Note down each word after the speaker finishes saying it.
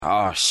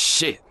Oh,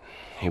 shit.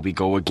 Here we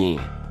go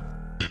again.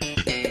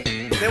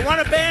 They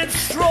want to ban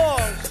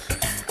straws.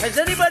 Has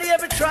anybody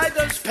ever tried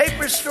those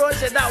paper straws?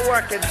 They're not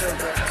working too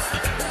good,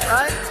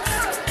 right?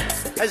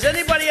 Has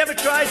anybody ever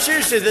tried,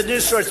 seriously, the new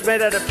straws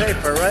made out of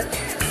paper, right?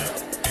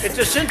 It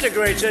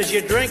disintegrates as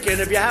you drink it.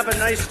 If you have a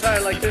nice tie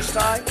like this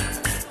tie,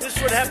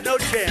 this would have no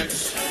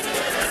chance.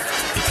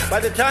 By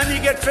the time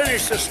you get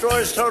finished, the straw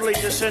is totally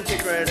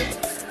disintegrated.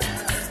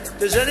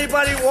 Does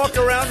anybody walk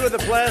around with a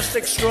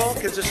plastic straw?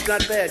 Because it's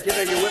not bad. You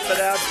know, you whip it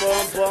out,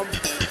 boom, boom.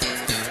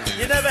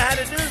 You never had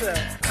to do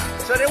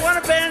that. So they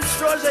want to ban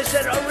straws. I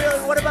said, oh,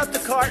 really? What about the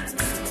cart?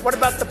 What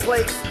about the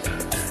plate?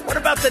 What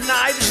about the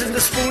knives and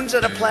the spoons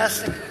that are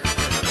plastic?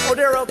 Oh,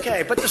 they're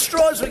okay. But the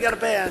straws we got to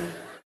ban.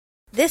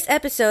 This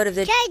episode of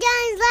the Jay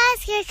Jones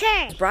Last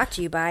Kicker is brought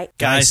to you by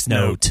Geist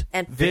Note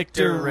and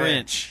Victor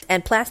Wrench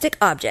and Plastic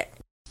Object.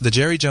 The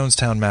Jerry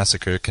Jonestown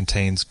Massacre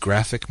contains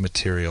graphic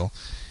material,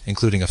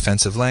 including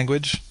offensive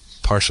language,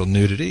 partial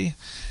nudity,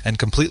 and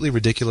completely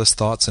ridiculous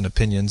thoughts and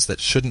opinions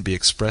that shouldn't be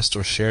expressed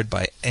or shared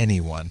by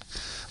anyone.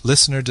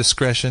 Listener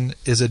discretion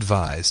is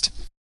advised.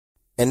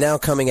 And now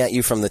coming at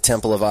you from the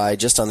Temple of I,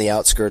 just on the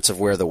outskirts of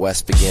where the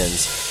West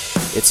begins,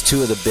 it's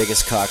two of the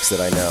biggest cocks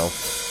that I know.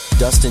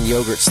 Dustin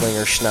Yogurt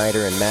Slinger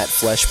Schneider and Matt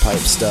Fleshpipe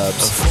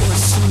Stubbs.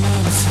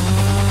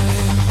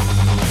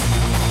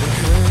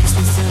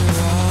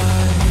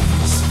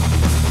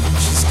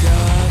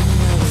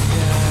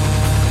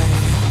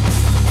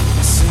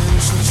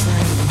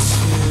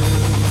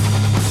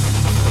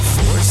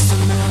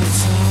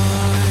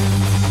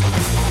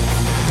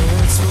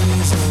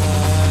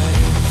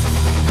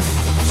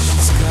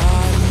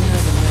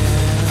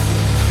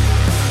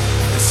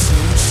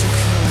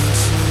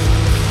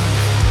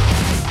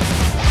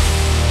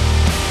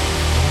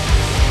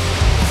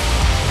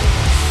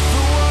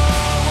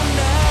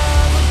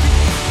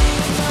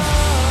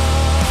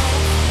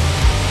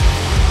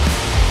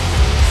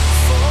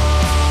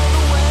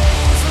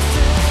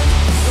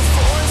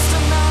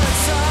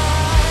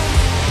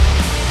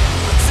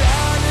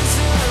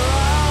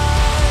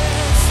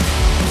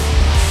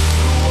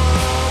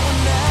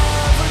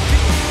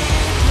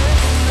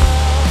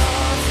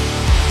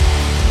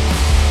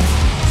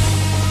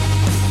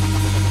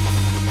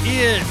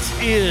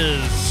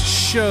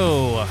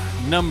 Show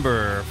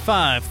number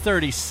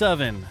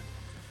 537,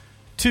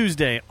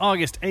 Tuesday,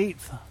 August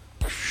 8th,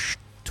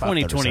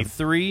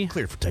 2023.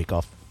 Clear for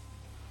takeoff.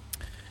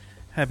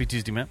 Happy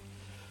Tuesday, Matt.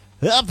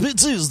 Happy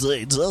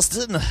Tuesday,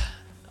 Dustin.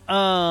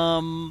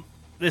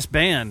 This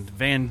band,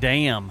 Van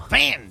Dam.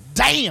 Van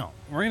Dam!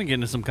 We're going to get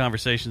into some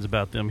conversations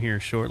about them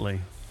here shortly.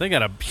 They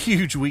got a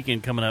huge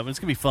weekend coming up, and it's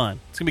going to be fun.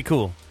 It's going to be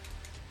cool.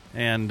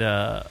 And,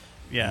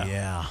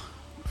 Yeah.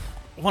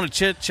 I want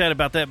to chat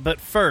about that, but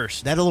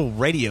first, That little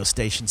radio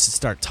station should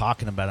start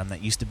talking about them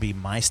that used to be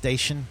my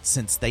station,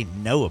 since they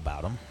know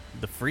about them.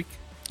 The Freak.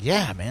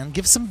 Yeah, man.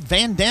 Give some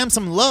Van Dam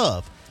some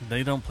love.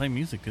 They don't play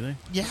music, do they?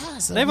 Yeah.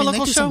 So, They have a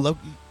local show?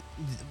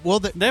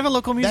 They have a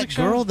local music that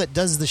show? girl that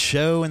does the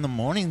show in the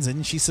mornings,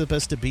 isn't she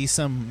supposed to be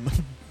some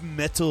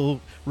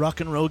metal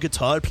rock and roll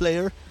guitar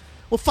player?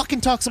 Well,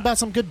 fucking talks about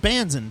some good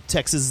bands in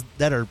Texas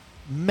that are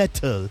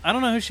metal. I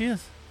don't know who she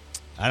is.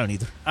 I don't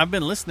either. I've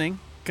been listening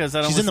because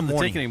I don't She's in listen the to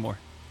morning. Take anymore.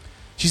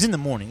 She's in the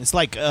morning. It's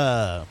like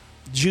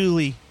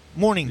Julie.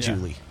 Morning Yeah.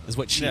 Julie is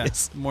what she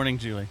is. Morning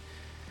Julie.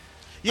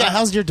 Yeah,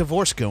 how's your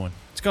divorce going?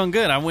 It's going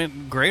good. I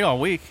went great all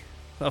week.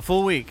 A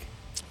full week.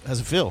 How's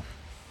it feel?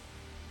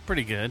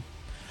 Pretty good.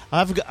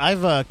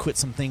 I've quit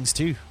some things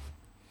too.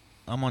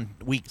 I'm on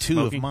week 2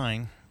 Smoking? of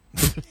mine.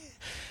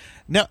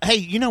 No, hey,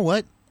 you know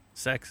what?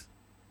 Sex.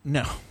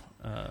 No,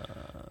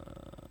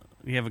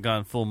 You haven't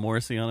gone full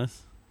Morrissey on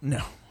us?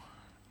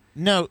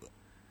 no.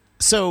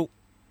 So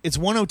it's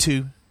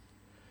 102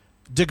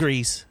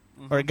 degrees,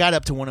 or it got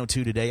up to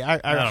 102 today. Our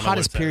don't know hottest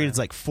what's that period at. is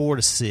like 4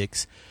 to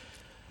 6,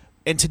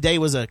 and today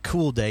was a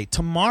cool day.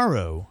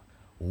 Tomorrow,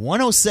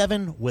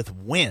 107 with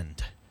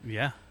wind.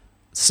 Yeah.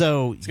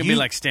 So It's going to be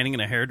like standing in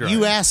a hairdryer.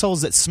 you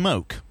assholes that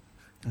smoke,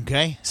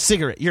 okay?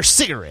 Your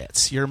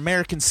cigarettes, your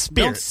American Don't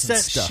spirits and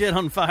set stuff. shit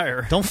on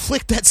fire. Don't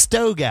flick that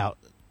stove out,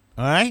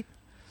 all right?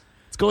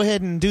 Let's go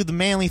ahead and do the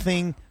manly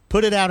thing.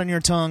 Put it out on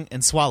your tongue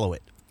and swallow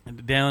it.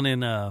 Down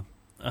in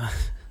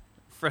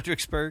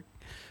Fredericksburg,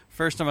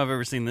 first time I've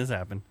ever seen this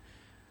happen.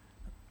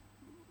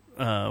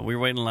 We were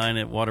waiting in line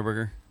at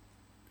Whataburger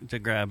to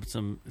grab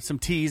some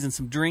teas and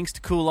some drinks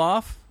to cool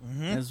off.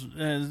 As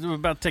we were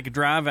about to take a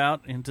drive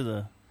out into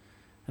the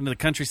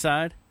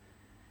countryside.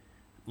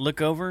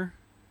 Look over,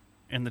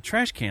 and the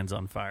trash can's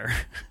on fire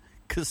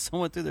because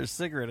someone threw their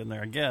cigarette in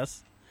there, I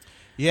guess.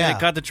 Yeah. And it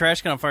caught the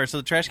trash can on fire, so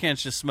the trash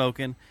can's just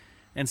smoking.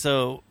 And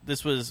so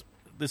this was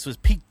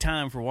peak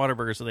time for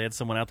Whataburger, so they had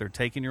someone out there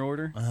taking your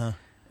order.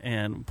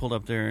 And pulled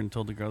up there and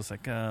told the girl, it's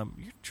like, your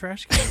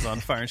trash can's on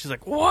fire. And she's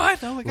like,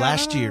 what? Oh my God.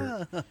 Last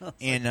year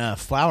in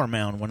Flower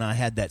Mound, when I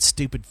had that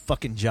stupid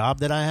fucking job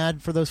that I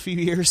had for those few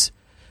years,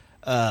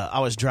 I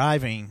was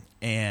driving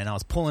and I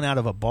was pulling out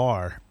of a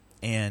bar,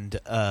 and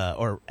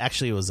or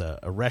actually it was a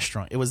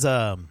restaurant. It was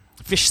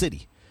Fish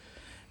City.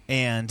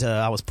 And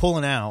I was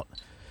pulling out,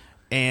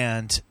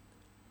 and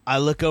I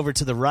look over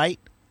to the right.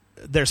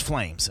 There's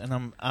flames,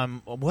 and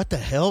I'm what the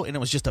hell? And it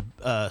was just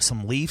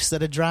some leaves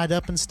that had dried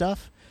up and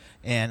stuff.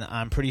 And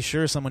I'm pretty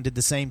sure someone did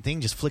the same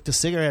thing, just flicked a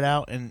cigarette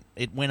out, and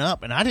it went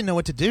up. And I didn't know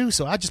what to do,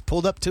 so I just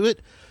pulled up to it,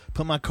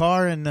 put my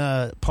car in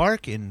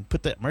park, and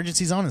put the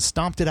emergencies on and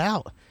stomped it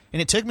out.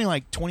 And it took me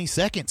like 20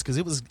 seconds because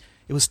it was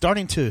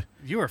starting to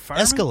You were a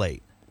fireman?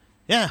 escalate.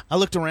 Yeah, I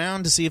looked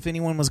around to see if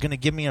anyone was going to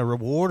give me a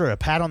reward or a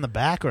pat on the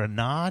back or a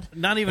nod.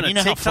 Not even And a you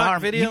know how TikTok flower-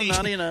 video? you-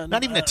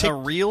 Not even a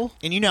reel?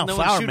 And you know how No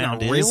one's Flower shooting a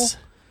Mound reel? is.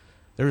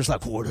 They're just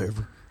like,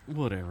 whatever.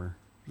 Whatever.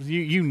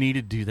 You need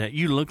to do that.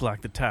 You look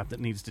like the type that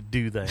needs to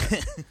do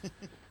that.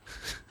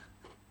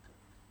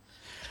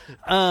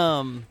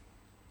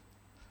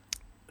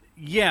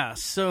 Yeah,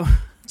 so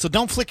So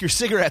don't flick your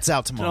cigarettes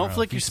out tomorrow. don't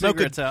flick If your you smoke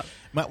cigarettes out.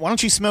 Why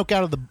don't you smoke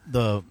out of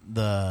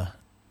the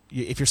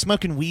if you're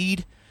smoking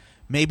weed,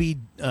 maybe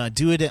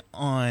do it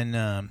on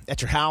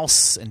at your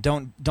house, and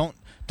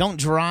don't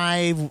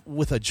drive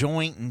with a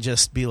joint and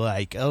just be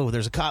like, oh,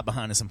 there's a cop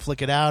behind us, and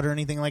flick it out or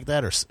anything like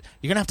that. Or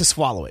you're gonna have to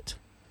swallow it,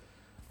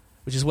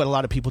 which is what a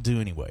lot of people do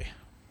anyway.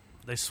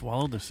 They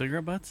swallowed their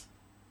cigarette butts?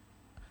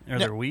 Or No.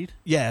 their weed?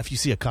 Yeah, if you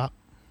see a cop,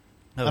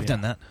 Oh, I've yeah.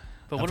 done that.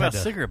 But I've what had about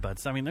to- cigarette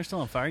butts? I mean, they're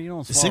still on fire. You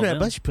don't The swallow cigarette them.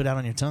 butts you put out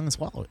on your tongue and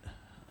swallow it.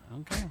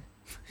 Okay.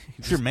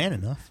 If you're man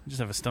enough. You just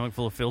have a stomach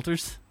full of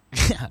filters?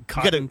 Yeah, you got a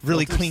Cotton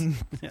really filters. clean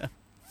Yeah.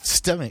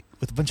 stomach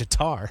with a bunch of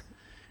tar.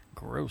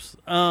 Gross.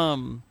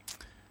 I'm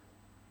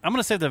going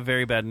to say the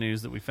very bad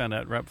news that we found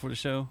out right before the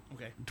show.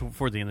 Okay.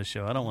 Before the end of the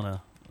show. I don't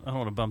want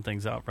to bum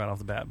things out right off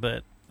the bat,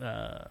 but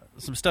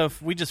some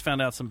stuff. We just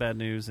found out some bad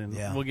news, and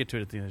Yeah. we'll get to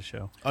it at the end of the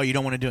show. Oh, you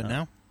don't want to do it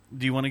now?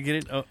 Do you want to get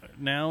it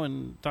now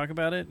and talk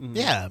about it? And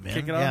Yeah, man.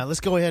 Kick it Yeah, off? let's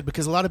go ahead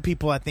because a lot of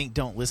people I think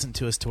don't listen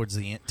to us towards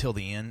the end, till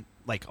the end,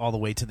 like all the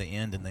way to the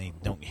end, and they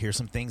don't hear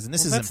some things. And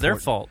this is That's their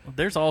important. fault.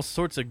 There's all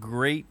sorts of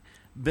great,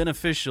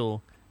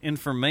 beneficial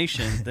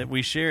information that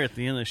we share at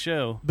the end of the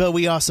show. But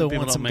we also People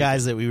want don't some make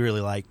guys that we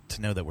really like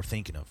to know that we're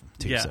thinking of them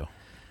too. Yeah. So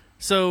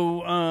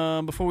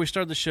So before we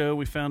started the show,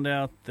 we found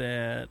out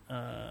that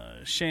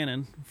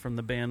Shannon from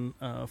the band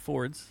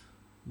Fords,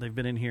 they've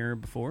been in here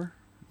before,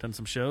 done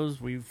some shows.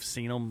 We've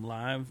seen them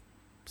live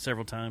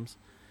several times.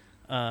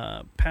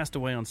 Passed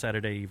away on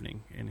Saturday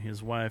evening, and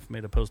his wife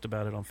made a post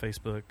about it on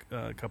Facebook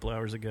a couple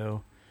hours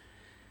ago.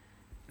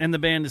 And the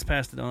band has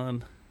passed it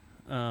on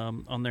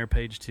their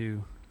page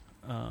too.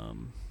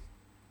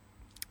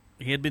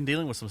 He had been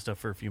dealing with some stuff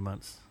for a few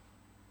months,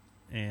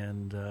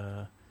 and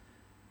I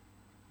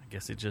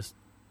guess it just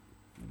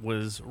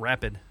was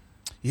rapid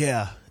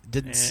yeah, and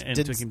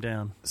didn't took him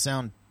down.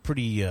 sound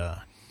pretty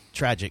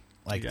tragic,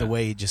 like Yeah. the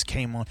way it just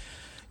came on.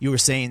 You were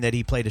saying that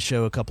he played a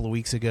show a couple of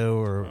weeks ago,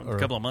 or A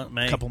couple of months,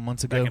 May. couple of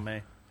months Back ago, in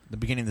May. the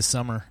beginning of the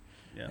summer,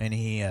 Yeah. and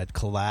he had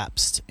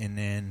collapsed, and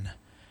then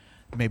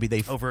maybe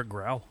they Over a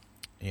growl.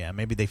 Yeah,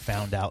 maybe they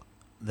found out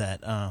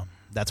that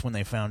that's when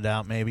they found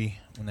out. Maybe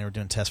when they were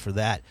doing tests for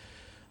that.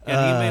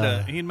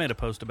 Yeah, he made a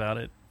post about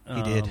it.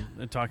 He did.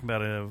 And talking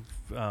about it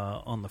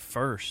on the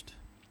 1st,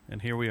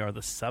 and here we are,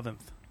 the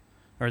 7th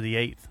or the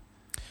 8th.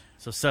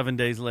 So 7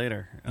 days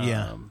later.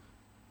 Yeah.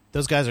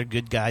 Those guys are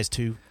good guys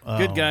too.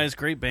 Good guys,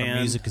 great Their band.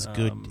 music is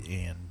good,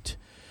 and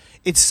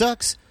it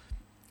sucks.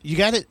 You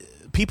got to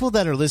people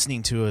that are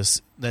listening to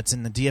us. That's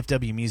in the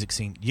DFW music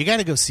scene. You got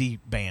to go see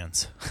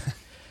bands.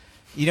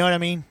 You know what I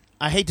mean?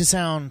 I hate to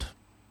sound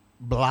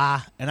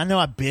blah, and I know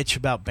I bitch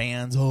about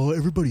bands. Oh,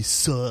 everybody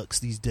sucks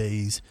these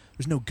days.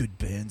 There's no good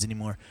bands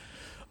anymore.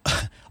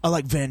 I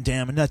like Van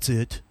Damme, and that's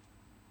it.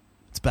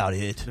 That's about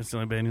it. That's the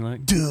only band you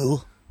like? Duh.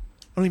 I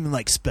don't even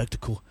like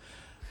Spectacle.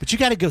 But you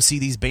got to go see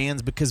these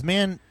bands because,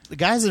 man, the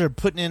guys that are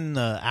putting in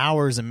the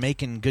hours and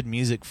making good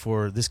music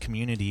for this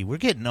community, we're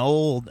getting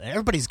old.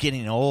 Everybody's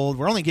getting old.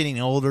 We're only getting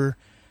older.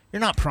 You're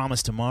not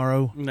promised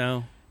tomorrow.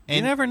 No. You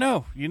And- never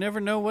know. You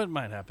never know what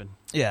might happen.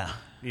 Yeah.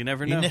 You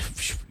never You know.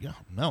 yeah,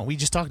 no, we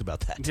just talked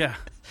about that. Yeah.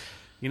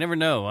 You never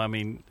know. I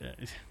mean,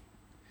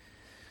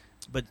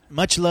 But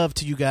much love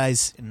to you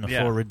guys in the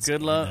yeah. forwards.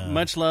 Good love. And,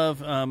 Much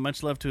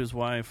love to his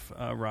wife,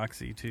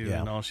 Roxy, too,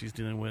 Yeah. and all she's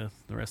dealing with,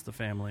 the rest of the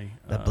family.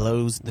 That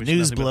blows. The wishing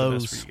news nothing but the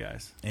best blows. for you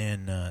guys.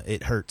 And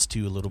it hurts,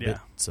 too, a little Yeah. bit.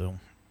 So,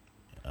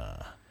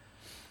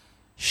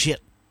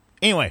 shit.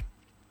 Anyway,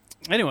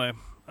 Anyway,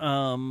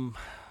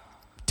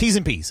 T's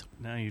and P's.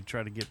 now you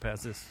try to get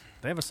past this.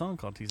 They have a song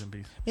called T's and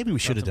P's. Maybe we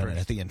should have Lots done of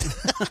it at the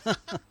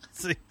end.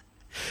 See,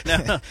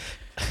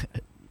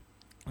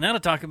 now to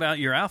talk about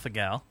your alpha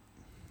gal.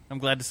 I'm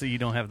glad to see you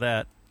don't have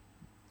that.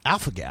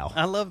 Alpha Gal.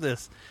 I love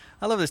this.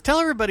 Tell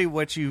everybody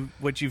what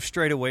you've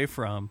strayed away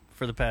from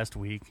for the past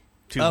week,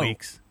 2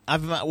 weeks.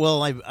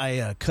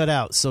 I cut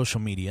out social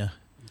media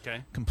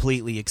Okay.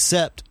 completely,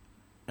 except,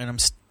 and I'm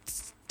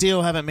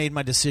still haven't made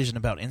my decision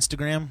about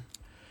Instagram.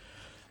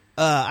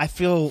 I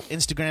feel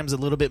Instagram's a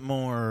little bit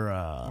more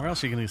Where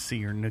else are you going to see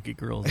your nookie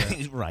girls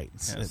at? right.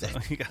 Yeah, so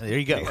There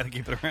you go. You got to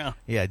keep it around.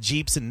 Yeah,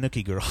 Jeeps and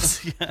Nookie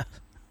girls. Yeah.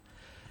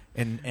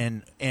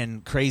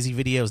 and crazy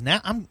videos.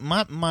 Now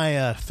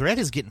my thread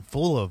is getting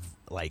full of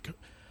like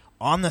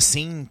on the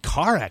scene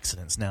car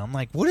accidents. Now I'm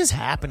like, what is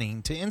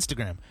happening to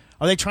Instagram?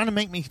 Are they trying to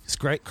make me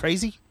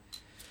crazy?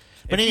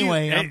 But If you-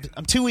 anyway,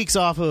 I'm 2 weeks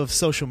off of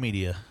social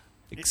media,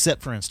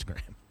 except for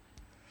Instagram.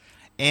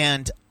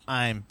 And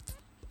I'm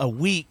a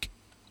week,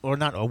 or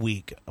not a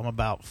week, I'm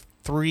about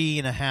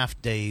 3.5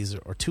 days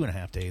or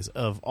 2.5 days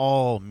of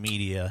all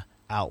media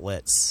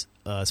outlets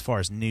as far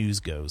as news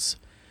goes.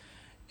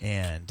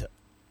 And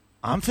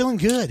I'm feeling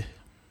good.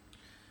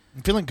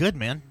 I'm feeling good,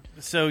 man.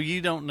 So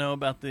you don't know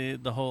about the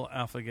whole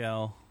Alpha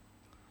Gal?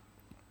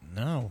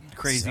 No.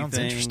 Crazy Sounds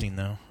thing. interesting,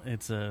 though.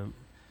 It's a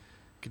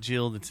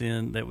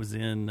Kajil that was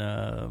in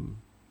the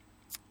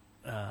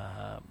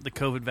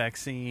COVID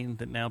vaccine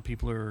that now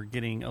people are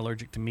getting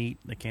allergic to meat.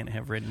 They can't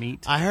have red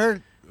meat. I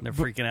heard They're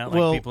freaking out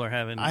well, like people are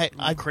having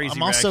crazy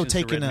I'm also reactions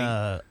to taking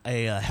red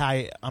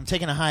meat. I'm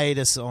taking a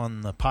hiatus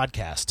on the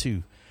podcast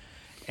too,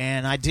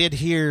 and I did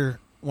hear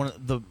one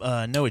of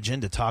the No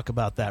Agenda talk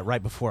about that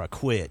right before I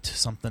quit.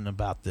 Something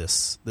about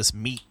this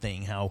meat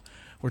thing, how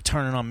we're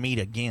turning on meat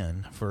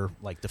again for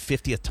like the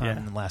 50th time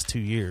in the last 2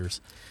 years.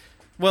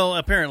 Well,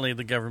 apparently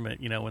the government,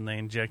 when they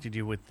injected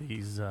you with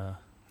these,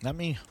 Not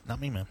me,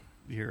 man.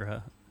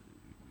 Your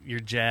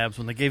jabs.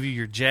 When they gave you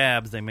your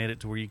jabs, they made it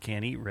to where you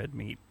can't eat red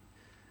meat.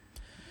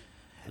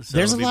 So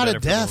There's a it'll be lot better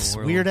of for the deaths,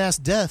 world. weird ass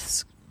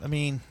deaths. I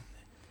mean,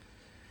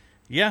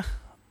 Yeah,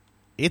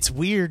 it's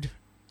weird.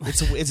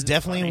 It's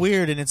definitely funny.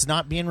 weird, and it's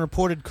not being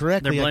reported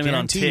correctly. they're blaming it I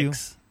on guarantee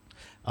ticks. you.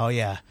 Oh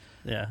yeah,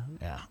 Yeah,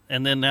 yeah.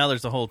 and then now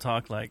there's a whole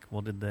talk like,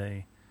 well, did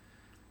they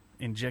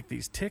inject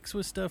these ticks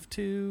with stuff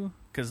too?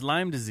 Because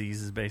Lyme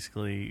disease is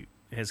basically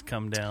has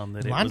come down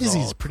that Lyme it was disease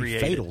all is pretty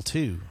created. fatal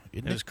too,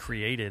 isn't It was it?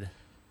 created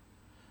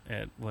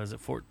at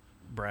Fort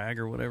Bragg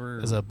or whatever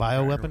As a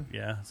bioweapon?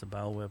 Yeah, it's a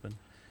bioweapon.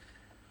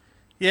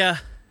 Yeah,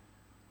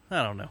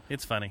 I don't know.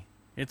 It's funny.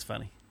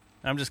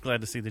 I'm just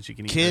glad to see that you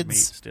can eat red meat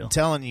Kids, still. I'm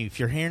telling you, if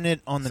you're hearing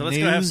it on the So news,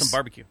 let's go have some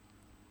barbecue.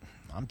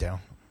 I'm down.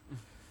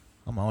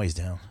 I'm always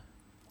down.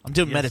 I'm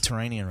doing Yes.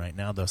 Mediterranean right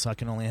now, though, so I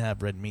can only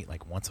have red meat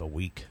like once a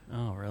week.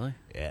 Oh, really?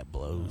 Yeah, it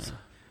blows.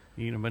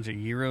 You eating a bunch of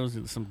gyros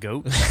and some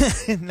goat?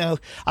 No,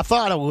 I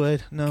thought I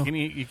would. No,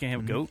 You can't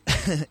have goat,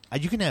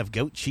 you can have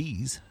goat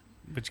cheese.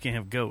 but you can't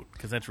have goat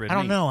because that's red I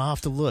don't meat. know. I'll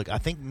have to look. I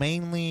think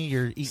mainly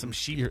you're eating Some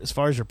sheep. as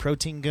far as your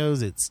protein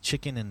goes, it's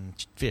chicken and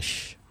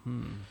fish.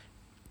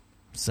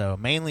 So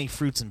mainly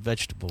fruits and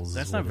vegetables.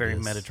 That's is not what very it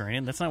is.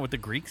 Mediterranean. That's not what the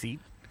Greeks eat.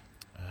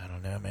 I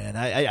don't know, man.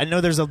 I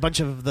know there's a bunch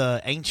of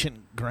the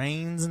ancient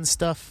grains and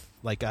stuff.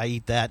 Like I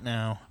eat that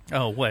now.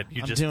 Oh, what?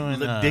 You're I'm just doing,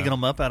 digging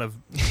them up out of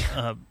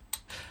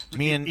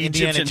Me and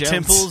Indiana Egyptian Jones.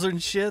 temples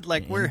and shit?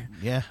 Like,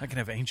 Yeah. I can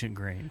have ancient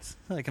grains.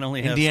 I can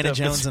only have Indiana stuff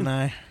Jones that's- and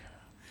I.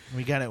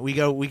 We got it. We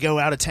go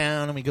out of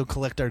town and we go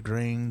collect our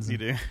grains. You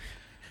do?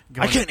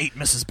 I can't eat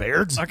Mrs.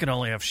 Baird's. I can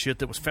only have shit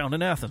that was found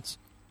in Athens.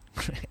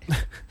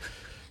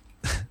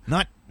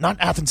 Not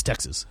Athens,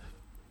 Texas.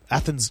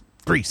 Athens,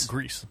 Greece.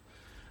 Greece.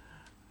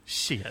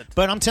 Shit.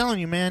 But I'm telling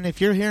you, man, if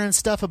you're hearing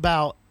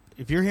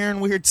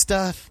weird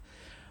stuff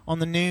on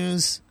the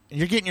news, and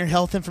you're getting your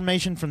health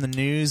information from the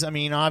news, I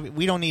mean,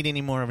 we don't need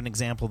any more of an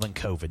example than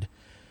COVID.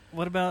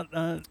 What about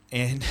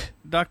And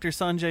Dr.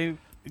 Sanjay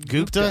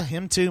Gupta,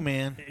 him too,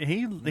 man.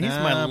 He's my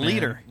Nah, man.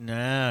 leader.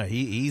 No,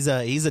 he's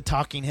a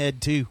talking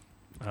head too.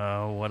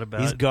 Oh, what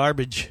about He's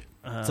garbage.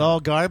 It's all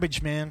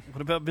garbage, man.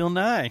 what about Bill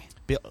Nye?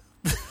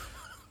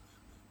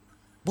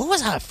 What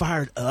was I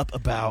fired up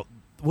about?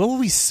 What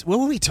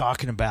were we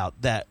talking about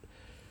that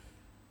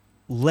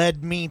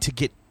led me to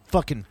get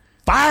fucking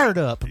fired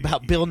up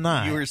about Bill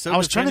Nye? You were so I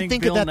was trying to defending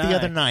think Bill of that the Nye.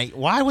 other night.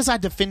 Why was I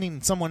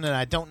defending someone that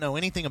I don't know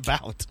anything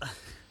about?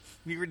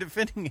 You were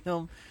defending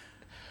him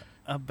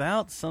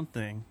about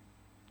something.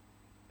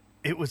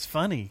 It was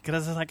funny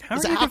because I was like, "How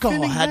His are you alcohol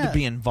defending had that?" to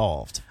be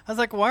involved. I was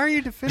like, "Why are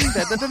you defending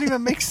that? That doesn't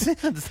even make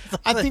sense."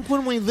 I think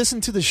when we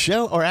listened to the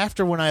show, or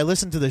after when I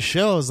listened to the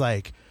show, I was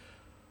like,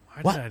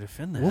 Why what? did I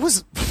defend that? what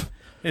was...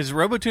 Is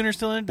RoboTuner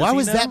still in? Does Why he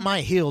was know? that my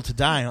hill to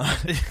die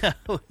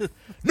on?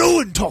 No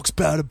one talks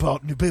bad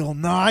about Bill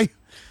Nye.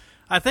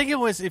 I think it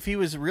was if he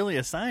was really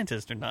a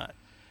scientist or not.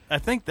 I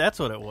think that's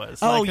what it was.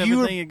 Oh, like you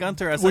were, everything at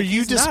Gunther. I was were like, you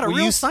he's just not a were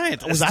real you,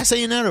 scientist. Was I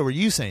saying that, or were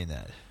you saying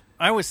that?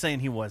 I was saying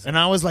he wasn't. And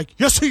I was like,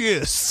 yes, he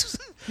is.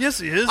 Yes,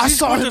 he is. I He's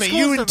saw going him to at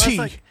school and UNT stuff. I was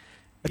like,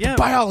 at yeah, the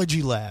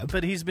biology lab.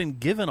 but he's been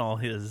given all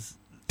his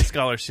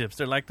scholarships.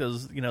 They're like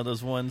those,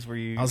 those ones where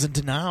you I was in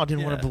denial. I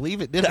didn't want Yeah. to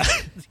believe it, did I?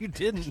 you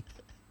didn't.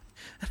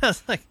 And I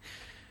was like,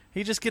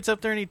 he just gets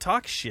up there and he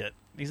talks shit.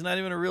 He's not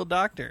even a real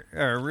doctor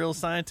or a real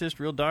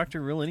scientist, real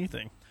doctor, real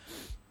anything.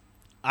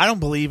 I don't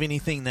believe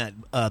anything that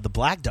the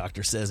black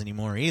doctor says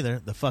anymore either.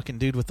 The fucking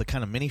dude with the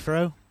kind of mini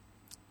fro.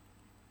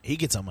 He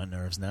gets on my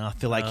nerves now. I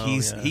feel like Oh,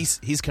 he's yeah.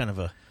 he's kind of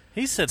a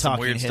He said some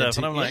talking weird head stuff, too.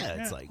 and I'm like,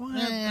 yeah, it's like, what?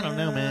 I don't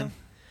know, man.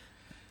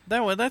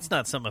 That's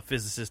not something a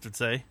physicist would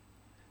say.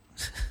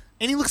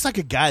 And he looks like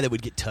a guy that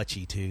would get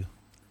touchy too.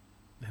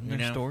 Isn't You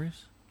there know.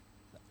 stories?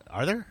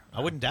 Are there?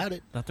 I wouldn't doubt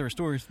it. Thought there were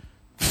stories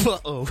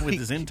Uh-oh. with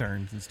his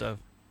interns and stuff.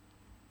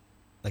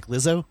 Like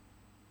Lizzo?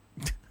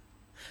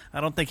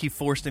 I don't think he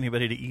forced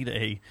anybody to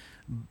eat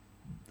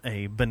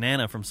a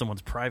banana from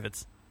someone's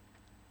privates.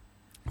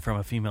 from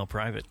a female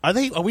private.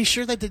 Are we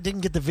sure that they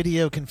didn't get the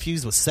video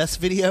confused with Seth's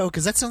video?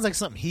 Because that sounds like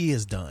something he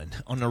has done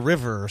on the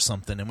river or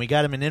something, and we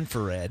got him in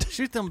infrared.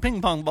 Shoot them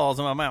ping pong balls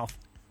in my mouth.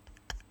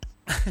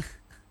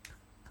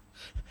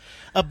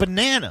 A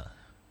banana.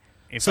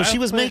 So she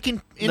was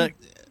making...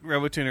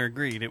 RoboTuner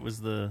agreed.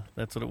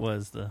 That's what it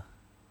was, the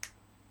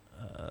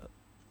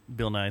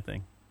Bill Nye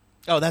thing.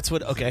 Oh, that's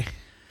what... Okay.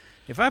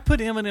 If I put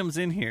M&Ms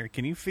in here,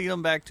 can you feed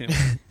them back to me?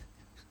 It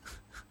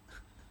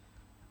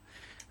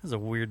was a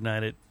weird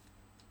night at...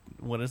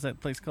 What is that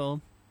place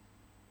called?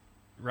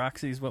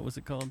 Roxy's, what was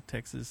it called?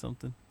 Texas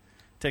something?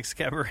 Texas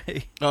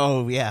Cabaret.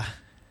 Oh, yeah.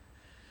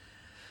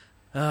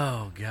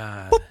 Oh,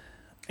 God.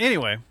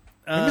 Anyway.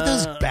 Remember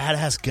those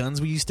badass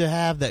guns we used to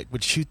have that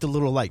would shoot the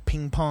little, like,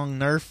 ping-pong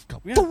Nerf?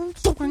 Go, Yeah. boom,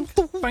 boom,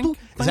 boom, boom. Bink,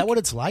 Is that what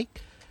it's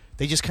like?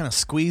 They just kind of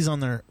squeeze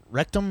on their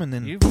rectum and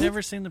then... You've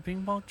never seen the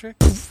ping pong trick?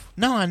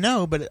 No, I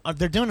know, but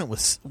they're doing it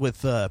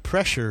with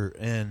pressure,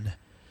 and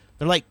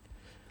they're like...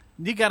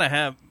 You got to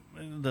have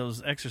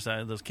those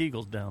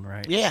Kegels down,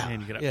 right? Yeah.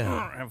 And you got to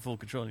have full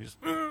control. You just...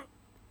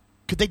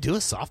 Could they do a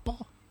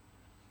softball?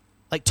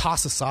 Like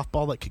toss a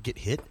softball that could get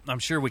hit? I'm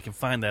sure we can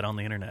find that on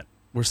the internet.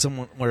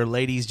 Where a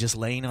lady's just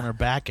laying on her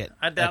back at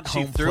I doubt at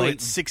she home threw plate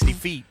it 60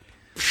 feet.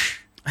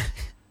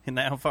 And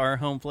how far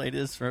home plate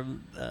is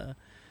from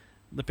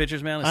the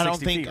pitcher's mound is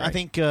 60 feet, right? I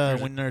think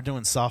when they're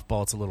doing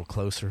softball, it's a little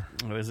closer.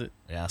 Oh, is it?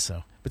 Yeah,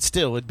 so. But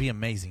still, it'd be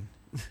amazing.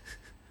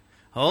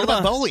 Hold what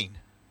on. about bowling?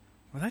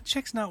 Well, that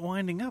chick's not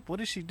winding up. What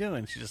is she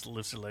doing? She just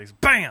lifts her legs.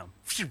 Bam!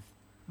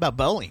 About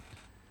bowling?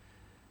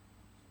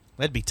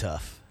 That'd be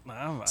tough.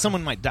 No,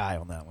 Someone might die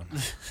on that one.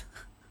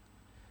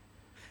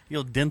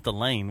 You'll dent the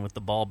lane with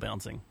the ball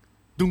bouncing.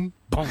 Doom,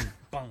 boom,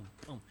 boom,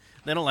 boom.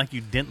 They don't like you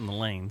denting the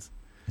lanes.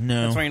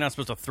 No. That's why you're not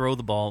supposed to throw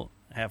the ball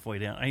halfway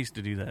down. I used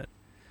to do that.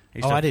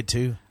 I did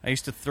too. I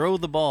used to throw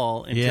the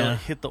ball until it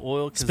hit the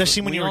oil.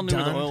 Especially when you were knew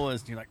done. where the oil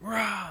was. And you're like,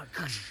 rah!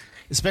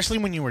 Especially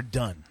when you were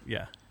done.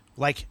 Yeah.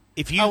 Like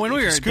if you. When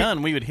we were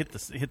done, we would hit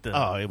the.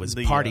 Oh, it was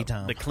party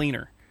time. The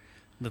cleaner,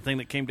 the thing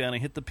that came down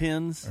and hit the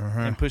pins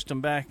and pushed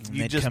them back.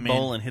 You just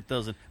bowl and hit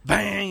those and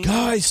bang!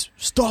 Guys,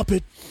 stop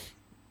it!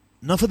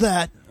 Enough of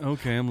that.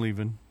 Okay, I'm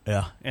leaving.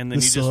 Yeah, and then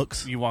this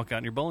sucks. You walk out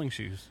in your bowling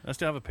shoes. I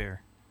still have a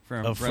pair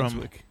from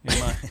Brunswick in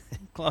my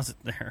closet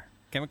there.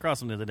 Came across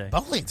them the other day.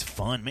 Bowling's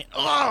fun, man.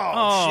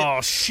 Oh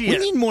shit! We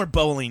need more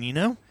bowling. You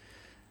know,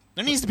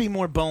 there needs to be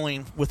more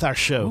bowling with our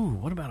show. Ooh,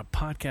 what about a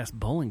podcast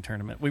bowling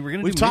tournament?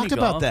 We've talked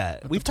about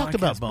that. We've talked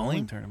about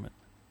bowling tournament.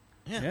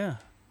 Yeah.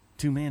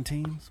 2-man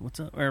teams. What's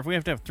up? Or if we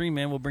have to have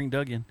 3-man, we'll bring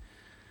Doug in.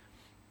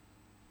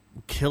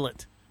 Kill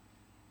it.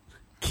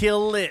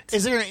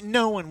 Is there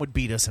no one would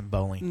beat us in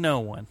bowling? No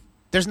one.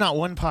 There's not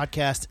one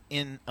podcast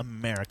in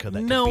America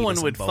that no could beat one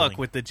us would in bowling. fuck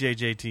with the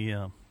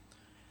JJTM.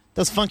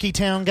 Those Funky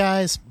Town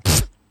guys.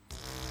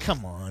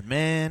 Come on,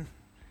 man.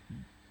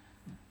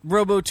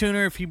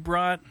 RoboTuner, if he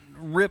brought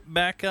Rip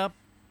back up.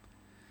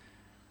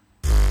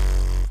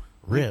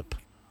 Rip.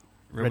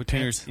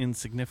 RoboTuner's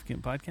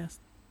insignificant podcast.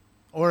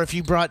 Or if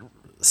you brought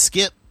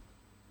Skip,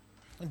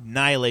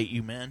 annihilate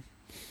you, man.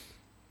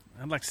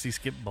 I'd like to see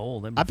Skip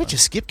bowl. I bet you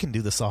Skip can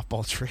do the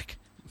softball trick.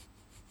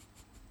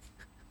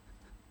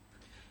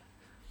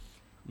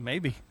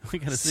 Maybe. We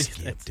got to see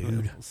Skip, that,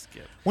 dude.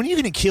 Skip. When are you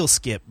going to kill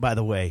Skip, by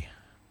the way?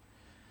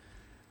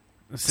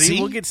 See,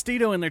 we'll get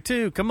Steto in there,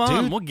 too. Come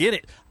on, Dude, we'll get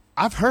it.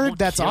 I've heard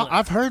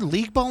I've heard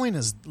league bowling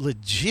is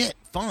legit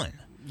fun.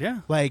 Yeah.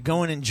 Like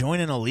going and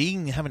joining a league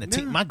and having a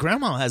team. My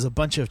grandma has a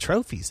bunch of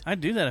trophies.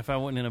 I'd do that if I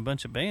wasn't in a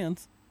bunch of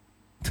bands.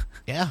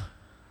 Yeah.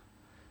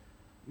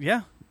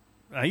 Yeah.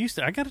 I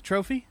got a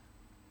trophy.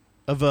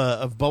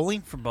 Of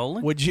bowling? For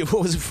bowling? What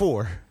was it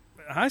for?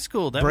 High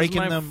school. That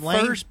Breaking was my them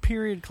lane? first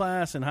period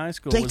class in high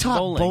school. They was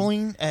taught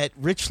bowling at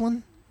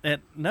Richland?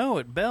 At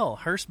Bell,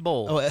 Hearst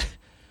Bowl. Oh,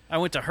 I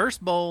went to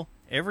Hearst Bowl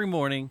every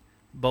morning,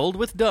 bowled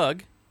with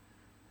Doug.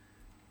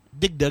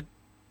 Dig Doug.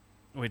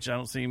 Which I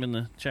don't see him in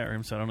the chat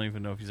room, so I don't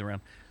even know if he's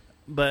around.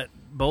 But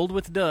bowled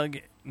with Doug.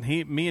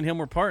 Me and him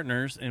were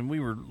partners, and we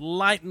were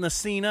lighting the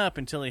scene up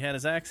until he had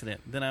his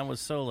accident. Then I was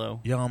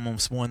solo. You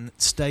almost won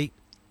state.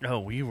 Oh,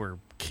 we were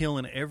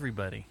killing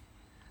everybody.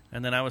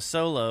 And then I was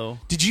solo.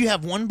 Did you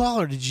have one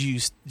ball, or did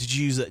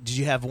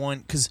you have one?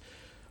 Because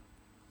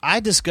I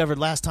discovered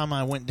last time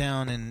I went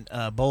down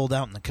and bowled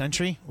out in the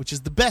country, which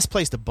is the best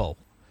place to bowl.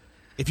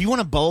 If you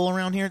want to bowl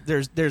around here,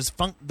 there's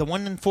the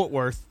one in Fort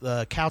Worth,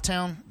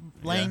 Cowtown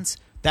lanes.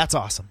 Yeah. That's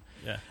awesome.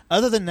 Yeah.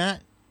 Other than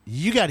that,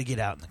 you got to get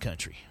out in the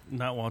country.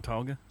 Not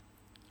Watauga?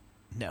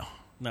 No.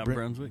 Not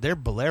Brunswick? They're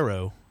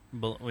Bolero.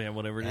 Yeah,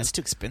 whatever it is. That's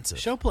too expensive.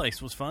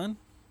 Showplace was fun.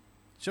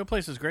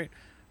 Showplace was great.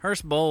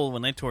 Hearst Bowl,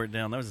 when they tore it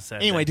down, that was a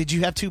sad Anyway, day. did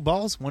you have two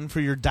balls? One for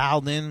your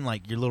dialed in,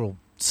 like your little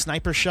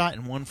sniper shot,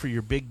 and one for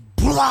your big...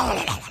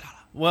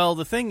 Well,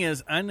 the thing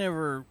is, I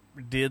never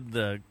did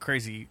the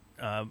crazy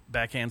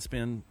backhand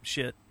spin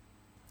shit.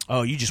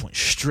 Oh, you just went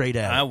straight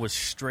out. I was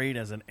straight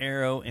as an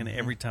arrow, and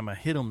every time I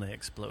hit them, they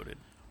exploded.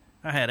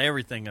 I had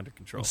everything under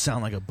control. You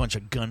sound like a bunch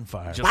of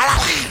gunfire. Like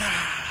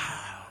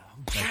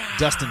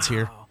Dustin's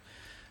here.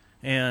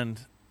 And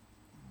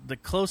the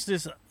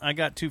closest, I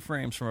got 2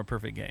 frames from a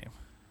perfect game.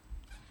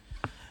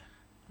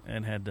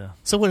 and had to.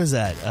 So what is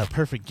that? A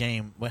perfect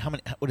game. How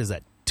many? What is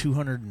that?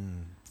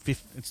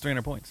 250. It's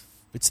 300 points.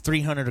 It's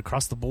 300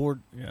 across the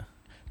board. Yeah.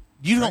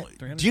 You Right, don't.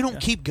 300? You don't Yeah.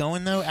 keep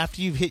going though.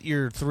 After you've hit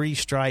your 3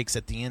 strikes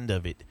at the end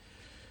of it,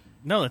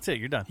 No, that's it.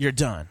 You're done. you're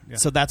done. Yeah.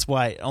 So that's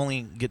why it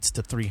only gets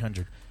to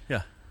 300.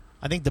 Yeah.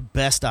 I think the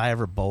best I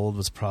ever bowled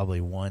was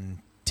probably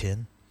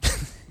 110.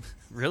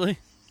 Really?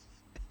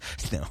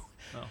 No.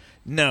 Oh.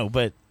 No,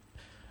 but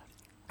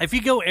If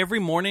you go every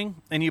morning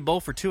and you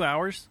bowl for 2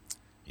 hours,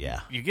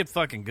 yeah, you get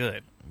fucking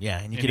good. yeah,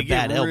 and you And get a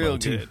bad elbow real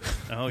too. good.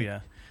 Oh yeah.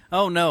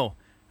 Oh no.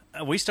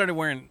 We started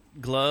wearing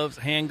gloves,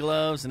 hand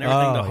gloves, and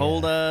everything to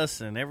hold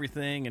us and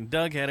everything. And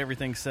Doug had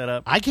everything set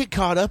up. I get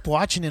caught up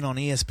watching it on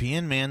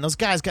ESPN, man. Those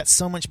guys got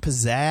so much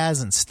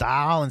pizzazz and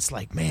style, and it's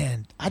like,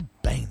 man, I'd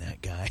bang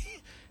that guy.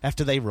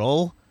 After they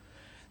roll,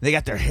 they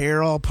got their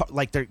hair all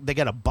like they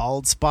got a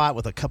bald spot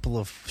with a couple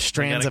of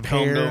strands got of it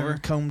combed hair over.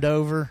 combed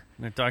over.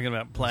 They're talking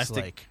about It's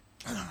plastic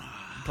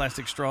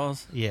like,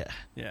 straws. yeah.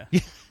 Yeah. I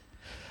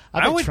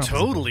I bet would Trump is a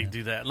totally billionaire.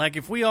 do that. Like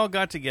if we all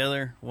got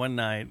together one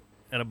night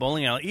at a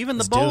bowling alley, even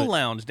Let's the do bowl it.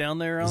 lounge down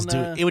there Let's on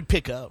do it. It would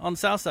pick up. on the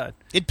south side.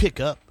 It'd pick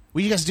up.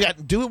 Well, you guys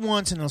do it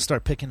once, and it'll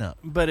start picking up.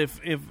 But if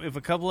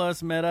a couple of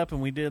us met up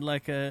and we did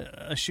like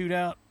a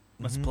shootout,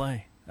 let's Mm-hmm.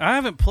 play. I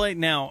haven't played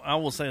now. I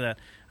will say that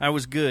I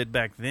was good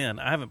back then.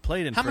 I haven't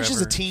played in How much is a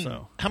forever, team?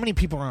 so How many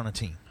people are on a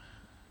team?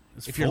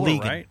 it's If 4, you're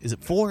leaguing, right? is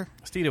it 4?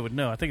 Stito would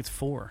know. I think it's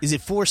 4. Is it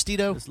 4,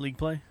 Stito? This league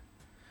play.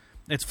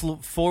 It's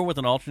 4 with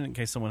an alternate in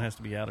case someone has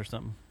to be out or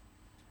something.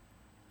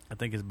 I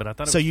think it's, but I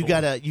thought it So was you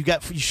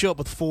 4. you show up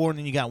with 4, and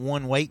then you got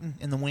 1 waiting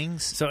in the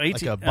wings. So like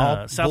a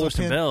ball,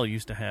 Southwestern bullpen? Bell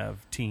used to have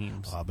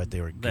teams Oh, I bet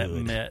they were that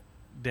good. met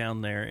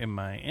down there, and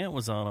my aunt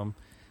was on them,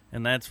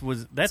 and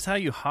that's how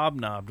you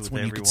hobnobbed with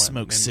when you everyone. could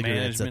smoke and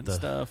cigarettes at management the-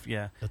 stuff.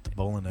 Yeah, At the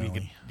bowling you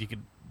alley.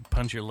 could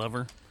punch your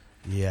lover.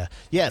 Yeah.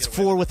 It's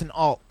 4 with an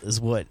alt is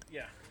what.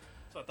 Yeah,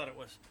 so I thought it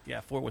was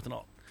 4 with an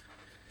alt.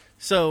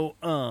 So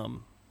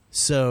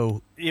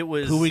So it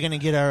was who are we going to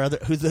get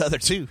who's the other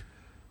 2?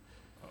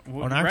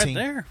 on our right team?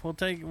 there. We'll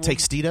take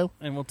Stito?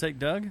 and we'll take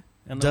Doug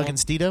and Doug then and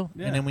Stito?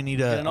 yeah, And then we need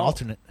get an an alt.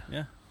 alternate.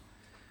 yeah,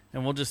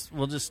 and we'll just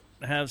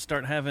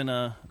start having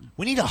a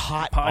We need a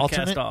hot podcast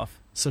alternate off.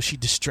 so she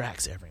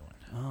distracts everyone.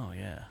 Oh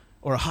yeah,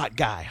 Or a hot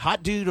guy.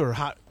 Hot dude or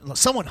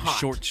someone hot.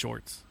 short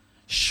shorts.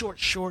 Short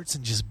shorts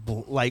and just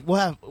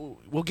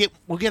we'll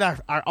get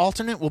our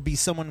alternate will be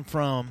someone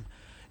from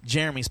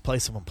Jeremy's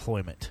place of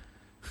employment.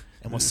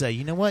 And we'll say,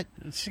 you know what?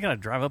 She's got to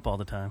drive up all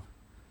the time.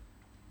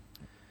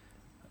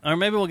 Or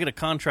maybe we'll get a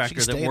contractor She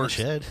can stay that in the works.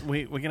 shed.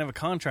 We can have a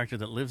contractor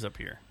that lives up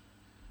here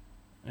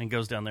and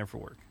goes down there for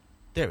work.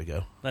 There we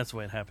go. That's the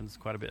way it happens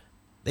quite a bit.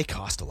 They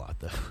cost a lot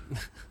though.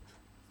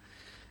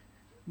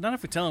 Not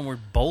if we tell them we're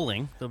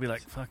bowling. They'll be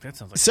like, fuck, that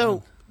sounds like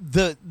So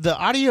the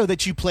audio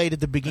that you played at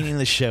the beginning of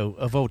the show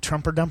of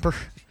Trumper Dumper,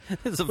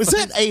 fun. was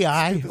that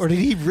AI or did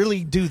he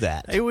really do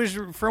that? It was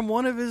from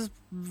one of his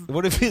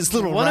What if his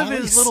little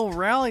rallies?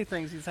 rally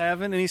things he's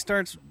having, and he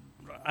starts.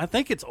 I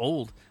think it's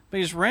old, but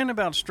he's ranting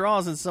about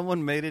straws, and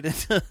someone made it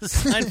into a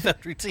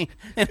Seinfeld routine,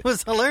 and it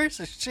was hilarious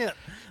as shit.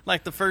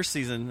 Like the first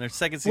season or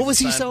second season. What was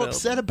he of so Seinfeld.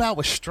 upset about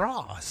with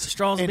straws?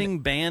 Straws and, being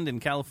banned in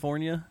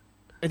California.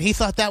 and he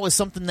thought that was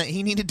something that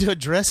he needed to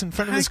address in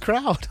front of his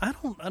crowd. I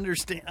don't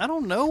understand. I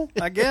don't know.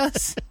 I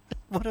guess.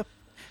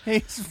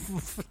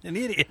 He's an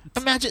idiot.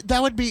 Imagine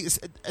that would be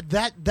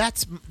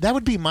that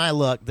would be my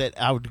luck that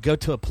I would go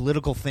to a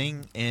political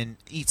thing and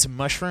eat some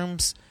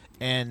mushrooms,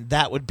 and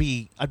that would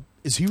be.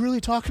 Is he really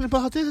talking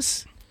about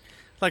this?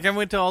 Like I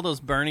went to all those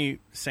Bernie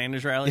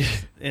Sanders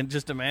rallies, and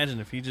just imagine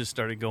if he just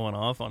started going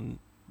off on,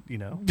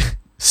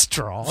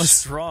 Straws.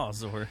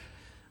 straws or.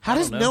 How I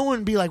does don't know. no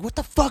one be like, "What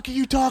the fuck are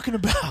you talking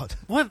about?"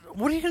 What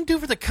are you going to do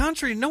for the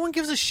country? No one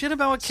gives a shit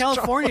about what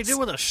California did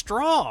with a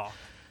straw.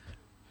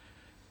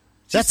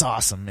 That's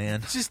awesome,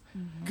 man. Just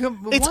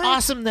It's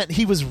awesome that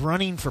he was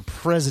running for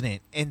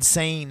president and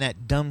saying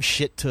that dumb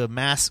shit to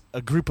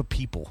a group of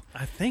people.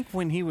 I think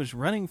when he was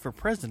running for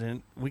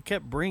president, we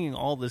kept bringing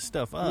all this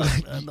stuff up,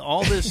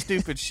 all this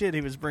stupid shit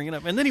he was bringing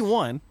up, and then he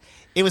won.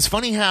 It was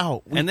funny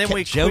how we And then kept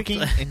we joking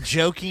quickly- and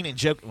joking and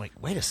joking. Like,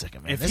 wait a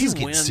second, man. If This he is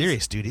getting wins,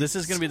 serious, dude. This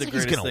is going to be the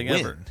He's greatest gonna thing win.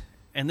 ever.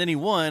 And then he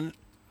won,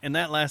 and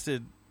that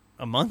lasted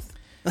a month.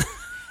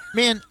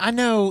 Man, I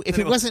know if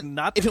It it was wasn't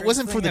not the if it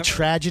wasn't greatest for the thing ever.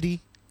 tragedy,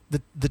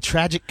 the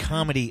tragic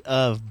comedy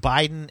of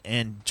Biden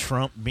and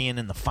Trump being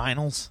in the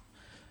finals,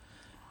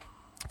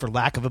 for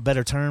lack of a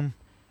better term,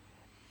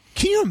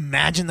 can you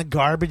imagine the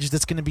garbage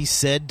that's going to be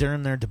said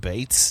during their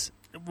debates?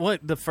 What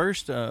the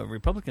first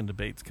Republican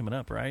debate's coming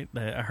up, right?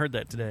 I heard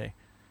that today.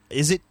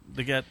 Is it?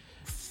 They got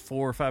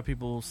 4 or 5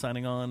 people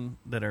signing on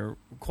that are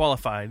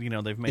qualified.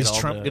 They've made Is all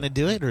Trump the. going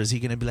to do it, or is he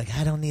going to be like,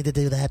 I don't need to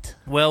do that?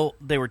 Well,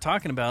 they were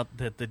talking about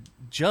that the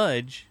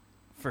judge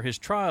for his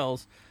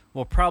trials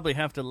will probably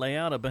have to lay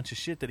out a bunch of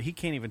shit that he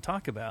can't even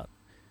talk about.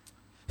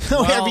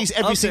 No, While every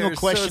up single there, so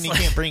question it's he like-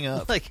 can't bring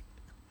up. Like,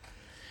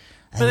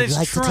 I but would it's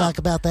like Trump. to talk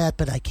about that,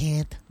 but I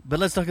can't. but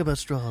let's talk about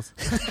straws.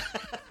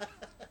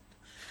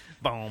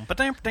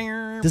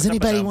 Does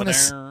anybody want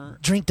to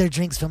drink their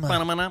drinks from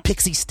a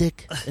pixie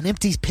stick, an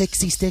empty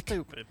pixie stick?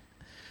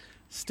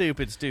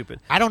 Stupid.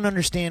 I don't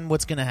understand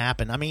what's going to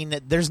happen. I mean,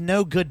 there's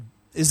no good.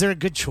 Is there a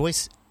good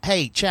choice?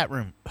 Hey, chat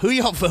room, who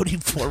y'all voting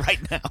for right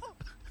now?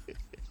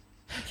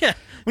 Yeah,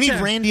 we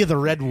need Randy of the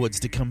Redwoods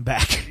to come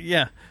back.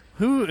 Yeah,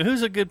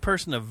 who's a good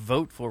person to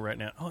vote for right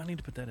now? Oh, I need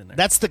to put that in there.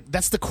 That's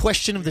the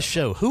question of the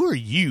show. Who are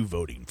you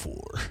voting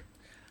for?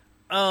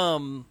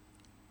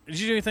 Did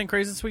you do anything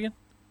crazy this weekend?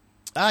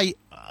 I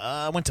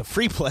went to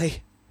Free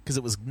Play because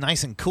it was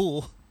nice and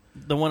cool.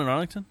 The one in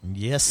Arlington?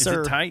 Yes,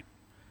 sir. Is it tight?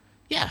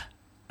 Yeah.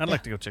 I'd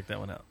like to go check that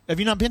one out. Have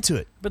you not been to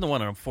it? Been the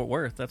one in Fort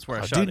Worth. That's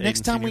where I shot. Dude,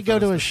 next time we go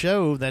to a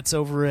show that's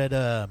over at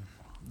The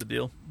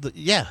Deal.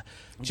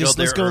 Just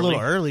let's go a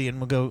little early and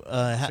we'll go.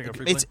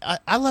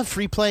 I love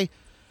Free Play.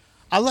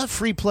 I love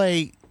Free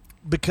Play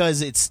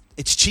because it's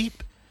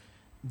cheap.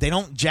 They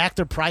don't jack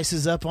their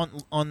prices up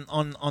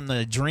on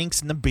the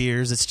drinks and the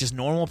beers. It's just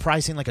normal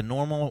pricing, like a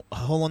normal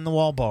hole in the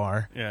wall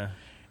bar. Yeah.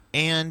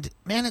 And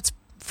man, it's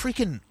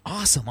freaking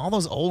awesome. All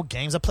those old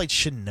games. I played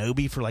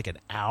Shinobi for like an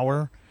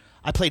hour.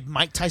 I played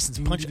Mike Tyson's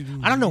Punch.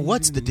 I don't know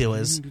what the deal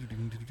is.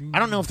 I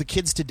don't know if the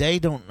kids today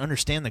don't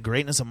understand the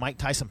greatness of Mike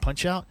Tyson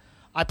Punch-Out.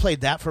 I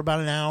played that for about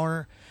an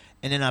hour,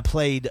 and then I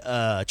played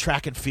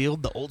Track and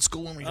Field, the old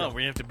school one. Where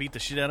you have to beat the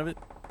shit out of it?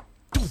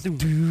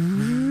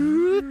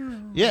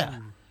 Yeah.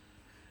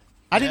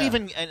 I didn't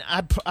even, and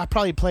I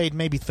probably played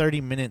maybe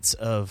 30 minutes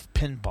of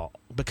pinball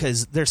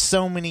because there's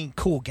so many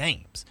cool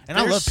games, and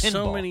I love pinball.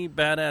 So many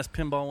badass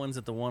pinball ones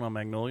at the one on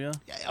Magnolia.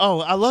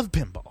 Oh, I love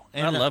pinball.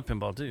 And I love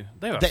pinball too.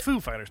 They have a Foo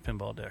Fighters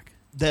pinball deck.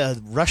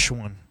 The Rush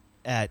one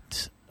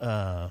at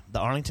the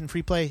Arlington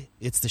Free Play,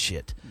 it's the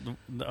shit.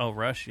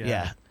 Rush, yeah.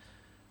 Yeah.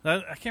 I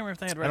can't remember if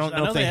they had Rush. I don't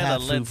know if they had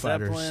had Led Foo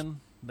Fighters. Zeppelin.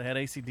 They had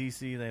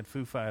AC/DC. They had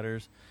Foo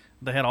Fighters.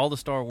 They had all the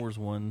Star Wars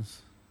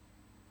ones.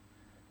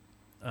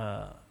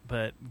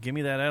 But give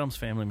me that Addams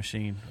Family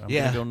machine. I'm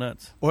gonna go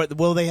nuts.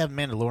 Well, they have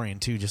Mandalorian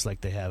too, just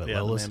like they have at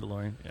Lola's. The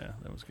Mandalorian. Yeah,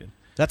 that was good.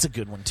 That's a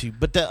good one too.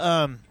 But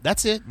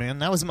that's it, man.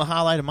 That was my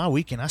highlight of my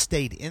weekend. I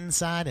stayed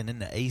inside and in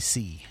the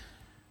AC.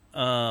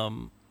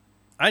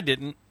 I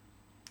didn't.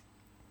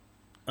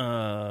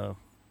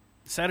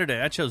 Saturday,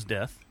 I chose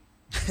death.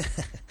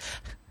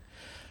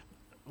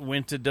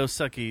 Went to Dos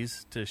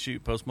Equis to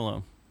shoot Post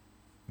Malone.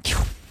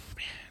 Man.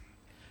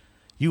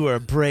 You were a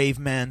brave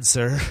man,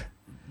 sir.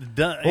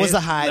 What was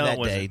the high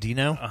that day? Do you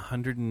know?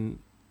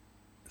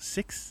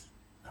 106?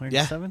 107?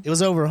 Yeah, it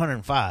was over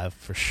 105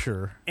 for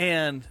sure.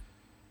 And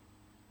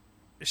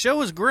the show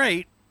was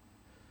great.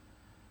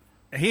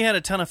 He had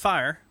a ton of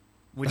fire,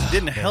 which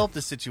didn't help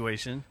the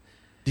situation.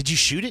 Did you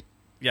shoot it?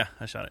 Yeah,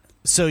 I shot it.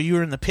 So you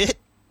were in the pit?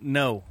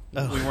 No,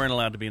 we weren't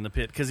allowed to be in the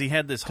pit because he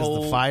had this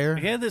whole the fire.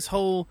 He had this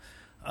whole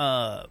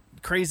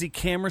crazy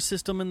camera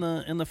system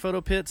in the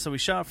photo pit. So we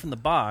shot from the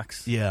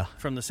box,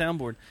 from the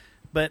soundboard.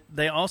 But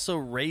they also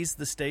raised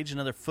the stage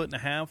another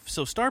 1.5 feet.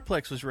 So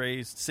Starplex was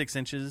raised 6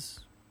 inches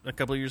a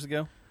couple of years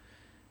ago.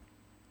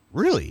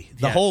 Really?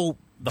 The whole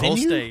whole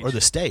stage or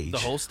the stage? The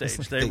whole stage.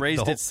 They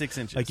raised it 6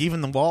 inches. Like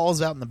even the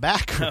walls out in the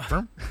back.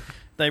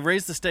 They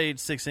raised the stage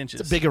 6 inches.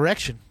 It's a big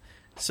erection.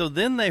 So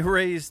then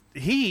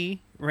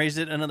he raised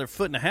it another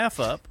 1.5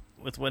 feet up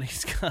with what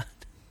he's got.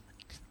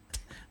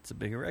 It's a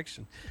big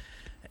erection.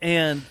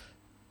 And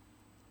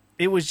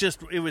it was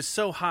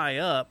so high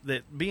up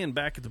that being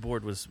back at the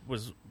board was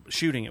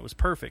shooting it was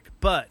perfect.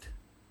 But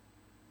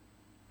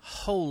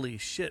holy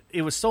shit,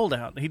 it was sold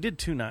out. He did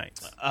 2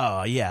 nights.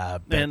 Oh yeah,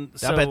 I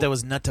so bet there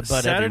was nut to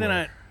butt Saturday everywhere.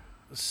 night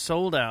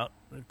sold out,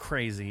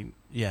 crazy.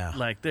 Yeah,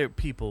 like there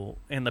people,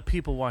 and the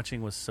people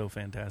watching was so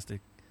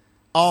fantastic.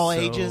 All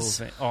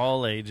ages,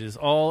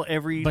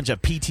 every bunch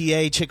of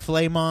PTA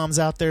Chick-fil-A moms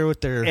out there with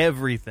their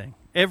everything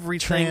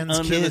trans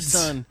under kids. the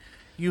sun.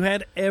 You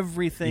had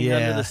everything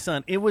under the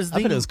sun. It was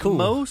the cool.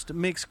 most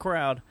mixed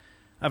crowd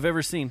I've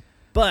ever seen.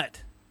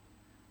 But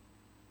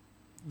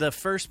the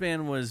first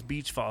band was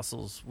Beach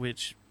Fossils,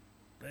 which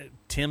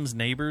Tim's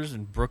neighbors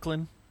in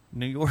Brooklyn,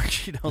 New York.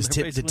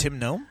 Did Tim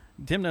know them?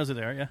 Tim knows who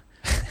they are, yeah.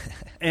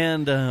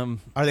 And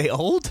are they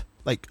old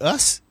like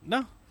us?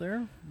 No,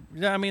 they're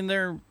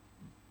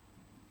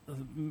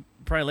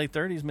probably late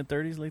 30s, mid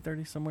 30s, late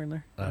 30s, somewhere in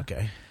there.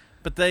 Okay,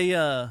 but they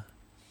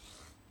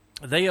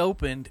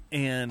opened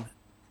and.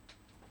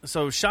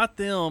 So shot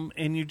them,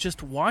 and you're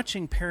just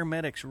watching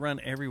paramedics run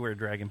everywhere,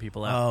 dragging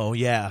people out. Oh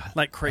yeah,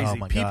 like crazy. Oh,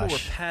 my people gosh.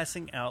 were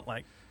passing out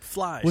like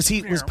flies.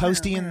 Was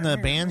Posty in the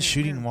bands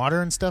shooting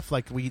water and stuff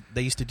like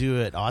they used to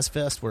do at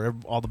Ozfest, where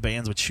all the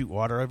bands would shoot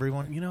water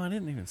everyone? You know, I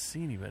didn't even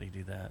see anybody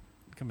do that.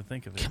 Come to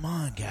think of it, come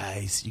on,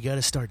 guys, you got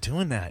to start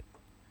doing that.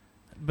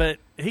 But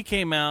he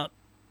came out,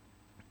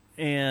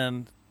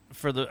 and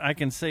I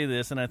can say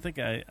this, and I think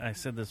I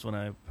said this when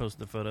I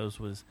posted the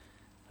photos was.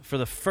 For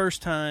the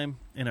first time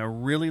in a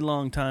really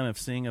long time of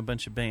seeing a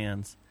bunch of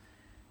bands,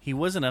 he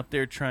wasn't up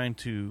there trying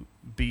to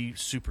be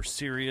super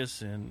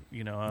serious and,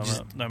 I'm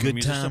good a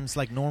musician. Times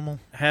like normal.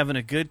 Having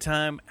a good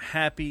time,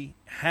 happy,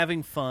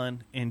 having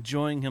fun,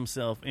 enjoying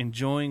himself,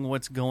 enjoying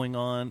what's going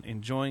on,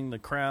 enjoying the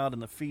crowd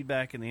and the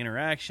feedback and the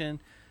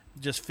interaction,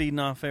 just feeding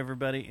off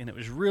everybody, and it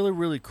was really,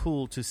 really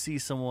cool to see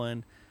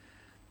someone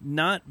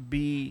not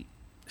be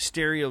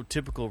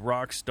stereotypical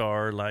rock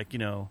star, like,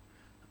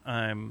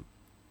 I'm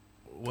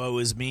woe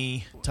is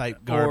me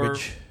type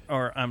garbage.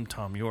 Or I'm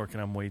Tom York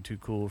and I'm way too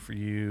cool for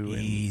you.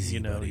 Easy,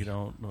 and, buddy. You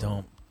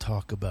don't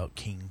talk about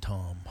King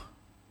Tom.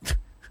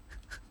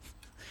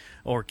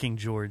 Or King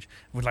George.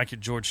 Would like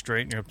your George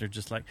Strait, and you're up there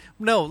just like,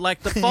 no,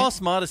 like the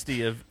false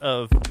modesty of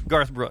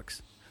Garth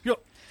Brooks.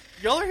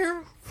 Y'all are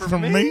here for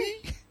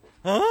me?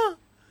 Huh?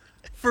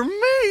 For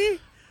me?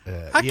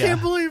 I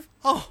can't believe.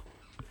 Oh.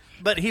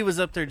 But he was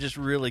up there just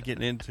really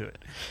getting into it.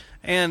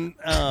 And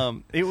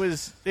it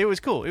was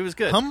cool. It was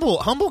good.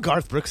 Humble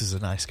Garth Brooks is a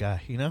nice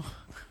guy, Well,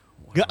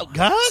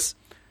 guys?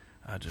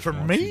 I just for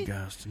want me? you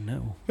guys to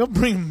know. You'll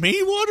bring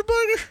me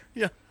Whataburger?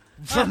 Yeah.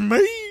 For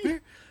me?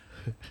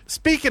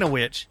 Speaking of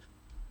which,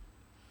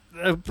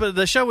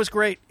 the show was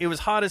great. It was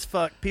hot as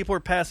fuck. People were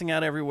passing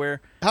out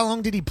everywhere. How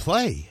long did he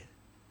play?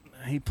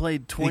 He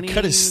played 20. He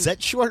cut his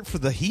set short for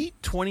the heat?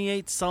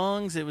 28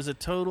 songs. It was a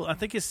total. I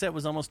think his set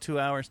was almost 2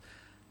 hours.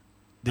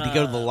 Did he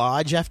go to the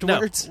lodge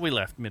afterwards? No, we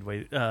left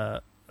midway.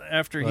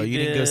 After you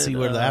didn't go see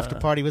where the after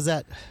party was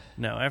at?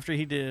 No, after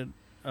he did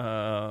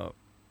Rockstar,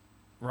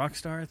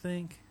 I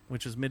think,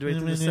 which was midway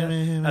through the set.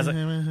 I was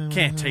like,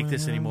 can't take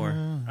this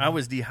anymore. I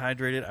was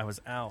dehydrated. I was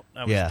out.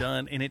 I was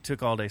done, and it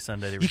took all day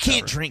Sunday to recover. You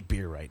can't drink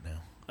beer right now.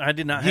 I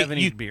did not have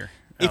any beer.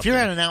 If you're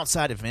at an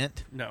outside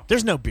event,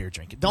 there's no beer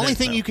drinking. The only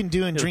thing you can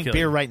do and drink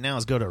beer right now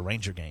is go to a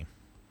Ranger game.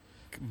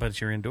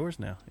 But you're indoors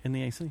now, in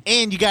the AC.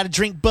 And you got to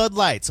drink Bud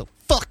Light, so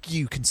fuck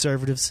you,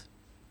 conservatives.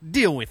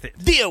 Deal with it.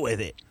 Deal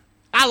with it.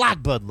 I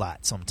like Bud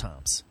Light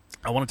sometimes.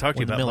 I want to talk to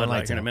you about Bud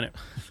Light in a minute.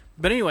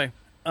 But anyway,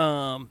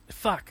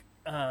 fuck.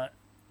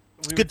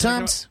 Good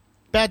times?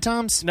 Bad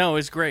times? No, it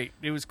was great.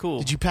 It was cool.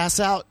 Did you pass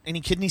out?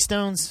 Any kidney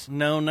stones?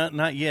 No,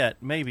 not yet.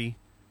 Maybe.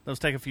 Those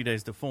take a few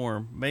days to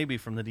form. Maybe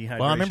from the dehydration.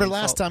 Well, I remember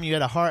last time you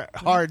had a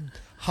hard,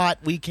 hot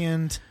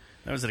weekend.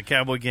 That was at a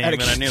Cowboy game, and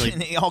I nearly...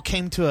 It all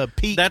came to a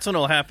peak. That's when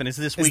it'll happen. Is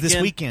this weekend?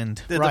 This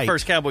weekend, the right.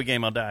 first Cowboy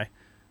game, I'll die.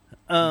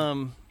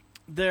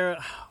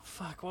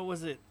 Fuck, what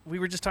was it? We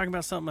were just talking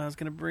about something I was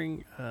going to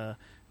bring.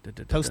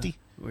 Toasty?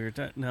 We were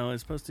no,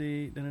 it's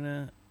Posty.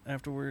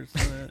 Afterwards.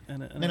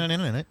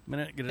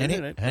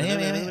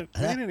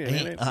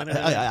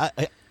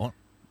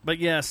 But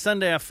yeah,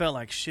 Sunday I felt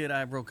like shit.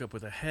 I woke up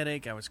with a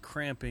headache. I was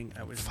cramping.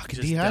 I was fucking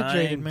just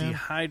dehydrated, dying, man.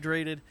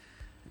 Dehydrated.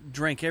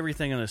 Drank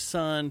everything in the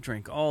sun.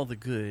 Drank all the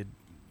good,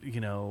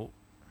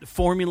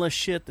 formula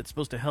shit that's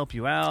supposed to help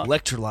you out.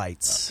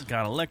 Electrolytes.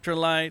 Got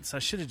electrolytes. I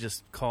should have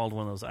just called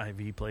one of those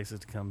IV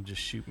places to come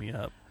just shoot me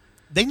up.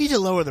 They need to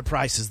lower the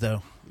prices,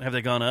 though. Have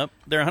they gone up?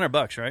 They're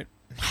 $100, right?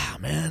 Ah,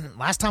 man.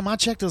 Last time I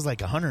checked, it was like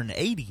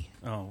 $180.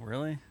 Oh,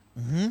 really?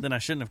 Mm-hmm. Then I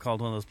shouldn't have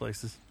called one of those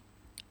places.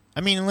 I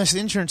mean, unless the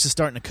insurance is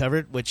starting to cover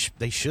it, which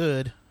they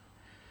should.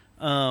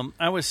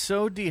 I was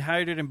so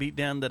dehydrated and beat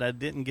down that I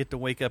didn't get to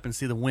wake up and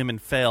see the women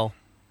fail.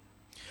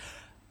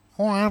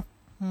 Told you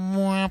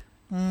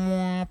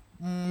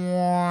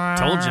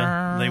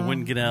they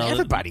wouldn't get out.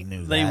 Everybody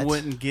knew they that.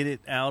 wouldn't get it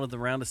out of the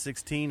round of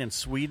 16, and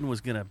Sweden was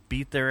going to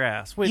beat their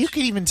ass. Which you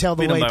could even tell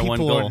the beat them way by one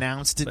people goal,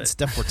 announced it but- and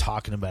stuff were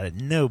talking about it.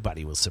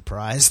 Nobody was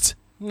surprised.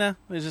 No, it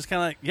was just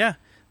kind of like, yeah,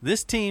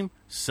 this team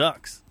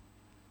sucks.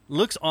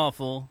 Looks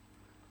awful.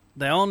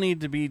 They all need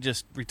to be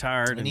just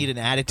retired. They need an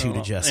attitude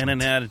adjustment.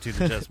 And an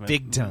attitude adjustment.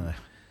 Big time.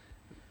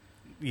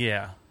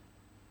 Yeah.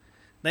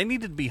 They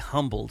needed to be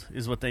humbled,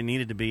 is what they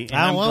needed to be. And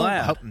I'm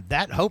glad.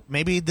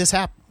 Maybe this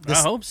happened.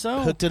 I hope so.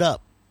 Hooked it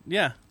up.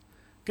 Yeah.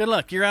 Good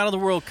luck. You're out of the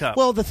World Cup.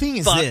 Well, the thing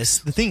is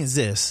Fucks.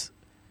 this.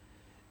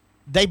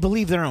 They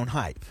believe their own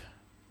hype.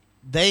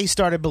 They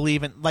started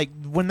believing, like,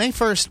 when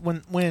Rapinoe,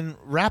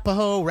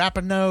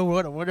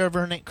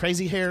 whatever her name,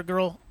 crazy hair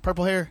girl,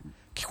 purple hair,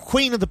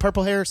 queen of the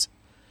purple hairs,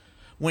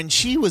 when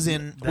she was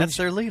in... That's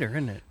their leader,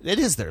 isn't it? It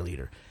is their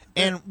leader.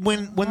 And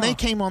when they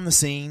came on the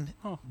scene,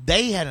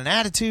 they had an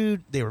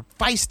attitude. They were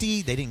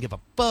feisty. They didn't give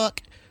a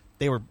fuck.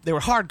 They were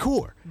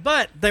hardcore.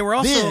 But they were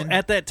also, Then,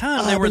 at that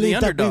time, they were the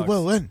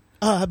underdogs.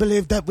 I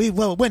believe that we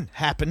will win.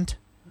 Happened.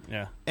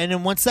 Yeah. And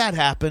then once that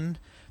happened,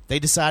 they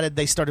decided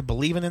they started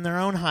believing in their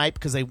own hype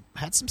because they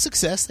had some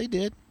success. They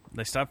did.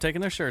 They stopped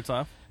taking their shirts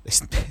off.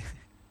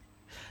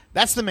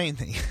 That's the main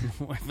thing.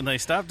 When they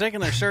stopped taking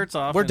their shirts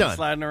off We're and done.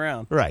 sliding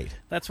around. Right.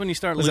 That's when you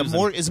start Was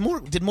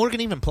losing. Did Morgan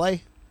even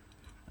play?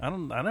 I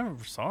never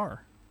saw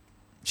her.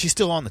 She's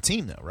still on the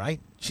team, though, right?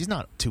 She's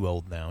not too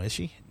old now, is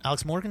she?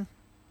 Alex Morgan?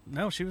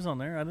 No, she was on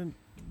there. I didn't.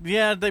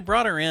 Yeah, they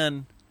brought her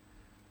in.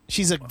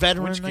 She's a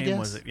veteran, Which game I guess.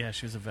 was it? Yeah,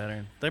 she was a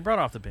veteran. They brought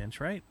her off the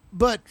bench, right?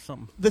 But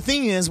Something. the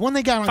thing is, when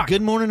they got on Fuck.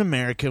 Good Morning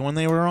America, when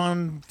they were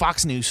on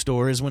Fox News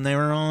Stories, when they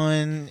were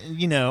on,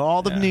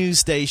 all the news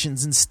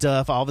stations and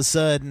stuff, all of a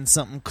sudden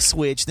something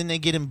switched. Then they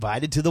get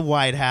invited to the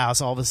White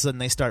House. All of a sudden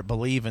they start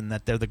believing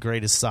that they're the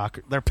greatest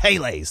soccer. They're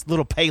Pelés,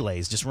 little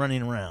Pelés just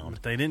running around.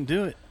 They didn't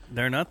do it.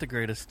 They're not the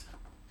greatest.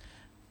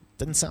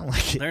 Doesn't sound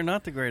like it. They're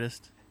not the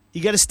greatest.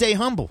 You got to stay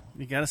humble.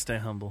 You got to stay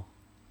humble.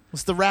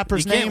 What's the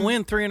rapper's You name? can't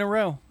win 3 in a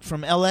row.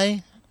 From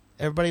L.A.?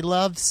 Everybody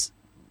loves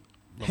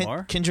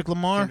Lamar? Kendrick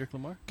Lamar. Kendrick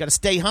Lamar. Got to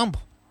stay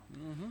humble.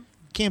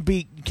 You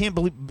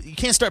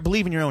can't start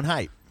believing your own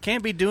hype.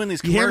 Can't be doing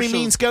these You hear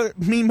commercials.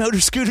 me, mean motor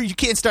scooter? You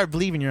can't start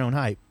believing your own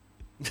hype.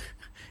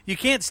 You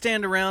can't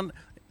stand around.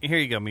 Here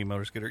you go, me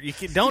motor scooter.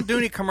 Don't do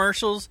any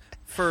commercials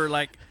for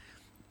like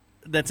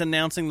that's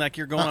announcing like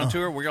you're going on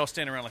tour where you're all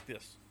standing around like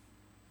this.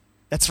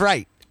 That's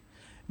right.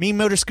 Me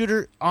motor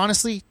scooter.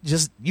 Honestly,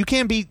 just you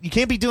can't be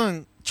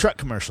doing truck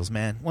commercials,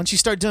 man. Once you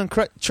start doing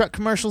truck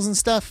commercials and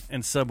stuff,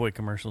 And Subway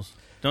commercials.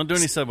 Don't do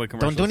any Subway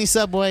commercials. don't do any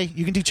Subway.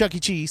 You can do Chuck E.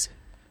 Cheese.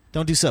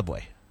 Don't do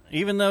Subway.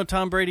 Even though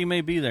Tom Brady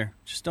may be there,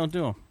 just don't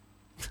do them.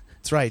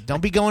 That's right.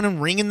 Don't be going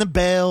and ringing the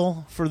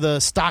bell for the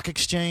stock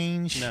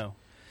exchange. No.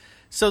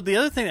 So the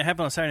other thing that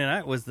happened on Saturday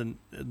night was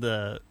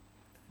the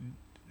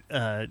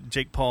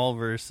Jake Paul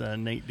versus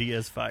Nate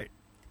Diaz fight.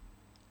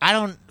 I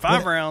don't.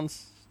 5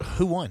 rounds.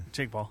 Who won?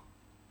 Jake Paul.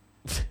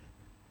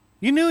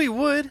 You knew he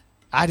would,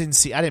 I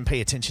didn't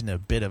pay attention to a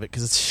bit of it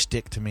because it's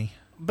shtick to me.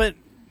 but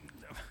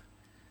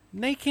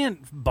Nate can't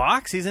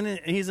box. He's a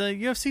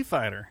UFC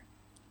fighter.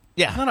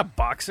 Yeah. He's not a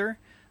boxer.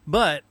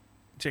 But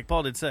Jake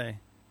Paul did say,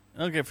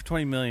 "Okay, for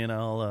 $20 million,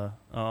 I'll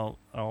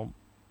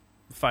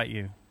fight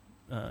you."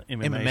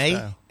 MMA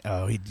style.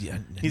 Oh, He's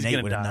Nate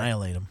gonna would die.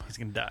 annihilate him. He's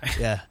gonna die.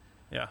 Yeah.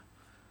 Yeah.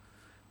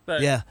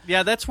 But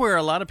Yeah. that's where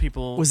a lot of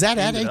people Was that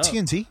at ended up.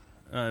 AT&T?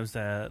 It was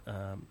at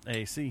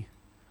AAC.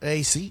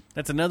 AC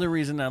That's another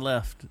reason I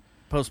left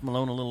Post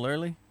Malone a little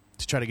early.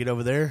 to try to get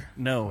over there?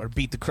 No, Or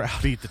beat the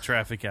crowd? beat the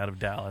traffic out of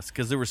Dallas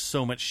because there was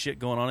so much shit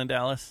going on in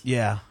Dallas.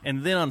 Yeah.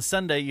 And then on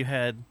Sunday you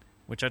had,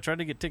 which I tried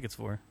to get tickets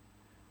for,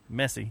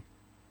 Messi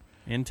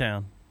in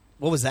town.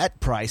 What was that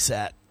price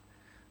at?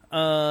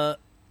 $200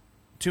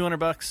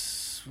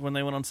 when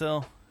they went on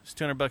sale. It's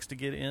 $200 to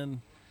get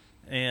in,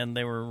 and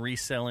they were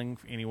reselling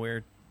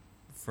anywhere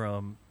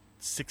from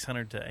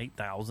 $600 to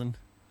 $8,000.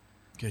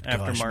 Good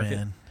Aftermarket. gosh,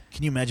 man.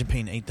 Can you imagine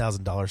paying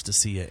 $8,000 to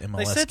see an MLS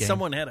They said game?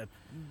 someone had a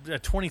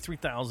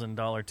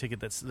 $23,000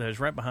 ticket that was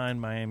right behind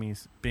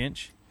Miami's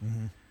bench.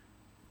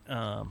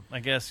 Mm-hmm. I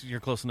guess you're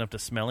close enough to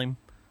smell him,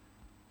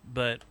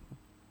 but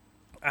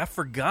I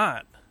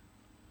forgot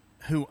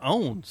who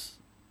owns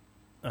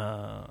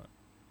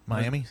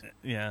Miami?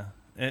 Yeah,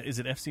 is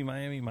it FC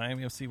Miami,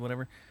 Miami FC,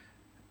 whatever?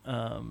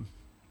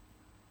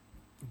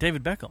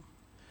 David Beckham.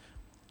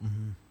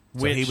 Mm-hmm.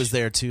 So he was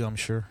there too, I'm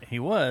sure. He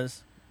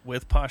was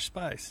with Posh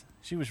Spice.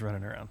 She was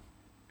running around.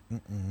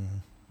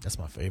 That's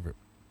my favorite.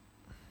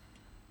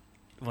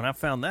 When I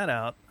found that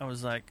out, I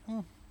was like,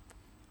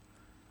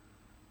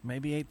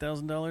 maybe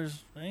 $8,000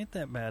 ain't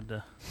that bad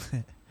to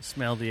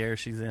smell the air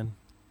she's in.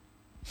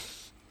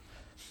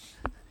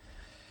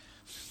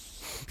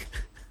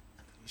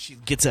 She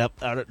gets up,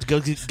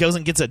 goes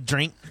and gets a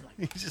drink.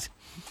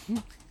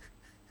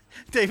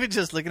 David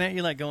just looking at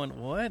you like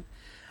going, what?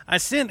 I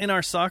sent in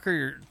our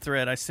soccer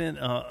thread, I sent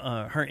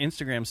her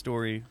Instagram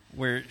story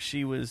where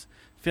she was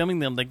filming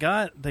them.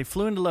 They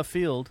flew into left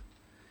field,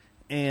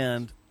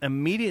 and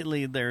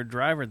immediately their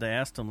driver, they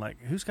asked him, like,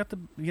 who's got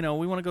we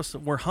want to go,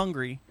 we're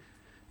hungry.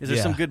 Is there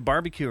some good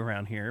barbecue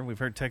around here? We've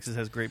heard Texas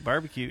has great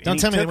barbecue. Don't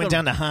tell me they went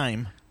down to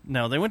Heim.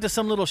 No, they went to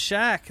some little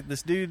shack.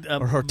 This dude,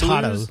 Or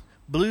Hurtado.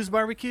 Blues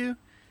Barbecue,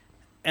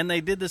 and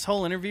they did this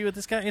whole interview with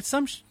this guy. It's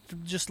some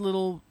just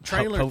little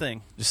trailer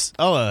thing.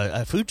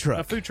 A food truck.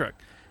 A food truck.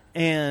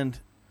 And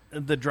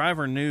the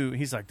driver knew,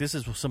 he's like, this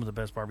is some of the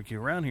best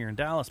barbecue around here in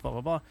Dallas, blah,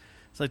 blah, blah.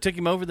 So they took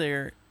him over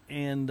there,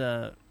 and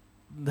the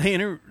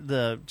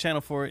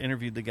Channel 4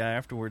 interviewed the guy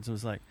afterwards and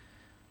was like,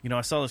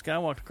 I saw this guy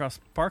walk across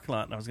the parking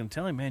lot, and I was going to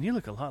tell him, man, you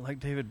look a lot like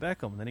David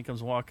Beckham. And then he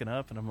comes walking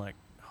up, and I'm like,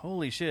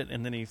 holy shit.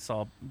 And then he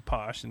saw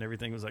Posh and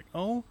everything, was like,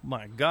 oh,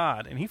 my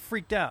God. And he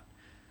freaked out.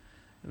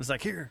 It was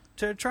like, here,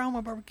 try on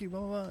my barbecue, blah,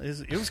 blah, blah.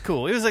 It was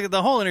cool. It was like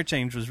the whole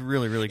interchange was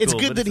really, really cool. It's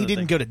good that he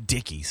didn't go to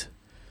Dickey's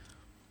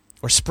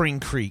or Spring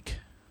Creek.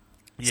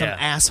 Some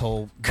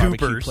asshole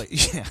barbecue Cooper's.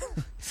 place. Yeah.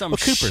 Some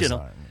Cooper's shit.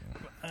 are.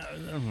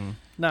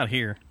 Not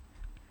here.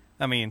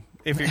 I mean,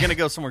 if you're going to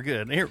go somewhere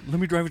good. Here, let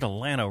me drive you to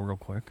Llano real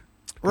quick.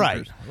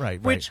 Right.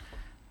 Which,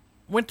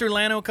 went through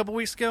Llano a couple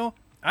weeks ago.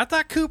 I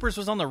thought Cooper's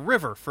was on the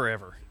river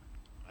forever.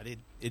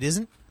 It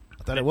isn't?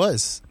 I thought it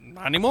was.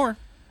 Not anymore.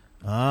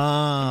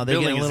 Ah, they get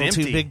a Building is little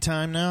too empty. big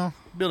time now?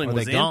 Building Or are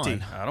was they empty.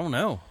 gone? I don't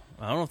know.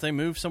 I don't know if they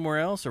moved somewhere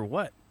else or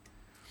what.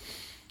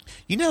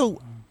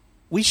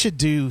 We should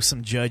do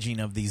some judging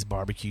of these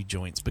barbecue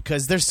joints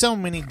because there's so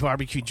many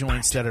barbecue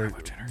joints that are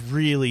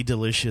really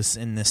delicious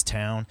in this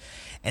town,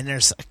 and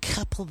there's a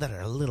couple that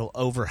are a little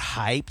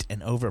overhyped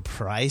and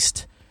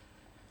overpriced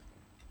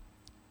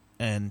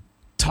and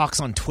talks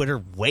on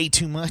Twitter way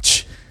too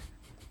much.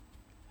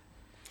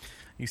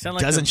 You sound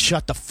like Doesn't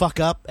shut the fuck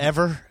up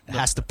ever.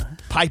 Has to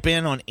pipe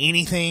in on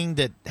anything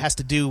that has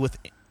to do with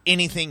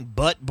anything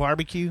but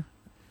barbecue.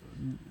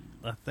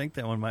 I think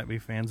that one might be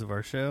fans of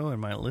our show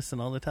and might listen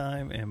all the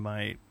time and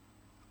might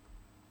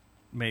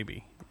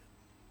maybe.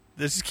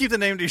 Just keep the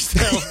name to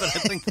yourself, but I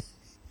think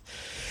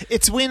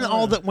It's when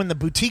when the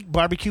boutique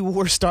barbecue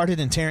war started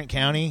in Tarrant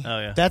County. Oh,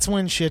 yeah. That's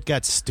when shit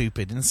got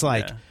stupid. And it's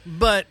like, Yeah.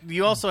 But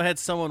you also had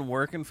someone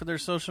working for their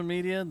social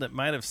media that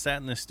might have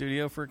sat in the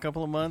studio for a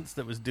couple of months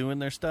that was doing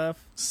their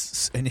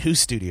stuff in whose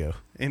studio?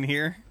 in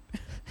here.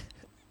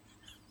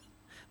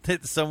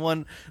 That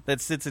someone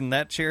that sits in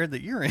that chair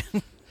that you're in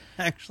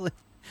actually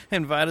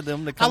invited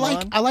them to come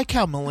on. I like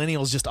how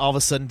millennials just all of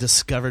a sudden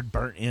discovered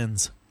burnt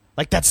ends.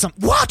 Like that's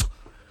what?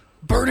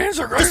 Burnt ends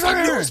are great. It's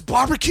the newest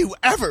barbecue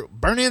ever.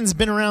 Burnt ends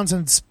been around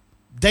since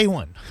day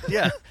one.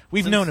 Yeah.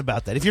 We've known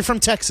about that. If you're from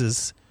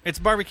Texas, It's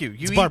barbecue.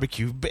 it's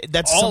barbecue.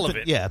 That's all of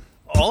something- it. Yeah,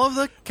 all of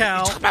the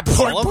cow, talking about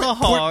pork, all of the pork,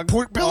 hog,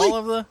 pork belly? all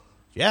of the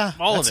yeah.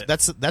 all that's,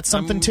 of it. That's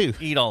something I'm too.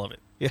 Eat all of it.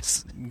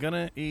 Yes. I'm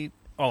gonna eat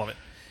all of it.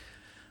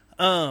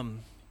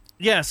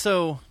 Yeah.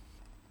 So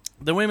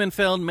the women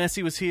failed.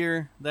 Messi was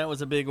here. That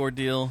was a big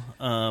ordeal.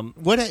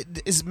 What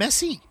is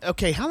Messi?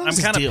 Okay, how long I'm is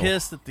his kind of deal?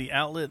 pissed that the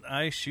outlet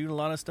I shoot a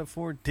lot of stuff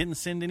for didn't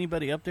send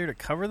anybody up there to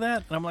cover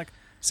that. And I'm like,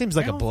 Seems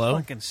like a "Y'all blow.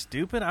 Fucking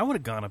stupid. I would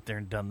have gone up there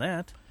and done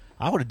that.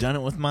 I would have done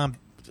it with my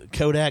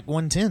Kodak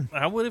 110.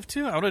 I would have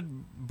too. I would have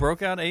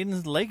broke out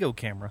Aiden's Lego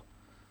camera.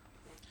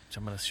 Which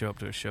I'm going to show up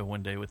to a show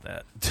one day with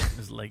that.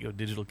 This Lego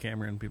digital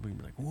camera, and people can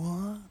be like,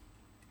 "What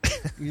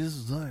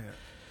is that?"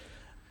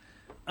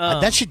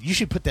 You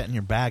should put that in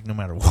your bag no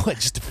matter what,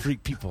 just to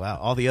freak people out.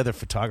 All the other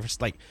photographers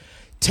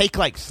take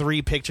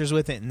 3 pictures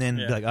with it, and then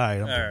Yeah. be like, all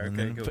right, All right, and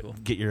okay, then cool.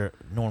 get your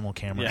normal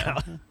camera Yeah.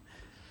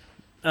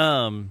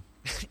 out.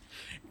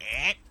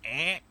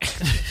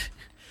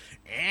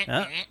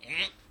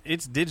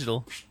 It's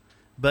digital,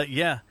 but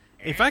yeah,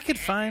 if I could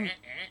find,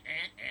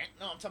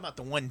 No, I'm talking about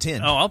the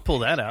 110. I'll pull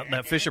that out.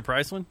 That Fisher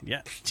Price one,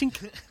 yeah.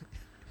 Chink.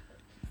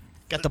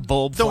 Got the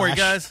bulb. Don't worry, flash,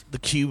 guys. The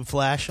cube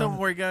flash. Don't on.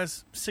 worry,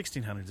 guys.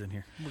 1600's in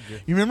here. We're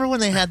good. You remember when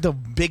they had the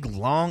big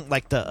long,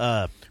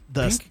 the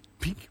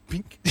Pink,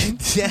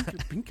 yeah.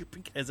 pink,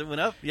 as it went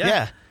up.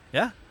 Yeah.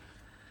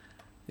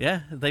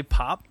 They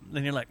pop,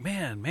 and you're like,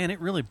 man, it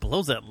really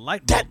blows that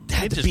light bulb. That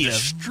had It to just be a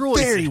destroys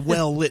very it.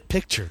 well lit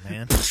picture,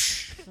 man.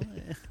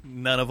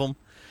 None of them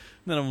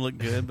look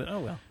good, but oh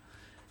well.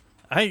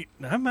 I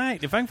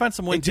might, if I can find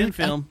some 110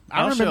 film. I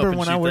I'll show remember up and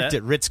when I shoot worked that.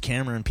 at Ritz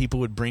Camera and people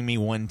would bring me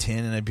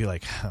 110 and I'd be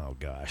like, oh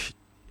gosh.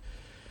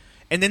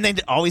 And then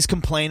they'd always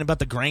complain about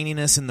the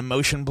graininess and the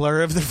motion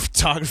blur of the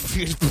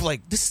photography.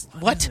 Like, this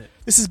what? is it?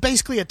 This is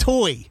basically a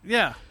toy.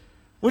 Yeah.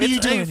 What are It's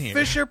you doing a here?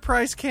 Fisher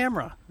Price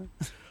camera.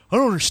 I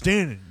don't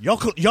understand it. Y'all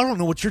don't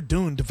know what you're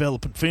doing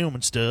developing film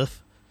and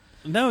stuff.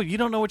 No, you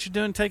don't know what you're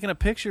doing taking a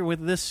picture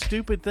with this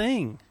stupid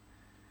thing.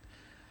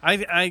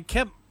 I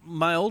kept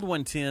my old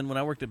 110 when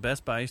I worked at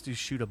Best Buy. I used to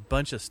shoot a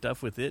bunch of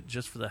stuff with it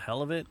just for the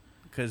hell of it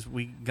because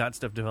we got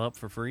stuff developed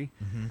for free.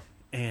 Mm-hmm.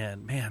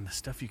 And, man, the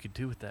stuff you could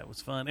do with that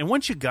was fun. And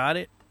once you got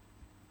it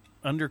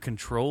under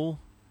control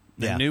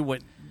and knew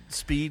what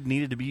speed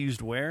needed to be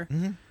used where,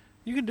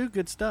 you can do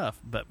good stuff.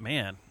 But,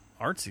 man,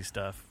 artsy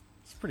stuff,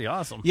 it's pretty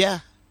awesome. Yeah.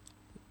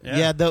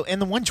 Yeah. Though,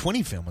 and the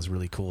 120 film was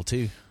really cool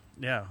too.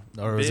 Yeah.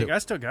 Or was Big. it- I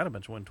still got a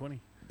bunch of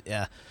 120.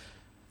 Yeah.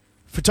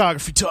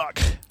 Photography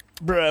talk,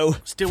 bro.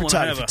 Still wanna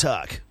photography have a-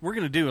 talk. We're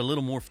going to do a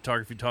little more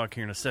photography talk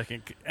here in a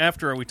second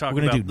after we talk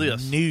We're gonna about do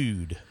this.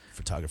 nude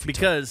photography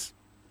Because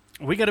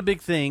we got a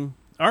big thing.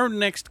 Our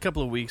next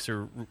couple of weeks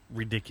are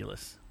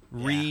ridiculous.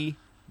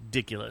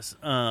 Ridiculous.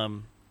 talk.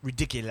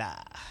 Ridiculous.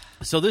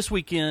 So this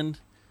weekend,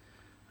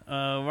 we've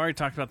already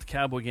talked about the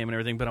Cowboy game and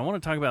everything, but I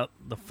want to talk about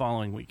the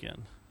following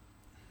weekend.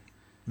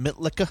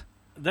 Metallica.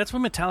 That's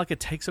when Metallica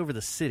takes over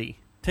the city,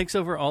 takes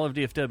over all of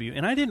DFW.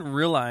 And I didn't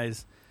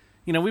realize,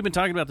 we've been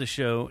talking about this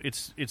show.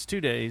 It's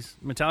 2 days.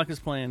 Metallica's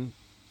playing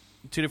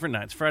 2 different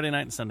nights, Friday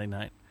night and Sunday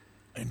night.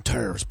 And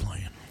Terror's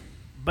playing.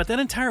 But that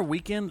entire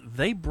weekend,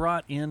 they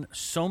brought in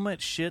so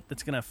much shit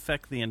that's going to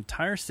affect the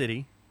entire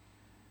city.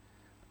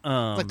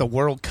 Like the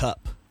World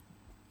Cup.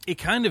 It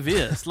kind of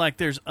is. Like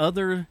there's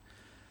other,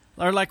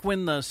 or like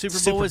when the Super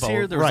Bowl was Bowl,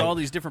 here, there was right. all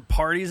these different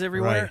parties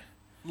everywhere. Right.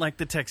 Like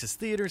the Texas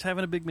Theater's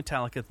having a big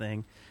Metallica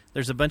thing.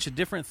 There's a bunch of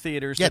different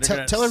theaters. Yeah, that are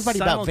gonna tell everybody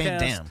about Van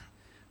simulcast- Damme.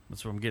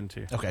 That's what I'm getting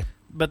to. Okay.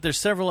 But there's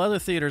several other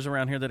theaters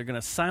around here that are going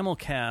to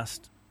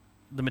simulcast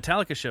the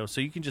Metallica show,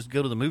 so you can just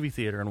go to the movie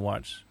theater and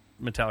watch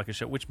Metallica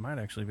show, which might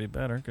actually be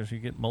better because you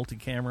get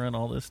multi-camera and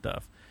all this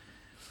stuff.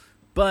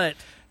 But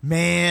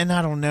Man,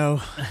 I don't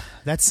know.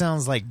 That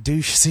sounds like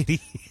douche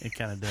city. it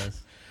kind of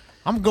does.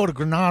 I'm gonna go to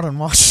Granada and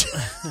watch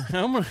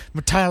I'm gonna,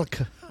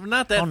 Metallica.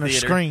 not that On the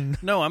theater. screen.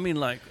 No, I mean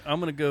like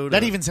I'm going to go to.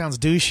 That even sounds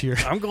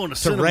douchier. I'm going to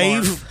to Cinemark.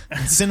 rave in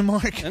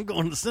Cinemark. I'm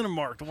going to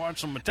Cinemark to watch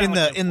some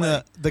Metallica. in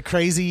the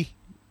crazy.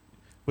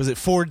 Was it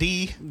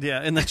 4D?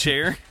 Yeah, in the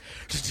chair.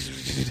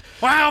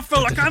 Wow, I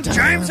feel like I'm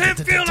James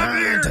Hetfield up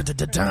here.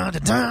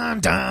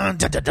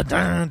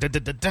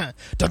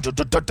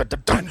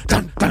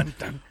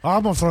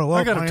 I'm gonna throw up.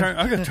 I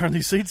gotta man. turn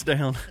these seats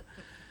down.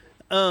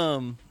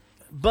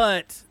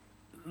 But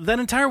that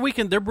entire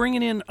weekend, they're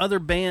bringing in other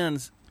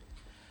bands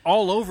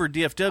all over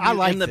DFW. I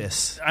like and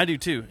this. I do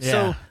too. Yeah.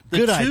 So the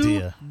Good two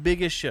idea.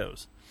 biggest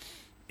shows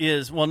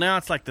is now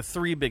it's like the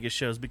 3 biggest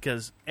shows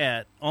because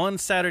on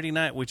Saturday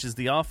night, which is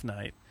the off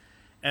night,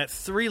 at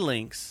 3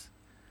 Links,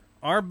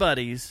 our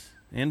buddies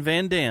in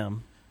Van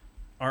Dam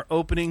are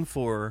opening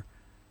for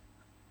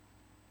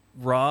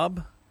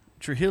Rob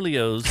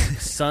Trujillo's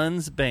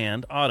son's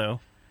band, Otto,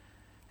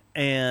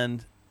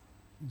 and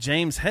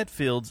James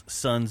Hetfield's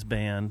son's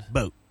band,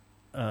 Boat.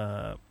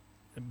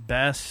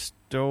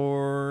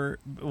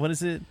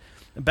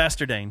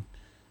 Bastardane.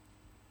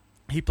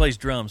 He plays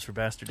drums for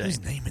Bastardane.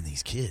 Who's naming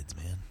these kids,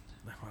 man?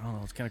 I don't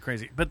know. It's kind of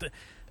crazy. But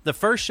the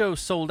first show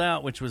sold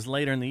out, which was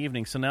later in the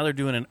evening, so now they're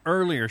doing an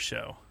earlier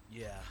show.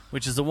 Yeah.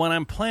 Which is the one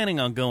I'm planning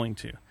on going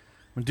to.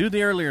 We'll do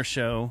the earlier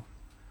show,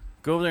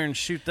 go over there and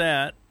shoot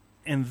that,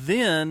 and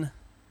then,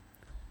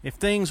 if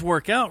things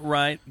work out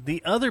right,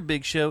 the other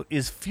big show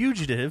is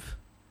Fugitive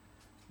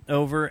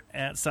over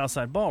at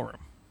Southside Ballroom.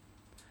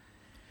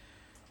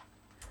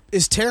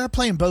 Is Tara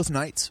playing both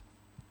nights?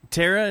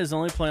 Tara is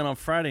only playing on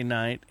Friday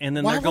night, and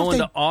then Why they're won't going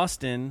they- to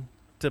Austin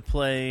to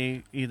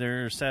play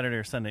either Saturday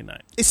or Sunday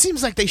night. It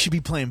seems like they should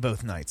be playing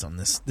both nights on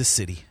this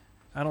city.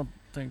 I don't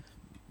think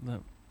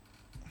that.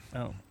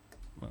 Oh,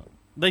 well,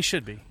 they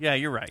should be. Yeah,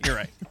 you're right. You're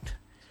right.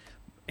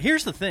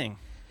 Here's the thing.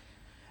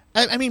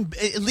 I mean,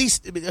 at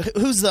least,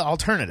 who's the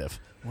alternative?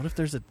 What if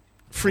there's a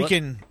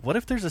Freaking... What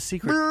if there's a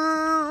secret?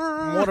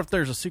 What if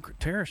there's a secret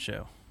Tara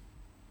show?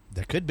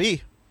 There could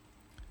be.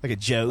 Like a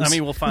Joe's. I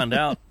mean, we'll find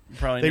out.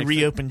 Probably They next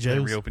reopen week. Joe's.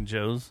 They reopen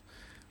Joe's.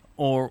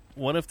 Or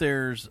what if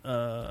there's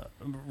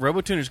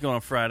RoboTuner's going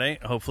on Friday?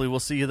 Hopefully, we'll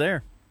see you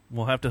there.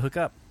 We'll have to hook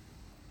up.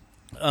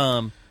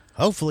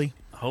 Hopefully.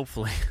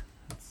 Hopefully.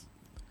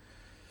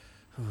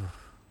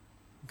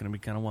 It's going to be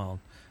kind of wild.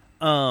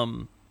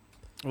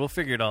 We'll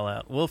figure it all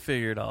out.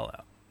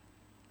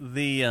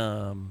 Because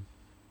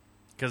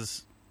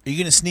Are you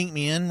going to sneak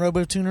me in,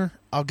 RoboTuner?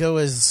 I'll go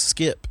as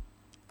Skip.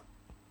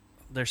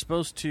 they're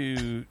supposed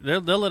to...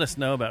 They'll let us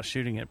know about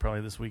shooting it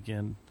probably this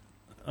weekend.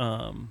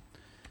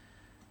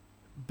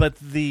 But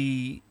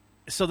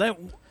so that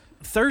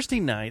Thursday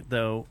night,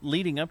 though,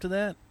 leading up to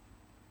that,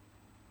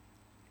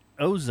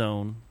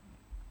 Ozone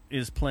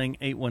is playing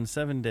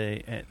 817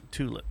 Day at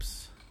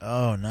Tulips.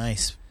 Oh,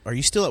 nice. Are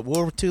you still at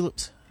war with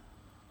Tulips?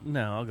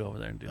 No, I'll go over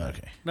there and do that.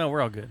 Okay. No,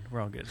 we're all good.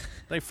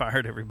 They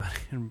fired everybody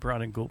and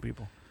brought in cool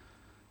people.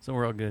 So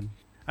we're all good.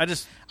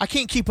 I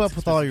can't keep up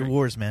with all your drink.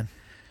 wars, man.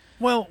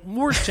 Well,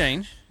 wars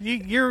change.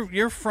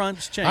 Your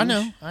fronts change.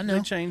 I know.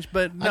 They change,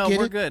 but no, get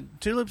we're it.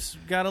 good. Tulips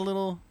got a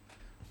little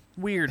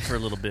weird for a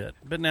little bit,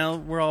 but now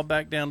we're all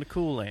back down to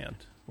cool land.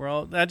 We're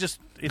all. It's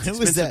Who was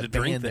expensive that to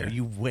drink band there. that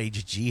you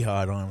waged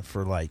jihad on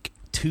for like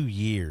 2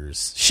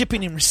 years?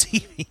 Shipping and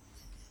receiving.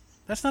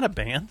 That's not a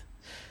band.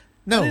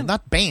 No, didn't-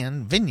 not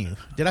band. Venue.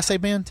 Did I say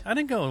band? I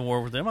didn't go to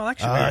war with them. I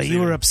like You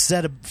were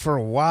upset for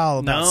a while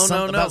about,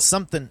 No. about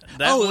something.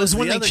 That it was was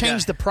when the they other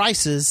changed guy. the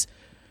prices.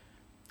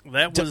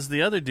 That was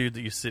the other dude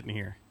that you sitting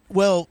here.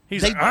 Well,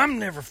 He's they, like, I'm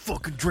never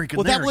fucking drinking.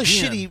 well, that there was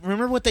again." shitty.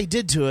 Remember what they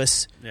did to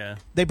us? Yeah,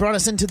 They brought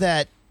us into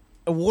that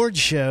award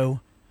show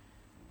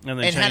and,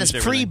 they and had us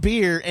changed free everything.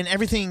 beer, and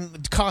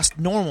everything cost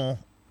normal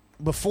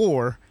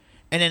before.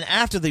 And then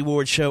after the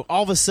award show,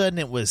 all of a sudden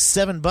it was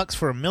 $7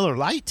 for a Miller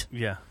Lite,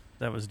 Yeah,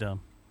 that was dumb.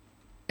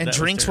 and That was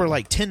drinks were terrible.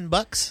 like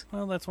 $10.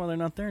 Well, that's why they're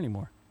not there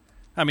anymore.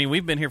 I mean,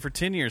 we've been here for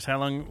 10 years. How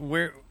long?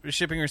 Where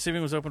shipping and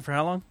receiving was open for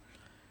how long?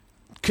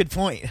 Good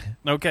point.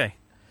 Okay,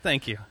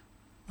 thank you.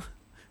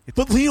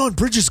 But Leon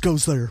Bridges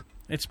goes there.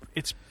 It's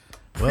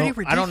Well, pretty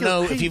ridiculous. I don't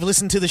know Hey, if you've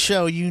listened to the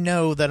show. You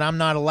know that I'm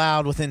not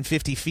allowed within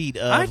 50 feet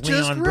of I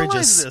just Leon realized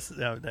Bridges. this.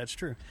 No, that's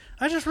true.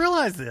 I just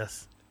realized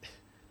this.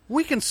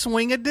 We can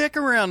swing a dick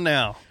around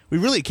now. We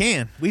really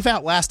can. We've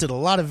outlasted a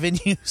lot of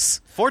venues.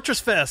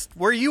 Fortress Fest,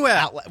 where you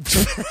at?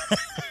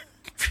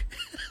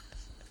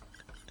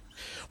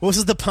 What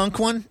was the punk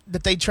one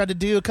that they tried to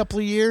do a couple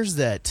of years?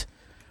 That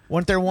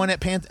wasn't there one at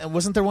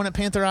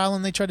Panther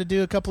Island they tried to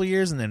do a couple of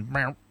years, and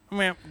then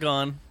Man,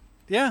 gone.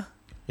 Yeah.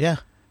 yeah.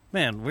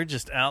 Man, we're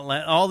just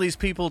all these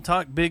people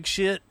talk big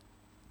shit.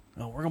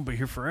 Oh, we're gonna be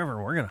here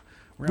forever. We're gonna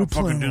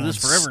fucking do this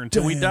forever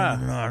until we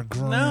die.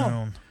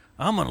 No,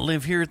 I'm gonna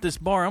live here at this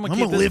bar. I'm gonna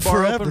keep gonna this live bar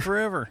forever. open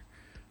forever.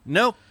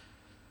 Nope.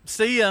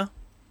 See ya.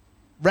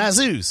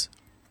 Razzoos.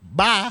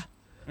 Bye.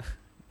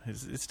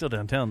 It's still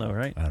downtown though,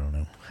 right? I don't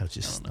know. I was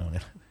just throwing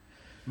it.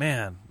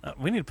 Man,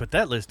 we need to put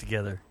that list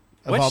together.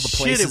 Of What all the shit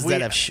places have we,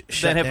 that have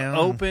shut have down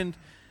opened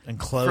and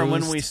closed. from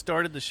when we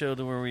started the show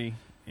to where we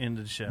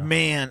ended the show?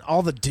 Man,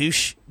 all the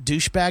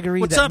douchebaggery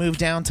What's that up? moved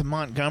down to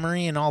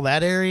Montgomery and all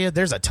that area.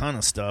 There's a ton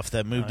of stuff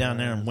that moved down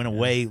there and went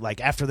away. Like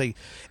after they,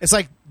 it's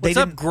like they What's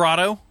up, didn't.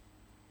 Grotto?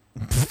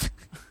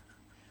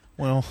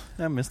 Well,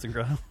 I missed the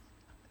Grotto.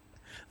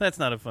 That's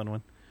not a fun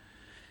one.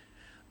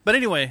 But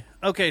anyway,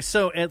 okay,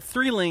 so at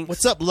Three Links...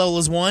 what's up,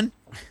 Lola's one?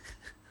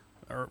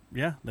 Or,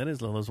 yeah, that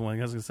is Lola's one.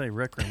 I was going to say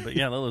Rec Room, but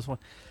yeah, Lola's one.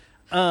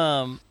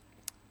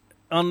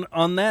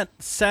 On that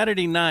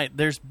Saturday night,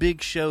 there's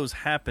big shows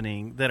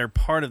happening that are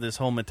part of this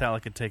whole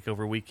Metallica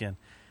Takeover weekend.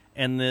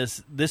 And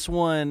this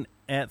one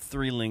at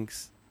Three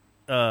Links,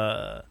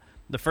 the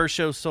first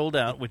show sold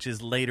out, which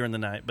is later in the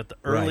night, but the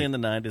early Right. in the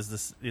night is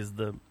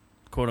the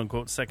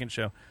quote-unquote second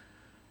show.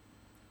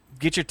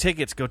 get your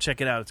tickets. Go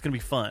check it out. It's going to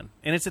be fun.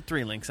 And it's at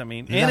Three Links. I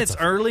mean, and That's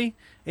it's early.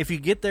 If you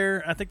get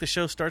there, I think the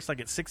show starts like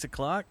at 6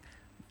 o'clock.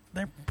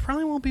 There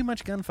probably won't be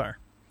much gunfire.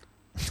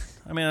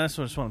 I mean, that's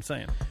what I'm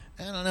saying.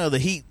 I don't know. The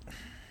heat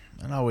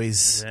it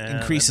always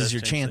increases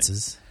your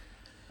chances.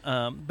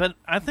 But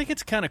I think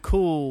it's kind of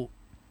cool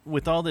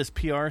with all this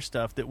PR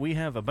stuff that we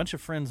have a bunch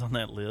of friends on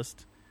that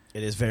list.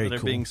 It is very They're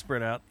cool. being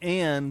spread out.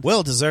 And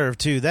Well deserved,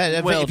 too.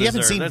 That Well if you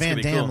haven't deserved. seen That's Van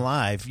gonna be Damme cool.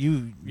 live,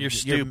 You're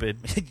stupid.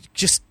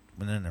 Just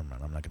well, no, never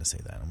mind. I'm not going to say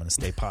that. I'm going to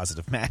stay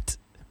positive, Matt.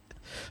 I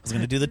was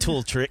going to do the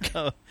tool trick.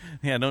 Oh,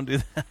 yeah, don't do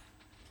that.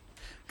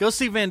 Go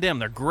see Van Damme.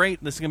 They're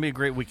great. This is going to be a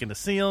great weekend to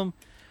see them.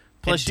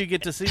 Plus, you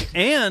get to see.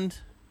 And,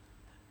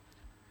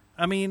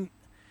 I mean,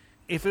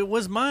 if it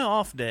was my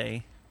off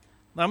day,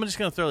 I'm just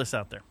going to throw this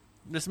out there.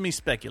 This is me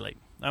speculating.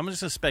 I'm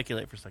just going to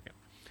speculate for a second.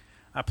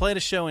 I played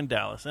a show in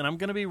Dallas, and I'm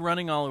going to be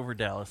running all over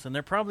Dallas, and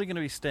they're probably going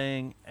to be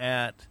staying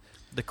at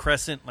the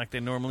Crescent like they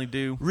normally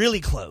do.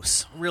 Really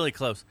close. Really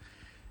close.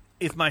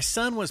 If my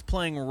son was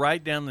playing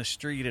right down the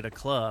street at a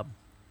club,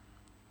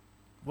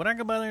 would I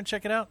go by there and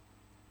check it out?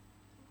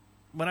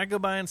 Would I go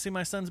by and see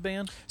my son's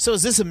band? So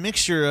is this a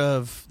mixture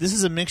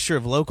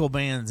of local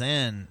bands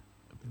and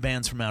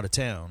bands from out of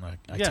town?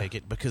 I Yeah. take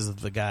it because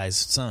of the guy's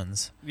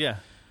sons. Yeah.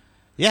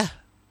 Yeah,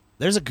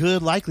 there's a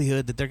good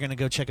likelihood that they're going to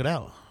go check it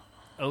out.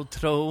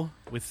 Otro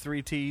with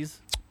 3 T's.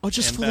 I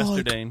just and feel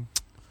like Bastardane.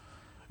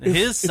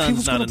 His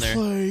son's not in there.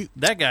 play,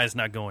 That guy's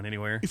not going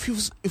anywhere.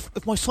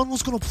 if my son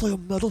was going to play a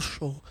metal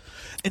show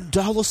in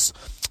Dallas,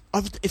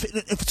 if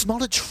it's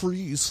not at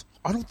Trees,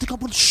 I don't think I'm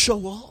going to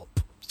show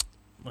up.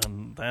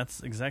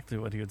 That's exactly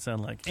what he would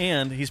sound like.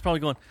 And he's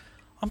probably going,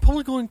 I'm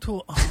probably going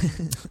to,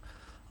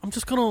 I'm going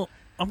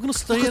to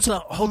stay at the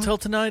hotel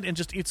tonight and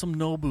just eat some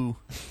Nobu.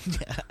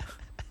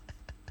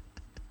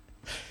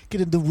 Get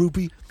into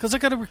Ruby. Because I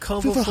got to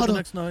recover for the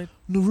next night.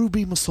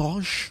 Narubi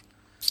massage.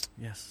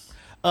 Yes.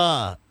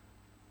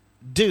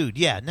 Dude,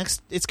 yeah,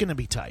 it's going to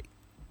be tight.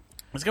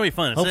 It's going to be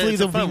fun. Hopefully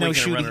it's a there'll fun be no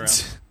weekend to run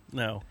shootings.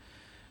 around. No.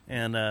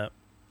 And I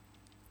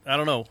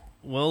don't know.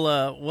 We'll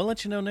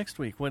let you know next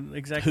week what's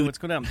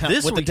going down.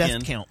 This what weekend, the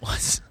death count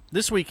was.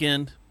 This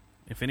weekend,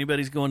 if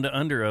anybody's going to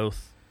Under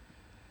Oath,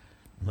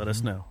 let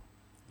us know.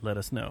 Let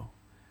us know.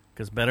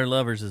 Because Better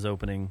Lovers is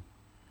opening.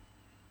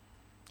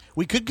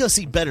 We could go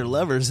see Better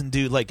Lovers and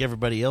do like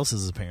everybody else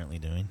is apparently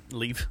doing.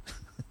 Leave.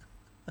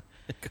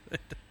 Good.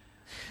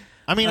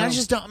 I mean, I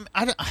just don't.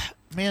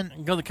 Man,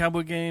 Go to the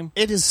Cowboy game.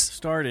 it is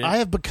Started. I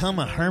have become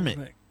a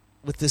hermit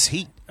with this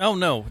heat. Oh,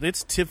 no.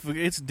 It's difficult.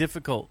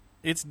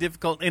 It's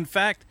difficult. In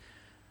fact,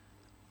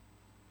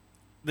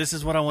 this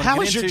is what I want to get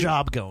How into. is your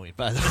job going,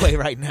 by the way,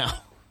 right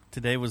now?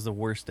 Today was the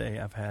worst day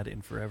I've had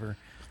in forever.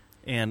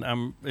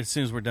 And as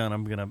soon as we're done,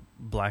 I'm going to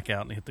black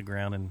out and hit the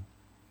ground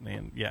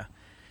and yeah.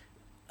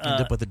 End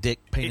up with a dick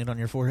painted on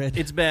your forehead.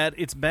 It's bad.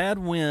 It's bad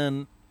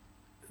when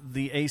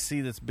the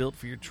AC that's built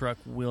for your truck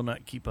will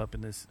not keep up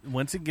in this.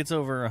 Once it gets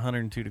over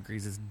 102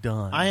 degrees, it's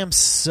done. I am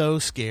so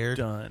scared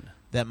done.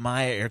 that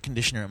my air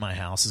conditioner at my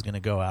house is going to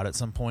go out at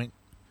some point.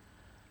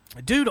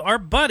 Dude, our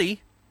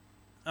buddy,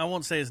 I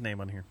won't say his name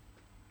on here.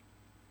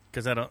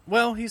 Because I don't.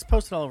 Well, he's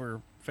posted all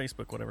over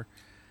Facebook, whatever.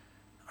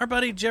 Our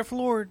buddy, Jeff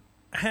Lord,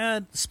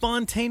 had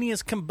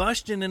spontaneous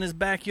combustion in his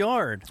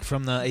backyard.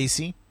 From the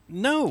AC?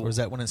 No. Or was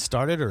that when it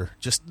started, or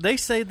just... They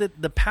say that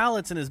the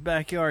pallets in his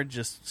backyard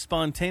just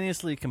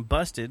spontaneously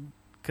combusted.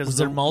 Was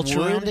there mulch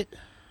around it?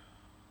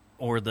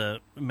 Or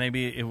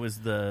maybe it was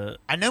the...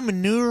 I know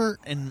manure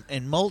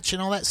and mulch and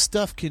all that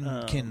stuff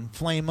can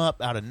flame up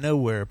out of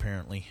nowhere,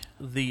 apparently.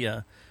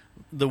 The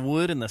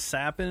wood and the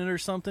sap in it or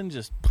something,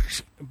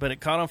 but it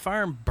caught on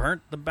fire and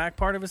burnt the back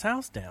part of his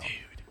house down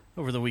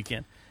over the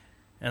weekend.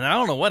 And I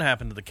don't know what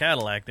happened to the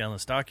Cadillac down the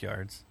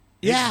stockyards.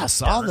 Yeah, I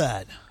saw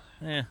that.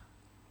 Yeah.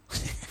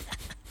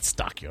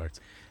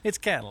 Stockyards. It's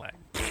Cadillac.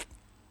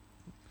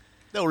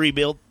 They'll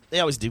rebuild.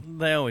 They always do.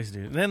 They always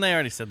do. Then they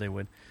already said they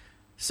would.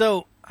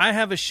 So I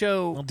have a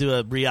show. I'll do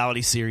a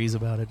reality series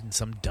about it and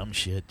some dumb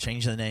shit.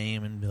 Change the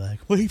name and be like,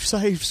 we've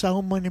saved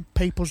so many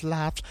people's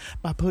lives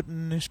by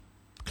putting this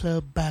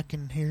club back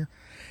in here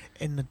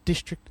in the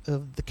District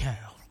of the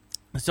Cow.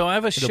 So I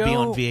have a It'll show be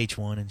on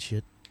VH1 and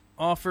shit.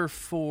 offer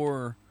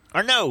for...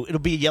 Or no, it'll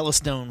be a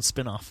Yellowstone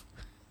spinoff.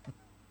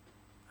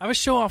 I have a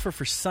show offer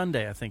for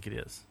Sunday, I think it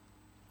is.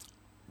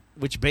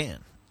 Which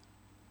band?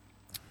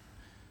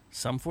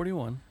 Sum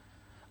 41.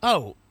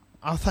 Oh,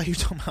 I thought you were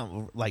talking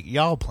about like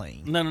y'all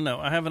playing. No.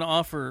 I have an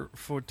offer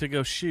to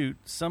go shoot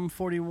Sum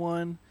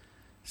 41,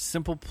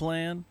 Simple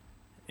Plan,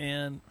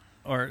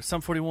 or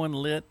Sum 41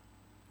 Lit,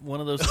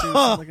 one of those two,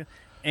 something like that,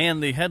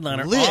 and the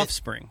headliner Lit.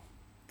 Offspring.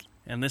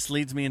 And this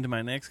leads me into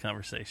my next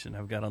conversation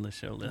I've got on the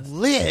show list.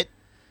 Lit?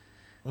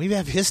 We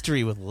have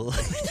history with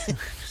Lit.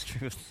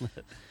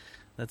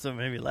 That's what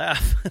made me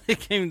laugh. It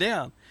came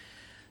down.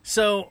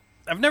 So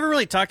I've never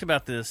really talked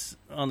about this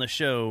on the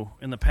show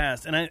in the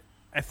past, and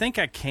I think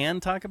I can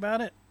talk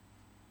about it.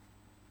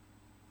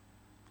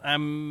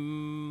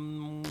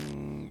 I'm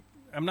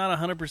not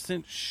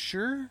 100%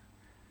 sure,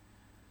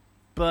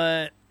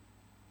 but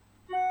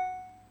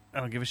I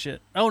don't give a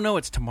shit. Oh, no,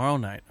 it's tomorrow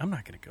night. I'm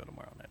not going to go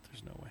tomorrow night.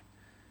 There's no way.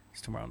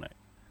 It's tomorrow night.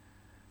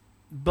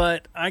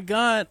 But I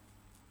got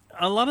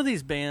a lot of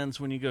these bands,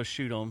 when you go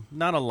shoot them,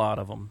 not a lot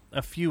of them,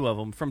 a few of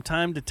them, from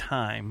time to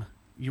time,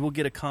 you will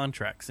get a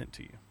contract sent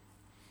to you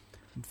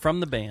from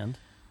the band.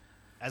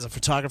 As a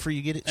photographer,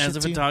 you get it As a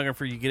sent to you?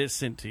 photographer, you get it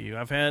sent to you.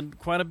 I've had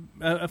quite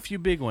a few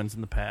big ones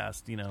in the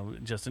past. You know,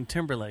 Justin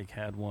Timberlake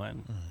had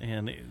one.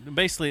 And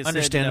basically it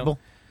Understandable.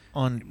 said,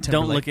 On don't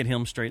Timberlake. look at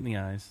him straight in the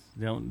eyes.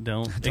 Don't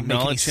make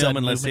acknowledge any him sudden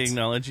unless he movements.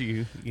 acknowledge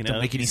you. You know,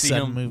 Don't make any You see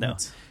sudden him?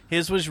 movements. No.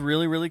 His was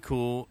really, really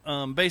cool.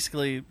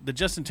 Basically, the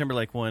Justin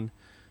Timberlake one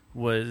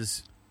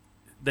was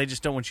they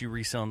just don't want you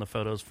reselling the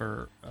photos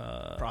for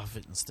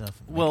Profit and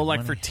stuff. and well, making like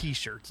money. for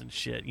T-shirts and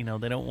shit. You know,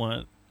 they don't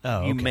want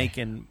Oh, you okay.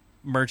 making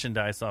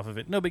merchandise off of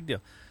it. No big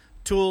deal.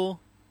 Tool,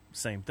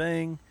 same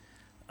thing.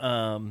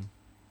 The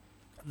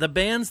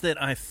bands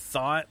that I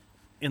thought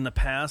in the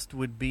past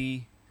would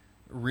be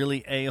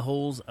really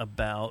a-holes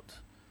about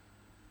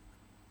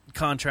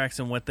contracts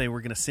and what they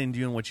were going to send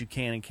you and what you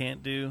can and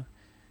can't do,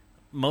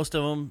 most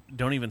of them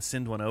don't even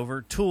send one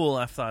over. Tool,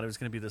 I thought it was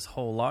going to be this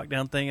whole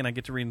lockdown thing, and I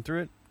get to reading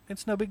through it.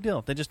 It's no big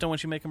deal. They just don't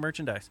want you making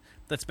merchandise.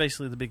 That's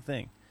basically the big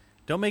thing.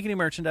 Don't make any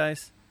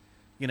merchandise,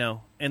 you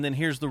know, and then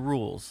here's the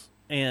rules.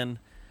 And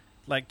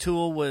like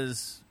Tool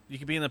was, you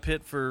could be in the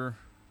pit for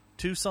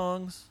 2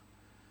 songs,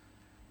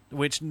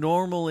 which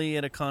normally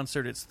at a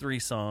concert it's 3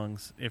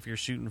 songs if you're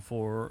shooting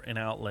for an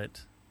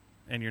outlet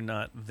and you're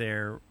not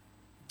there.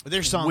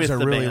 Their songs with are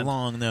the really band.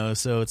 long, though,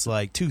 so it's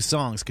like 2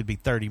 songs could be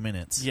 30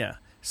 minutes. Yeah.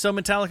 So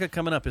Metallica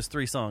coming up is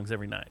 3 songs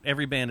every night.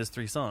 Every band is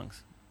 3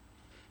 songs.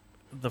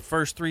 The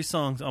first 3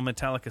 songs on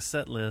Metallica's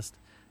set list,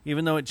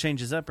 even though it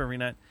changes up every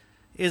night,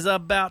 is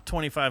about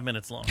 25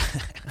 minutes long.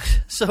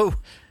 So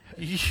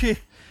you're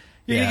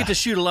going to get to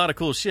shoot a lot of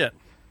cool shit.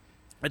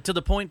 To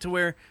the point to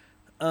where,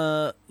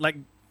 like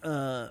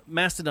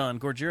Mastodon,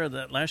 Gojira,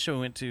 that last show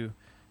we went to,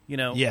 you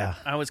know, Yeah.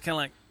 I was kind of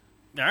like,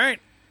 all right,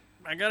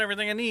 I got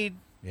everything I need.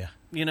 Yeah.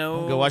 You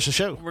know, Go watch the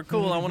show. We're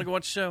cool. I want to go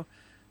watch the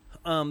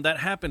show. That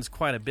happens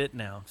quite a bit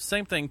now.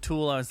 Same thing,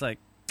 Tool. I was like,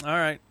 all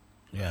right,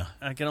 Yeah.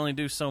 I can only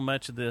do so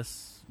much of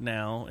this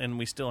now, and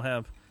we still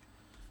have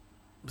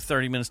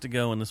 30 minutes to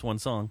go in this one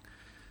song.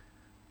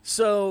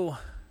 So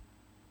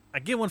I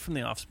get one from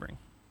The Offspring.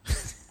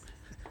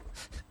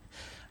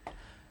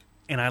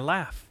 And I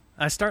laugh.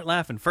 I start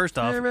laughing, first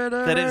off,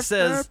 that it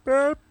says,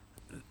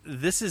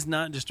 this is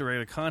not just a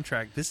regular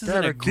contract. This is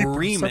an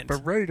agreement.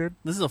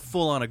 This is a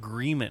full-on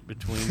agreement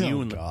between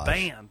you and the gosh.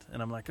 band.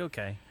 And I'm like,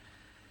 okay.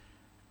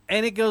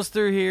 And it goes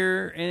through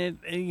here, and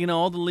it, you know,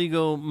 all the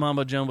legal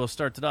mambo-jumbo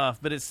starts it off.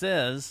 But it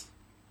says,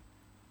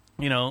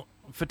 you know,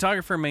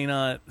 photographer may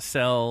not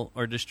sell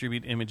or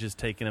distribute images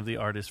taken of the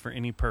artist for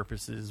any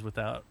purposes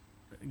without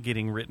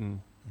getting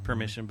written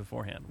permission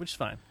beforehand, which is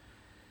fine.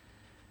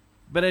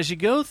 But as you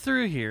go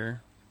through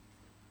here,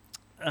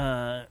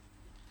 Let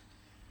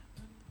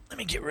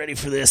me get ready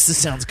for this. This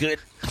sounds good.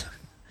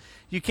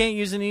 you can't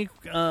use any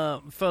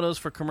photos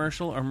for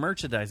commercial or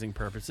merchandising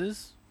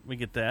purposes. We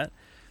get that.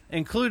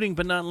 Including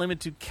but not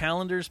limited to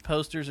calendars,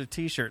 posters, or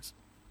T-shirts.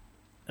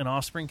 An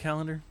Offspring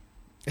calendar?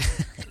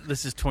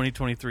 This is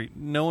 2023.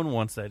 No one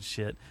wants that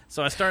shit.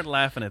 So I start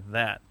laughing at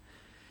that.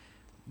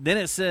 Then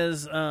it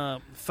says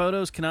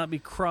photos cannot be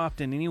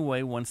cropped in any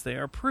way once they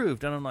are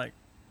approved. And I'm like,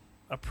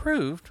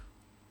 approved?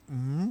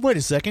 Wait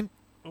a second.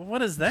 What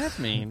does that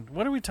mean?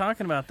 What are we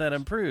talking about that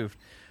approved?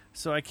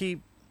 So I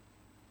keep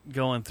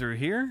going through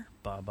here,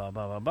 blah, blah,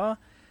 blah, blah, blah.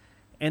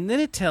 And then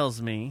it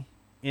tells me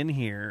in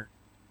here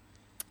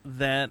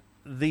that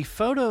the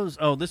photos...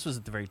 Oh, this was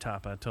at the very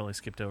top. I totally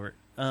skipped over it.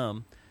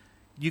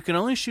 You can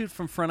only shoot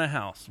from front of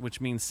house, which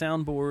means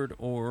soundboard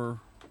or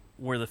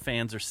where the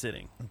fans are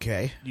sitting.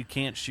 Okay. You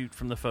can't shoot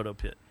from the photo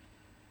pit.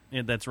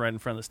 That's right in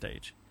front of the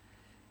stage.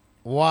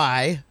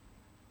 Why?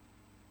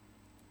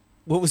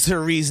 What was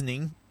their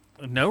reasoning?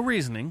 No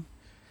reasoning.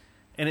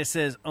 And it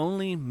says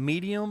only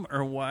medium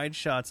or wide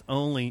shots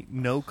only,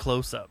 no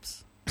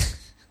close-ups.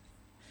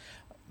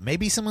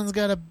 Maybe someone's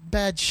got a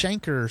bad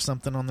shanker or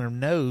something on their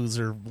nose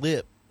or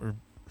lip, or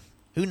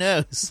who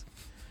knows?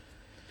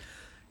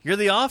 You're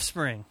the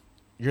Offspring.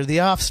 You're the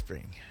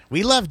Offspring.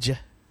 We loved you.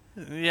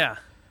 Yeah.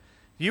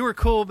 You were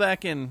cool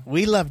back in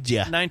We loved you.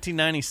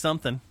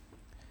 1990-something.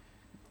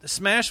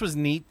 Smash was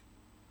neat.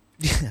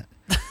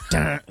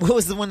 What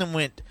was the one that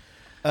went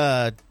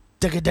dugga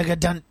dugga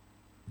dun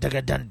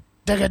dugga dun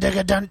dugga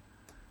dugga dun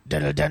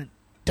dugga dun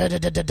dugga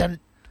dugga dun?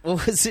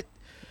 What was it?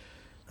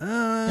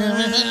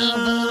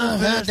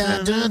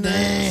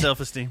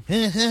 Self-esteem.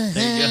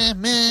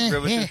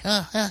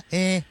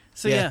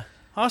 So yeah,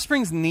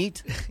 Offspring's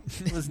neat.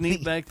 It was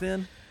neat back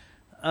then.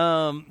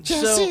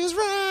 Jesse's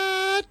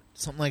right.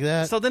 Something like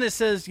that. So then it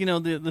says, you know,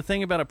 the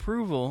thing about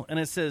approval, and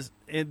it says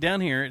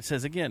down here, it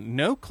says again,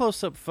 no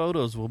close-up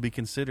photos will be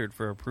considered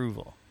for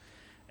approval.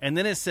 And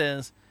then it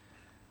says,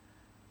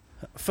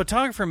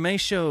 photographer may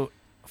show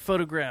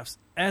photographs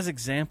as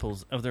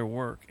examples of their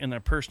work in their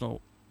personal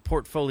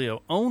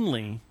portfolio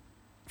only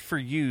for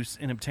use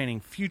in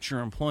obtaining future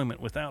employment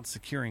without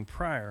securing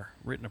prior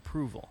written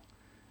approval.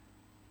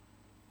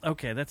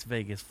 Okay, that's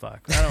vague as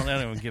fuck. I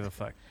don't even give a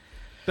fuck.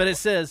 But it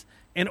says,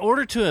 in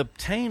order to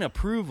obtain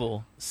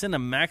approval, send a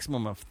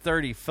maximum of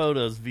 30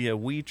 photos via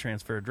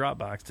WeTransfer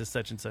Dropbox to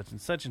such and such and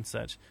such and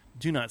such.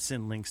 Do not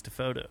send links to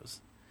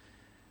photos.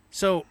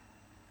 So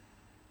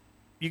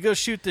you go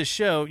shoot this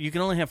show, you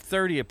can only have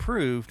 30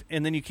 approved,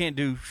 and then you can't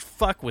do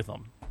fuck with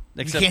them.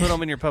 Except put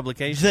them in your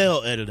publication.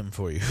 They'll edit them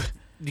for you.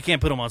 You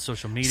can't put them on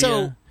social media.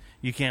 So,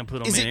 you can't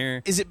put them in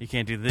here. Is it you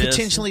can't do this.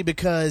 Potentially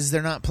because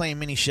they're not playing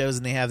many shows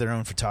and they have their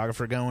own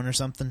photographer going or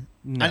something?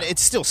 No. And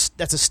it's still,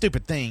 that's a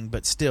stupid thing,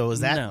 but still,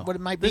 is that what it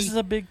might be? This is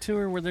a big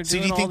tour where they're so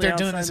doing do you think all they're the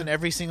doing this outside- in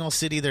every single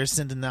city? They're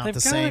sending out They've the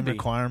gotta same be.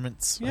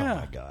 requirements? Yeah. Oh,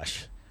 my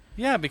gosh.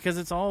 Yeah, because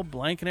it's all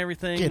blank and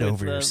everything. Get with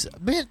over the- yourself.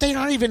 Man, they're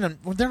not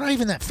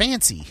even that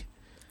fancy.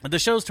 The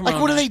show's tomorrow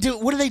Like, what night.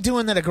 are they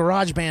doing that a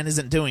garage band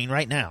isn't doing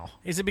right now?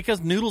 Is it because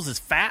Noodles is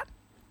fat?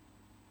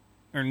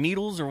 Or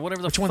Needles, or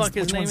whatever the fuck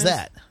his which name one's is?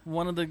 that?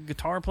 One of the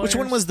guitar players? Which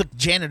one was the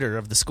janitor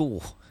of the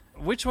school?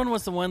 Which one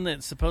was the one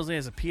that supposedly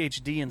has a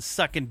PhD in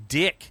sucking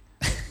dick?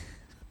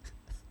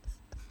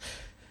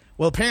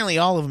 Well, apparently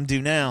all of them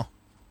do now.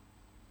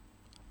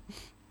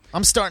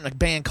 I'm starting a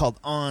band called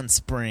On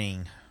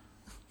Spring.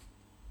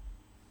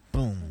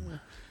 Boom.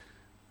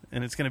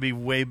 And it's going to be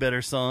way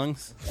better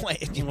songs.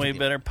 Way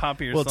better,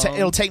 poppier Well, songs.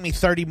 it'll take me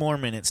 30 more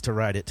minutes to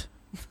write it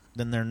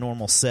than their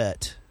normal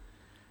set.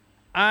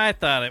 I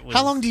thought it was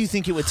How long do you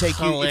think it would take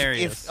hilarious.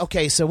 you? If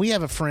okay, so we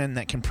have a friend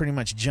that can pretty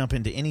much jump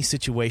into any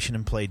situation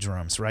and play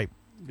drums, right?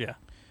 Yeah.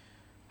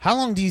 How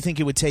long do you think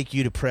it would take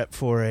you to prep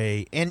for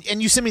a... And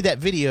you sent me that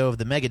video of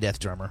the Megadeth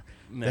drummer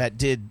that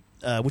did...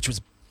 which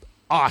was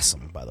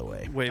awesome, by the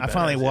way. I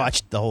finally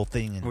watched the whole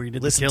thing and Where you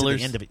did listened the to Killers?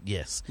 the end of it.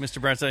 Yes. Mr.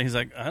 Brightside, he's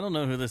like, I don't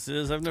know who this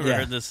is. I've never Yeah.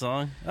 heard this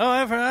song. Oh,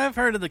 I've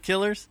heard of the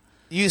Killers.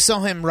 You saw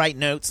him write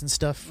notes and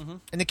stuff. Mm-hmm.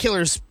 And the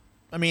Killers,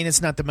 I mean,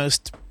 it's not the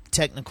most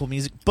technical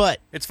music, but...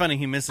 It's funny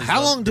he misses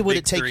How the- long the would big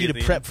it take three you at to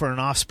the prep end. for an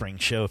Offspring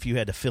show if you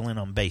had to fill in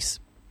on bass?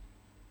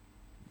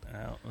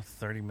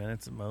 30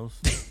 minutes at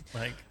most.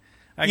 Like,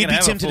 I You'd can be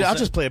have a tempted full to, I'll set.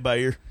 just play it by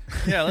ear.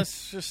 Yeah,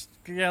 let's just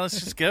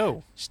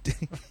go.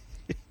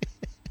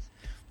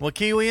 Well,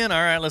 Kiwi in? All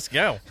right, let's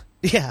go.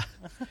 Yeah.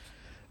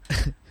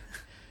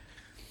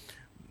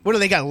 What do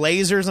they got?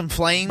 Lasers and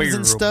flames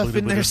and stuff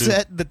in their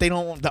set that they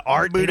don't want the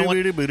art. They don't want,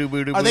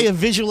 are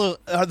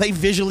they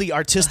visually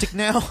artistic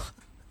now?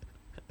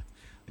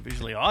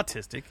 Visually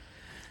autistic?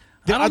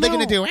 Are they going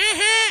to do?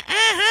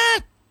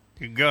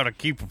 You gotta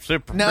keep them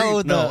separate.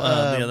 No, the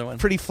other one.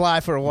 Pretty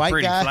fly for a white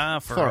Pretty guy. fly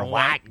for a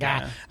white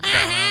guy.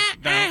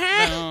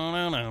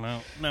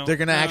 No. They're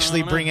going to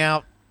actually bring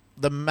out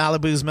the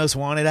Malibu's Most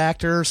Wanted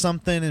actor or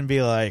something and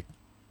be like,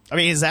 I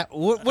mean, is that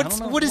what don't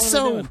know. is What are they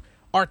so doing?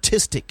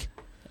 artistic?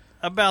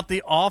 About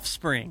the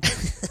Offspring.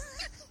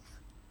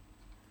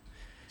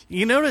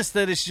 You notice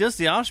that it's just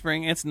the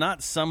Offspring. It's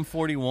not Sum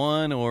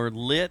 41 or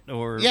Lit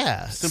or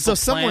Yeah, Simple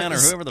so Plan someone or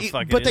whoever the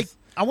fuck but it is.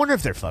 I wonder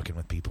if they're fucking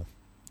with people.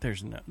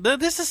 There's no.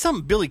 This is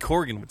something Billy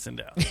Corgan would send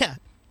out. Yeah,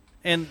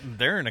 And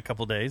they're in a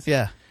couple days.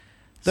 yeah.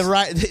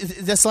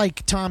 That's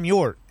like Tom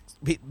York,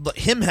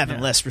 him having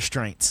less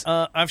restraints.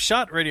 I've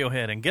shot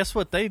Radiohead, and guess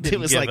what they didn't It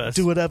was give like, us?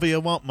 do whatever you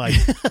want, mate.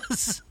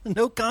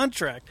 No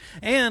contract.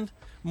 And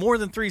more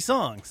than 3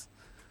 songs.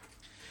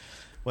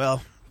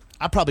 Well,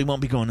 I probably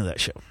won't be going to that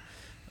show.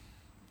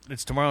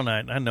 It's tomorrow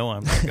night. I know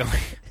I'm not going.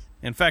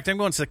 In fact, I'm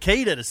going to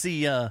Cicada to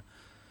see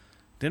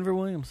Denver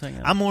Williams hang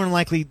out. I'm more than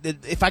likely,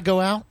 if I go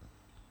out,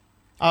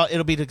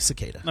 it'll be to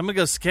Cicada. I'm going to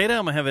go Cicada.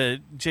 I'm going to have a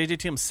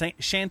JJTM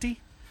shanty.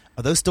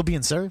 Are those still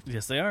being served?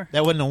 Yes, they are.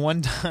 That wasn't a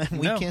one-time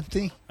No. weekend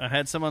thing? I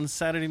had some on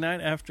Saturday night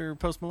after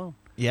Post Malone.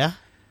 Yeah?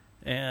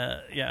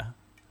 Yeah.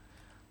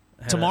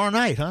 Tomorrow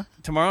night, huh?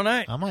 Tomorrow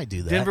night. I might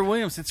do that. Denver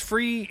Williams. It's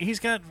free.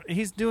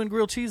 He's doing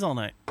grilled cheese all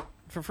night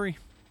for free.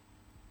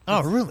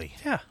 Oh, really?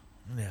 Yeah.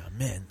 Yeah,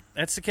 man.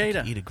 That's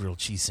Cicada. Eat a grilled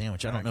cheese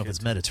sandwich. I don't I know if could it's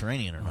too.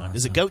 Mediterranean or not.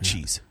 Is it so goat good.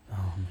 cheese?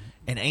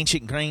 And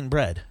ancient grain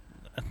bread.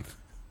 I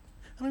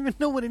don't even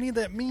know what any of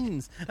that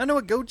means. I know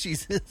what goat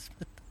cheese is.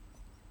 But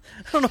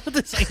I don't know what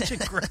this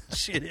ancient grain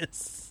shit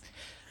is.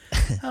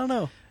 I don't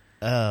know.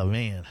 Oh,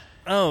 man.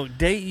 Oh,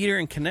 Day Eater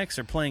and Connects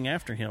are playing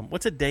after him.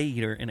 What's a Day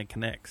Eater and a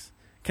Connects?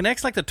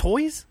 Connects like the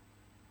toys?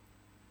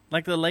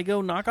 Like the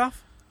Lego knockoff?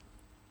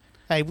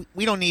 Hey,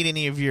 we don't need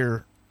any of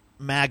your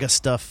MAGA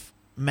stuff,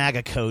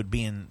 MAGA code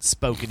being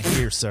spoken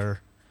here, sir.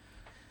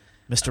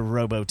 Mr.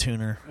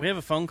 Robo-Tuner. We have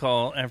a phone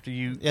call after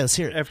you Yeah, let's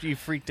hear it. after you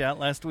freaked out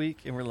last week,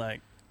 and we're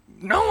like,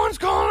 no one's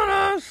calling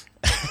us.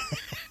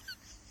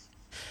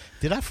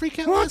 Did I freak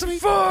out What last the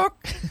week?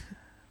 fuck?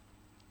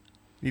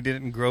 You did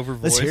it in Grover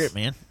voice. Let's hear it,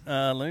 man.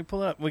 Let me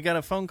pull it up. We got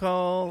a phone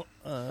call.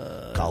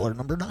 Caller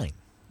number 9.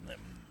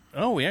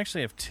 Oh, we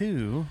actually have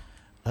 2.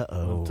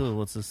 Uh-oh.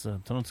 What's this?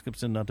 Tone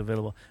skips in, not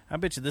available. I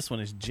bet you this one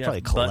is Jeff Probably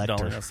a butt collector.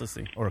 dolling us. Let's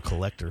see. Or a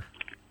collector.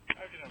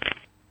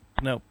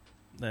 Nope,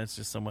 that's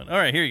just someone. All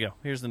right, here you go.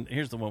 Here's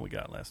the one we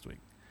got last week.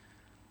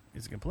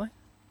 Is it gonna play?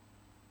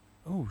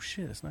 Oh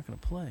shit, it's not gonna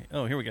play.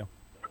 Oh, here we go.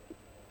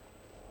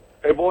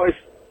 Hey, boys.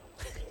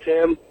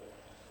 Tim.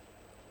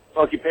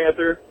 Funky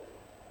Panther.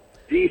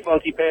 The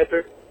Funky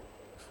Panther.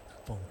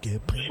 Funky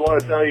Just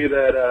want to tell you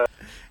that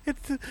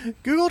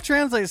Google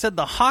Translate said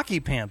the Hockey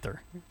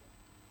Panther.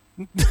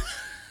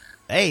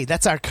 Hey,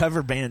 that's our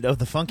cover band of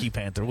the Funky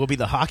Panther. We'll be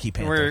the Hockey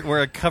Panther.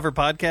 We're a cover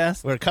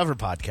podcast. We're a cover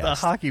podcast. The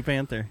Hockey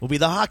Panther. We'll be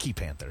the Hockey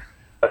Panther.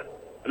 I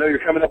know you're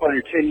coming up on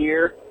your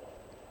 10-year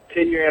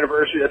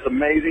anniversary. That's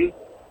amazing.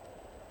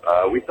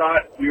 We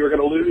thought we were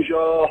going to lose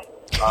y'all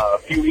a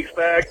few weeks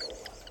back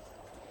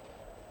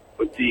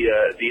with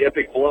the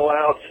epic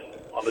blowouts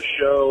on the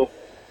show.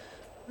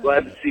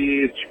 Glad to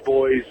see that you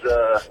boys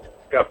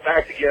got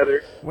back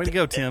together. Way to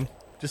go, Tim.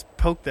 Just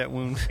poke that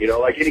wound. You know,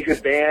 like any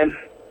good band,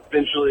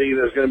 eventually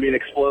there's going to be an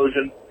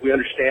explosion. We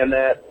understand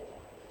that.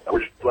 And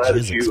we're just glad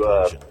that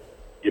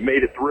you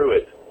made it through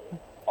it.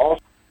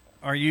 Also,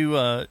 Are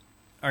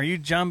you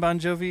John Bon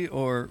Jovi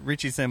or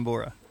Richie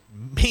Sambora?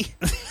 Me?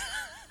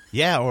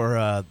 Yeah, or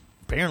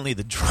apparently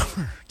the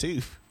drummer,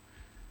 too.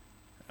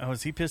 Oh,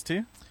 is he pissed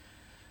too?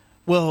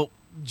 Well,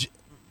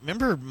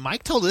 remember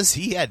Mike told us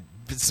he had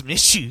some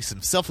issues,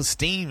 some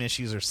self-esteem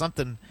issues or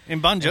something.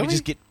 And Bon And we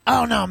Jovi? just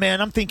oh, no,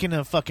 man, I'm thinking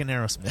of fucking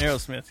Aerosmith.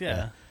 Aerosmith,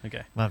 yeah.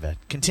 Okay. My bad.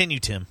 Continue,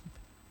 Tim.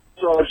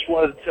 So I just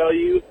wanted to tell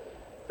you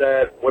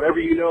that whatever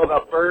you know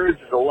about birds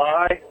is a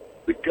lie.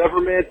 The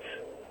government,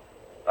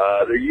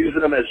 they're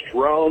using them as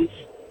drones.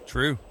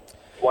 True.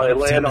 While they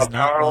land Tim is on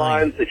not power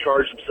lying. lines, they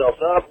charge themselves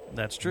up.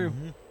 That's true.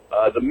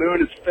 Mm-hmm. The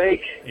moon is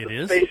fake. It the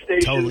is? Space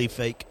station Totally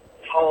fake.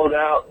 is hollowed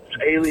out.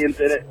 There's aliens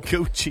in it.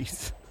 Go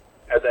cheese.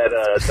 Had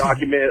that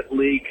document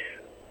leak.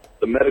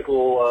 The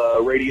medical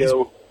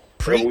radio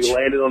when we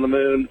landed on the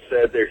moon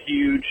said they're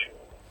huge.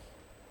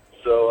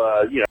 So,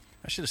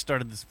 I should have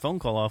started this phone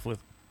call off with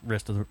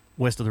West of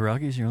the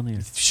Rockies. You're on the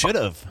air. Should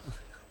have.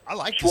 I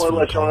like just this want to phone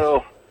let y'all call.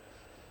 know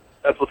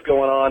that's what's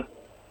going on.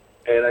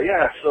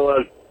 And,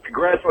 so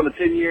congrats on the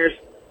 10 years.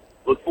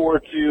 Look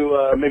forward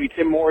to maybe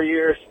 10 more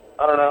years.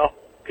 I don't know.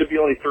 Could be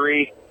only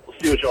 3. We'll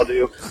see what y'all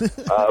do.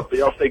 But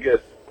y'all stay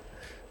good.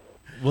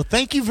 Well,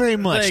 thank you very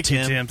much, Thank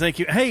you, Tim. Thank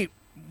you. Hey,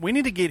 we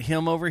need to get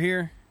him over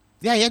here.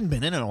 Yeah, he hadn't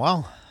been in a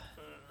while.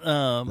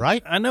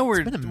 Right? I know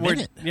It's been a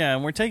minute.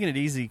 and we're taking it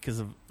easy because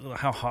of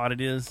how hot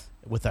it is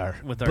With our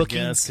guests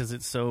bookings. because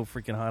it's so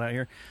freaking hot out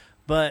here.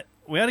 But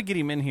we ought to get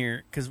him in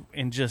here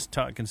and just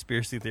talk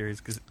conspiracy theories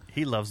because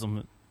he loves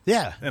them.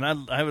 Yeah. And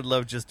I would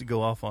love just to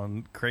go off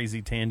on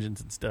crazy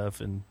tangents and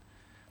stuff and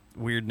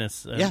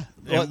weirdness. Yeah.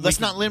 Well, and let's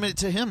not limit it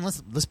to him.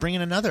 Let's bring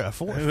in a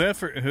fourth.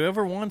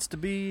 Whoever wants to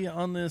be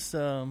on this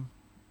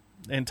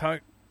and talk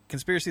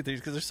conspiracy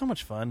theories because they're so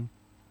much fun.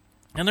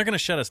 And they're going to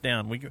shut us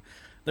down.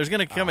 There's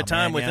going to come a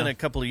time within a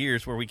couple of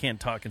years where we can't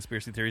talk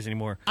conspiracy theories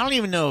anymore. I don't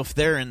even know if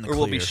they're in the or clear.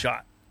 we'll be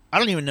shot. I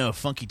don't even know if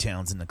Funky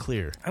Town's in the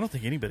clear. I don't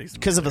think anybody's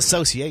because of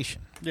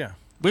association. Yeah.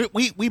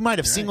 We might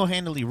have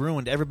single-handedly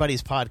ruined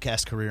everybody's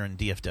podcast career in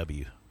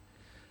DFW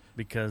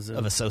because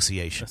of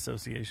association.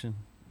 Association.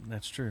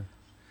 That's true.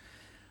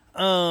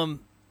 So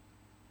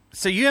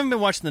you haven't been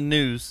watching the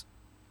news,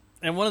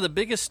 and one of the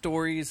biggest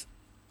stories,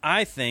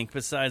 I think,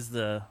 besides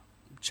the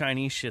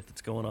Chinese shit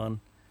that's going on,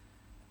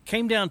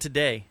 came down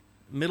today,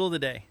 middle of the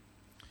day.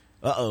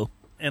 Uh-oh.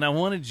 And I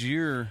wanted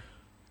your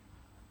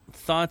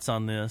thoughts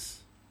on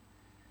this.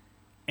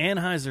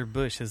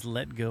 Anheuser-Busch has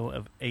let go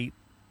of 8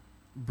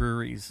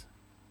 breweries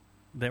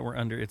that were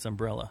under its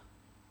umbrella.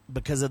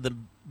 Because of the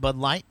Bud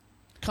Light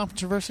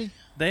controversy?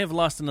 They have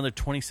lost another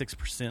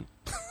 26%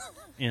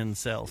 in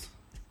sales.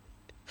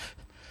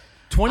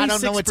 I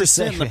don't know what to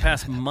say. 26% in the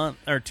past month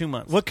or 2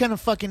 months. What kind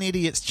of fucking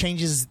idiots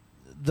changes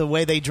the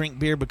way they drink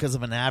beer because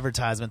of an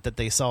advertisement that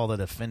they saw that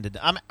offended?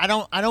 I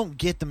don't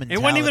get the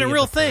mentality. It wasn't even a of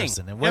real the thing.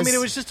 person.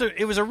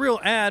 It was a real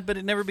ad, but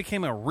it never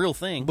became a real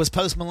thing. Was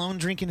Post Malone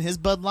drinking his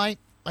Bud Light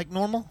like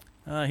normal?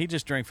 He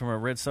just drank from a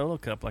red Solo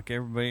cup like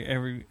everybody,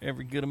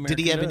 every good American. Did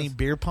he have does. any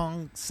beer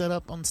pong set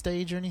up on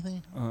stage or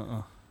anything?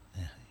 Yeah,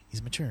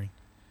 he's maturing.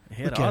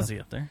 He had Look at Ozzy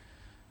him. up there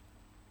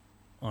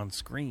on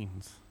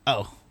screens.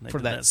 Oh, They for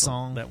did that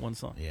song? that one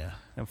song. Yeah.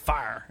 And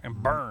Fire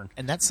and Burn.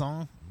 And that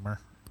song?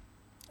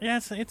 Yeah,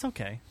 it's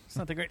okay. It's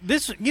not that great.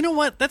 You know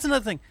what? That's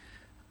another thing.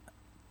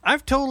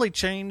 I've totally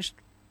changed.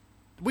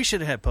 We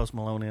should have had Post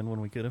Malone in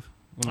when we could have.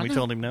 When we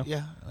told him no.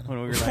 Yeah.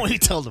 When we were like, when we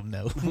told him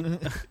no.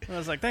 I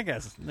was like, that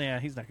guy's,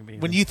 he's not going to be.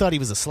 When you thought he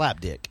was a slap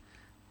dick.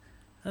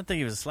 I don't think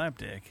he was a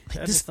slapdick.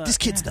 This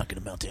kid's not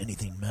going to amount to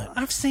anything, Matt.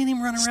 I've seen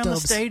him run around the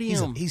Stubbs,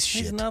 stadium. He's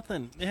shit. He's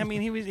nothing. I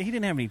mean, he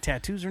didn't have any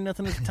tattoos or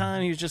nothing at the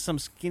time. He was just some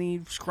skinny,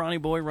 scrawny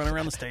boy running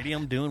around the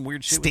stadium doing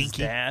weird shit with his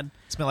dad.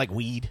 Smelled like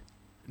weed.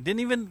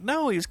 Didn't even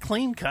know. He was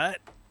clean cut,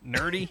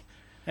 nerdy.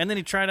 And then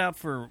he tried out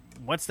for,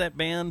 what's that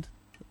band?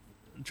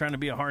 Trying to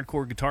be a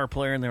hardcore guitar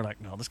player. And they're like,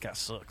 no, this guy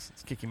sucks.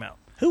 Let's kick him out.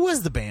 Who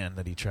was the band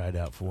that he tried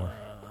out for?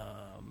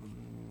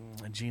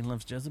 Gene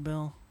Loves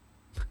Jezebel.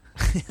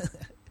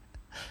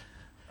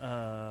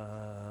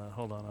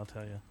 Hold on, I'll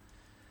tell you.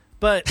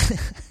 But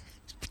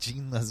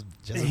Gene Loves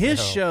Jezebel.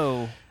 his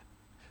show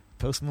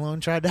Post Malone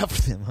tried out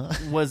for them, huh?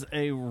 was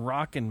a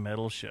rock and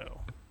metal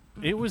show.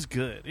 It was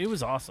good. It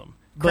was awesome.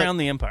 But- Crown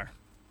the Empire.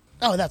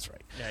 Oh, that's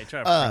right. Yeah, he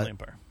tried for Crown the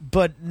Empire.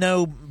 But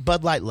no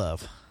Bud Light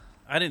love.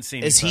 I didn't see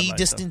any Is Bud he Light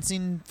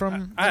distancing from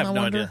stuff. I have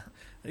no wonder?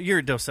 idea. You're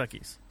at Dos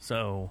Equis,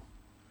 so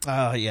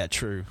Oh, yeah,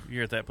 true.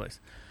 you're at that place.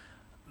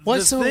 What?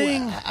 The So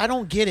thing- I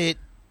don't get it.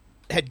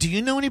 Do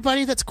you know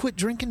anybody that's quit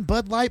drinking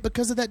Bud Light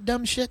because of that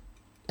dumb shit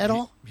at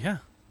all? Yeah.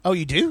 Oh,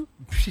 you do?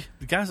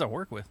 The guys I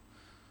work with.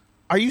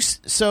 Are you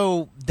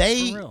so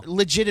they For real.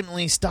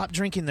 legitimately stopped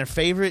drinking their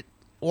favorite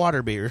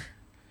water beer?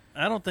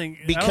 I don't think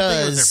it was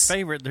Because- their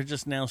favorite. They're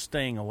just now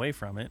staying away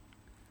from it.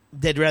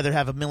 They'd rather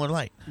have a Miller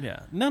Lite. Yeah.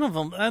 None of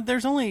them.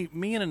 There's only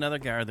me and another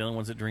guy are the only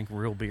ones that drink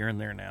real beer in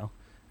there now.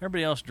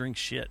 Everybody else drinks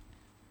shit.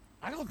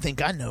 I don't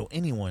think I know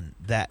anyone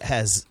that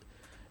has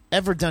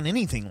ever done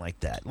anything like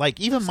that. Like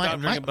even my Stop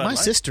drinking Bud Light?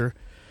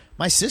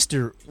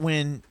 sister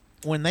when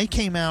they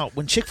came out,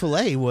 when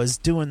Chick-fil-A was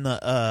doing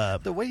the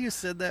The way you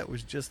said that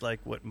was just like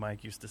what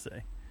Mike used to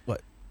say.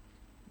 what?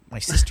 My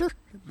sister?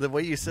 The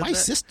way you said My that.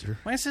 sister?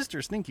 My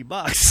sister, Stinky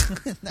Box.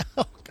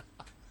 No.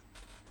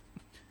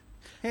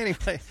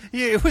 Anyway,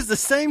 yeah, it was the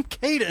same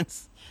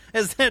cadence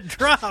as that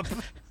drop.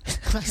 My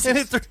And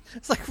sister.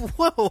 it's like,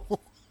 whoa.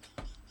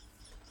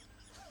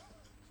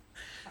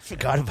 I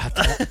forgot about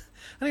that.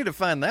 I need to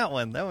find that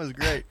one. That was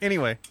great.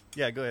 Anyway,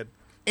 yeah, go ahead.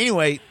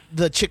 Anyway,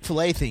 the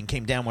Chick-fil-A thing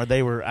came down where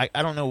they were, I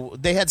don't know,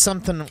 they had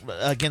something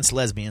against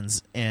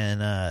lesbians and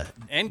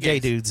gay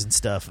gays. dudes and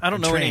stuff. I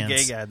don't and know any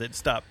trans. gay guy that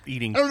stopped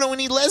eating. I don't know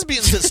any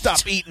lesbians that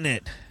stopped eating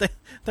it.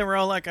 They were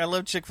all like, I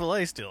love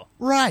Chick-fil-A still.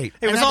 Right.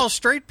 It And was I- all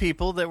straight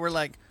people that were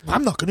like,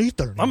 I'm not going to eat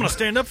there anymore. I'm going to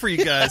stand up for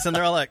you guys. And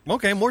they're all like,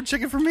 okay, more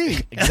chicken for me.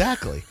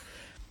 Exactly.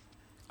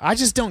 I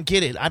just don't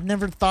get it. I've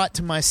never thought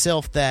to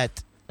myself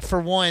that, for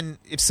one,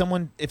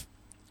 if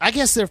I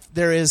guess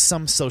there is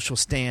some social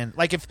stand.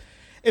 Like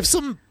if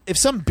some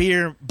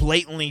beer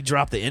blatantly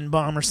dropped the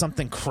N-bomb or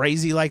something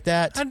crazy like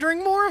that. I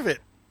drink more of it.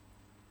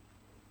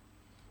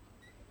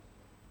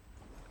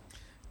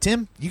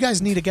 Tim, you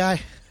guys need a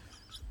guy.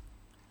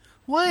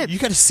 What? You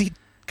got to see,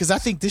 because I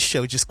think this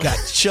show just got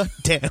shut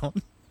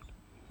down.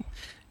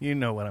 You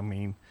know what I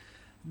mean.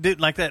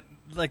 Like that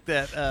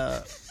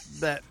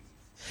that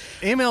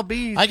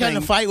MLB I got in a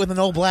thing, fight with an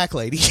old black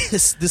lady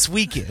this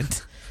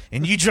weekend,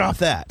 and you dropped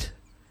that.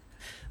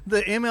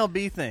 the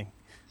MLB thing.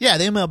 Yeah,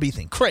 the MLB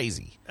thing,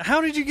 crazy. How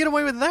did you get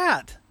away with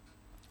that?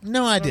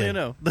 No idea. You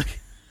know.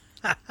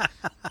 Dante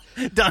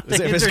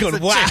Everybody's enters going,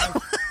 the wow.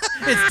 chat.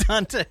 It's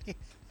Dante.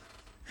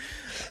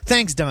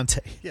 Thanks,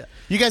 Dante. Yeah.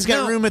 You guys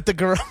got No. room at the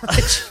garage?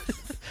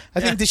 I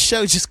think this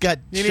show just got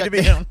You need shut to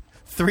be down.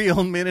 3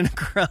 old men in a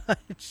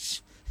garage.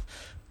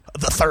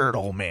 The third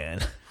old man.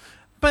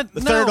 But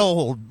The no, third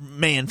old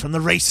man from the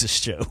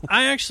racist show.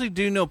 I actually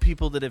do know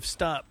people that have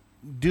stopped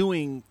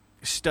doing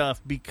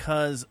stuff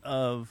because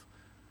of,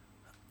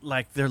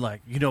 like, they're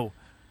like,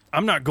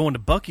 I'm not going to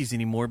Buc-ee's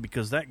anymore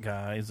because that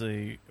guy is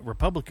a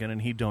Republican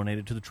and he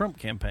donated to the Trump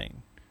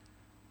campaign.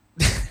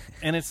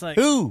 And it's like,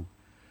 Who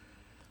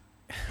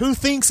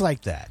thinks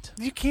like that?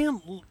 you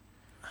can't.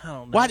 I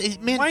don't know. Why,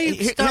 man, Why you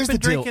here's stopping the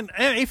deal. drinking?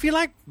 If you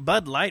like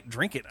Bud Light,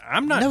 drink it.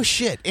 I'm not. No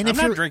shit. And I'm if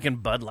not you're drinking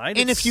Bud Light.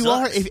 And It if you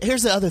sucks. are,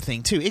 here's the other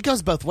thing too. It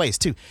goes both ways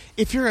too.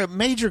 If you're a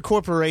major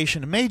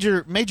corporation, a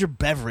major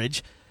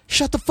beverage,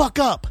 shut the fuck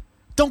up.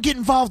 Don't get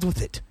involved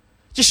with it.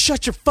 Just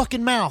shut your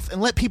fucking mouth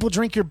and let people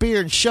drink your beer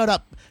and shut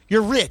up.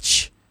 You're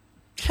rich.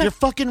 You're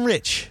fucking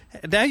rich.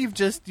 now you've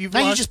Now lost you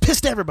just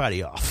pissed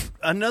everybody off.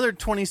 another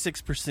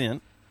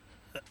 26%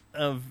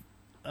 of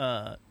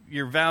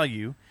your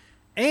value,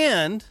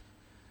 and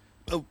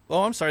oh,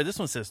 I'm sorry, this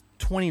one says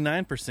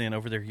 29%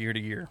 over their year to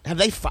year. Have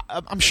they?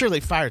 I'm sure they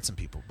fired some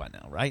people by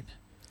now, right?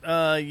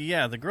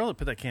 Yeah, the girl that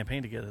put that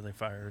campaign together, they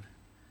fired.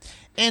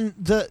 And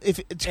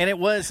And it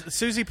was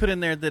Susie put in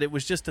there that it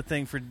was just a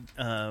thing for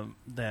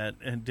that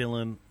and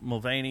Dylan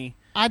Mulvaney.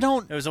 I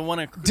don't. It was a one.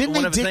 Didn't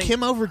one they of a dick thing.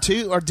 him over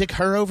too, or dick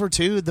her over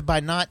too,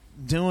 by not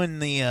doing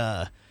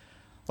the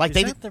like Is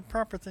they that the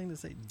proper thing to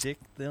say? Dick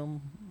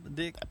them,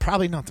 dick.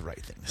 probably not the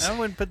right thing. to say. I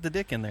wouldn't put the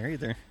dick in there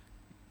either.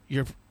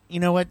 You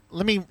know what?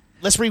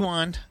 Let's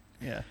rewind.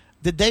 Yeah.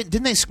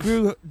 Didn't they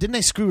screw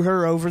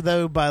her over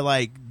though by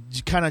like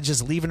kind of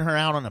just leaving her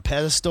out on a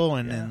pedestal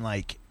and then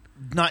like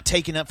not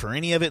taking up for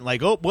any of it,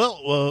 like and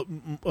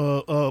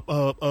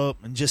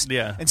just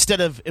instead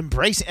of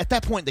embracing. At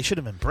that point, they should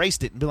have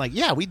embraced it and been like,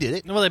 yeah, we did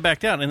it. Well, they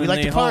backed out, and We then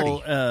like the to party.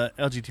 whole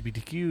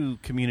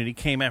LGBTQ community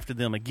came after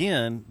them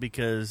again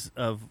because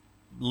of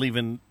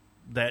leaving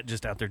that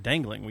just out there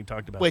dangling. We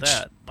talked about Which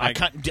that.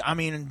 I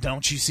mean,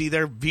 don't you see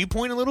their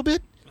viewpoint a little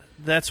bit?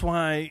 That's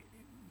why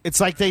it's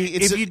like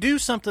if you do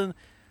something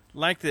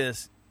like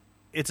this,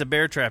 it's a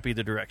bear trap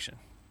either direction.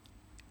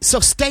 So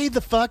stay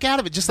the fuck out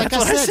of it. Just like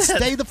That's I what said,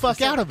 stay the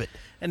fuck out of it.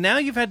 And now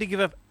you've had to give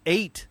up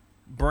 8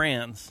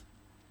 brands.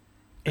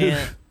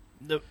 And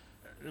the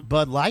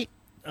Bud Light?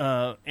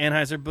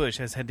 Anheuser-Busch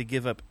has had to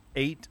give up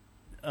 8.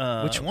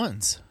 Which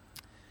ones?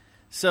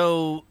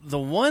 So the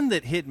one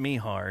that hit me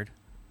hard,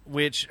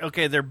 which,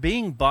 okay, they're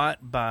being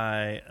bought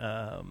by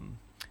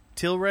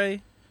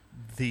Tilray,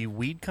 the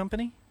weed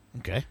company.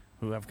 Okay.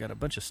 Who I've got a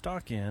bunch of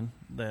stock in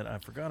that I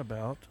forgot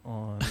about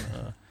on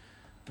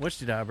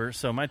Westdiver.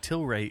 So my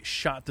Tilray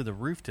shot through the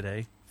roof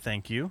today.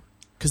 Thank you.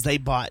 Because they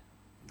bought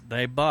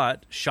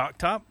Shock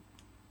Top.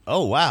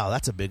 Oh, wow.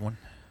 That's a big one.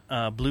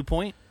 Blue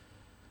Point.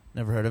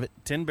 Never heard of it.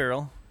 10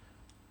 Barrel.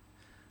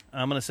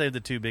 I'm going to save the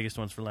two biggest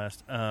ones for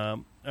last.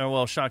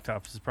 Shock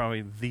Tops is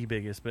probably the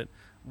biggest, but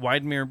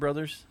Widemere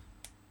Brothers.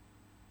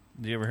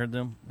 Have you ever heard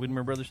them?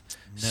 Widmer Brothers?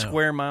 No.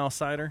 Square Mile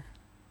Cider.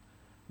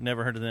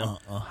 Never heard of them.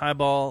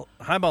 Highball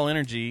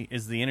Energy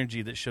is the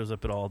energy that shows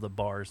up at all the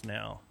bars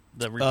now.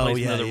 The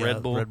replacement of the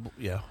Red Bull.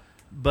 Yeah.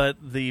 But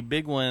the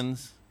big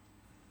ones,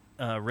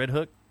 Red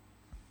Hook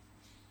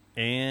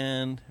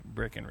and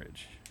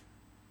Breckenridge.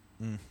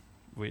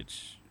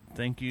 Which,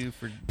 thank you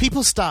for...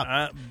 People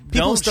stop.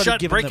 Don't started shut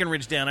giving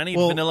Breckenridge down. I need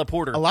vanilla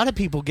porter. A lot of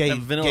people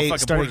Vanilla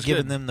started porter's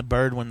giving good. them the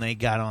bird when they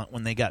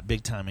got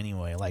big time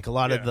anyway. Like a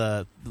lot of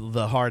the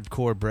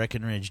hardcore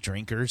Breckenridge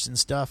drinkers and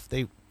stuff,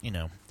 they, you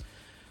know...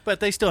 But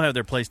they still have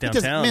their place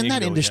downtown. Man,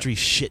 that industry's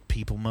shit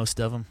people, most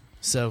of them.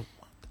 So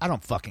I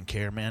don't fucking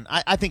care, man.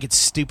 I think it's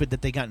stupid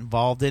that they got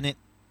involved in it,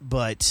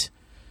 but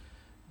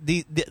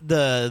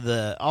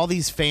the all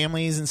these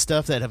families and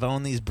stuff that have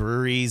owned these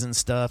breweries and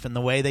stuff, and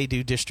the way they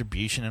do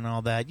distribution and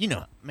all that, you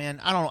know,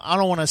 man, I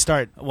don't want to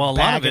start a lot of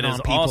it bagging is on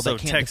people also that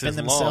can't Texas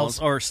defend laws themselves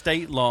or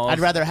state laws. I'd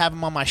rather have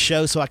them on my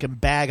show so I can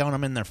bag on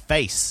them in their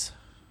face.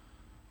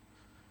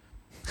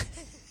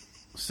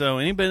 So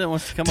anybody that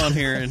wants to come on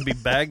here and be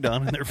bagged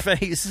on in their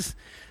face,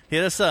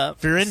 hit us up.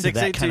 If you're into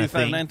that kind of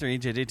thing.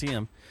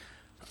 682-593-JJTM.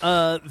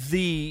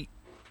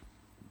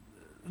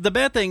 The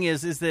bad thing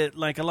is that,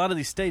 like, a lot of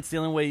these states, the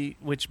only way,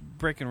 which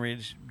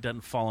Breckenridge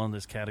doesn't fall in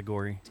this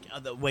category.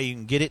 The way you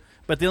can get it.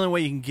 But the only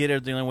way you can get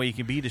it, the only way you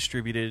can be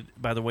distributed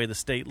by the way the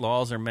state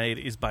laws are made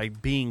is by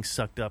being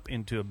sucked up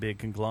into a big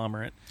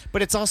conglomerate.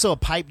 But it's also a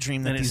pipe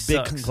dream that And it these big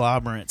sucks.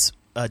 conglomerates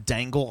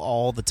dangle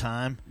all the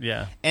time.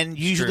 Yeah. And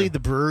usually true. the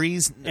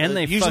breweries And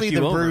they usually fuck you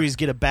the over. breweries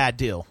get a bad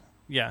deal.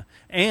 Yeah.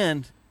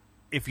 And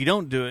if you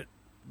don't do it,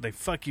 they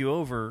fuck you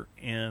over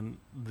in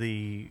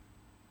the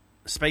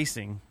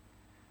spacing.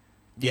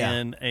 Yeah.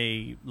 In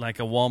a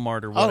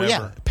Walmart or whatever. Oh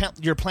yeah,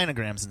 your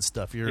planograms and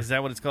stuff. Is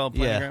that what it's called?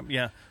 Yeah. Planogram?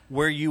 Yeah.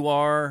 Where you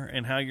are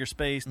and how you're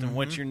spaced and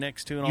what you're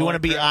next to. And You want to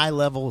be eye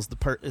level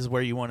is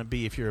where you want to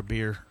be if you're a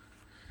beer.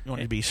 You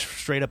want to be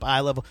straight up eye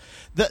level.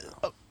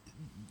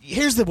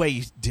 Here's the way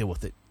you deal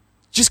with it.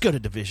 Just go to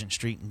Division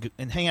Street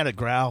and hang out at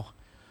Growl.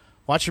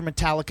 Watch your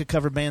Metallica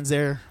cover bands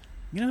there.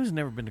 You know who's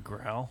never been to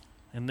Growl,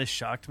 and this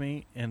shocked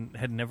me and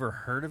had never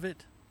heard of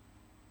it?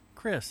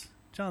 Chris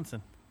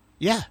Johnson.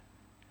 Yeah.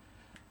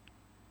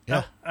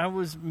 Yeah. I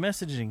was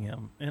messaging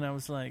him, and I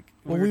was like,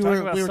 we were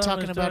talking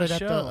something about it the at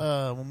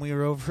show. when we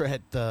were over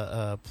at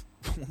the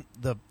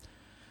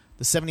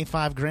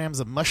 75 grams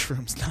of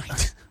mushrooms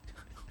night.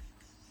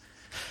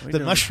 The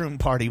mushroom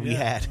party we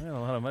had. We had a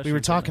lot of mushrooms. We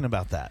were talking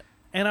about that.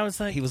 And I was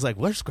like... He was like,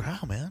 where's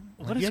Growl, man?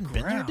 What you is hadn't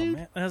been Growl, there, dude?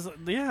 man? And I was like,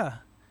 yeah.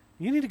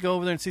 You need to go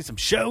over there and see some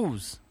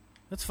shows.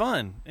 That's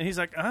fun. And he's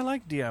like, I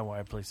like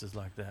DIY places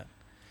like that.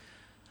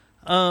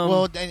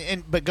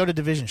 But go to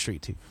Division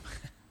Street, too.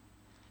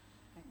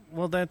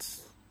 Well,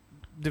 that's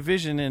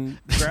Division and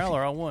Growl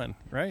are all one,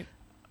 right?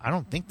 I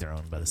don't think they're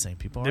owned by the same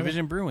people.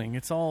 Division Brewing.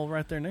 It's all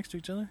right there next to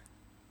each other.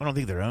 I don't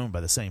think they're owned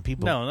by the same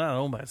people. No, not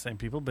owned by the same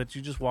people, but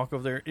you just walk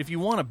over there. If you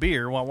want a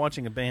beer while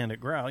watching a band at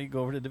Growl, you go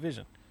over to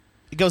Division.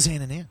 It goes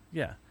hand in hand.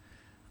 Yeah.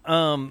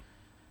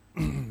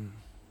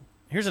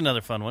 Here's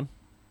another fun one.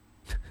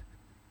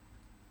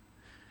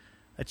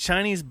 A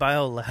Chinese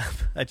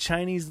biolab, a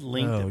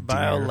Chinese-linked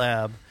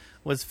biolab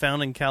was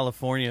found in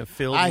California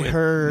filled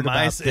with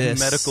mice and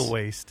medical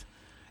waste.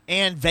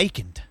 And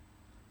vacant.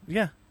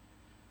 Yeah.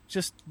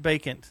 Just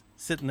vacant,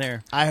 sitting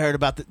there. I heard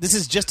about that. This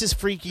is just as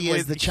freaky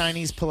as the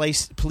Chinese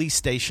police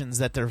stations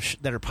that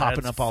are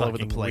popping up all over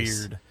the place.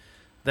 Weird.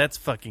 That's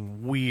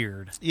fucking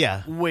weird.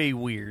 Yeah. Way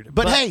weird.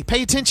 But hey,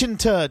 pay attention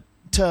to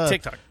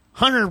TikTok.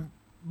 Hunter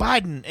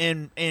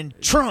Biden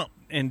and Trump.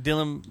 And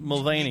Dylan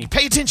Mulvaney.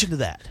 Pay attention to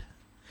that.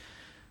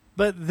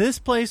 But this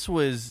place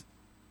was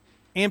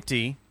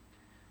empty.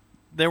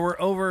 There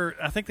were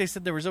I think they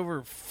said there was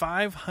over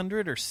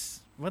 500 or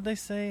what'd they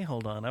say?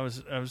 Hold on. I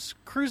was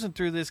cruising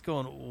through this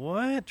going,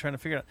 what? Trying to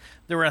figure out.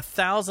 There were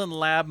 1,000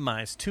 lab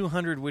mice,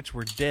 200 which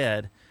were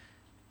dead,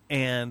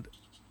 and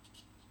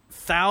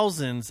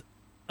thousands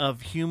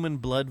of human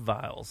blood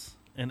vials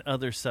and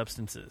other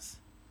substances.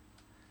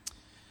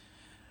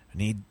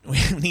 We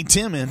need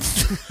Tim in.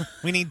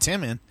 We need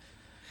Tim in.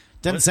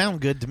 Doesn't sound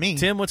good to me.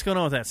 Tim, what's going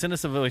on with that? Send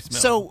us a voicemail.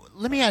 So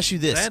let me ask you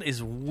this. That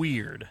is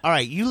weird. All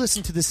right, you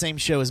listen to the same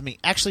show as me.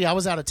 Actually, I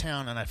was out of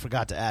town and I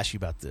forgot to ask you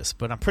about this,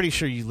 but I'm pretty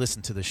sure you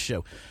listened to this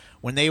show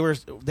when they were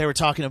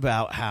talking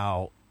about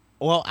how.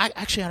 Well, I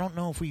don't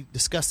know if we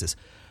discussed this.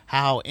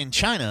 How in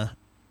China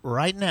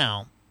right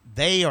now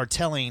they are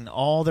telling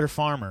all their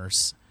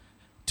farmers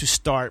to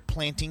start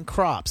planting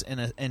crops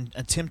and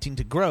attempting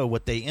to grow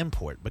what they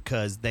import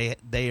because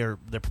they're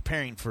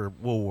preparing for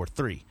World War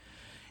III.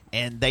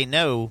 And they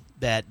know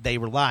that they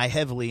rely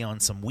heavily on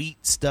some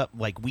wheat stuff,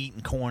 like wheat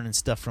and corn and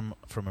stuff from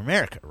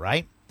America,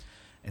 right?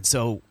 And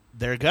so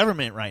their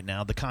government right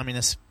now, the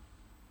communist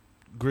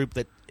group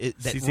that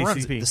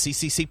runs it,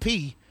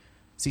 the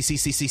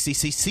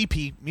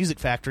CCCP Music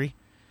Factory,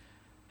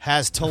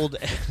 has told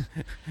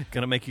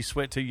gonna make you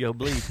sweat till you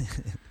bleed.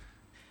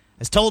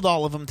 has told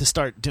all of them to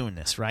start doing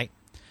this, right?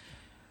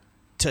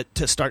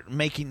 to start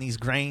making these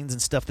grains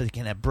and stuff that they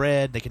can have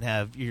bread, they can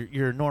have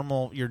your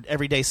normal, your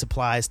everyday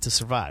supplies to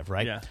survive,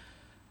 right? Yeah.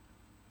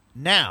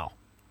 Now,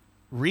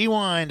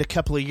 rewind a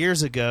couple of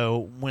years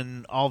ago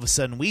when all of a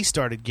sudden we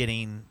started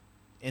getting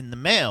in the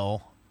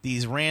mail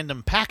these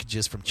random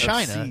packages from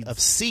China of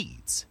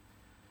seeds.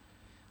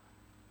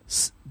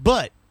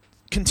 But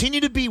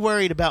continue to be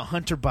worried about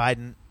Hunter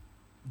Biden,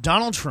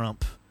 Donald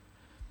Trump,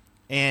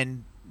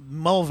 and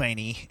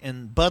Mulvaney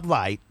and Bud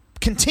Light.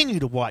 Continue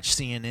to watch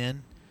CNN,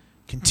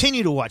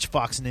 continue to watch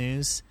Fox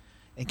News,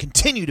 and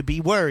continue to be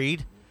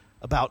worried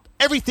about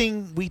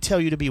everything we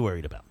tell you to be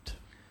worried about.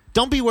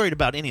 Don't be worried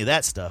about any of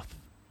that stuff.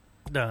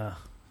 You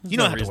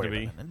don't have to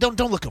worry about it.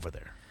 Don't look over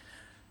there.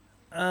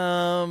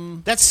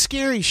 That's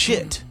scary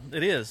shit.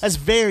 It is. That's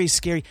very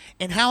scary.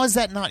 And how is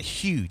that not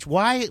huge?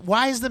 Why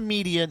is the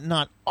media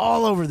not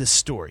all over this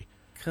story?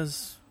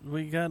 Because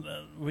we got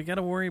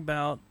to worry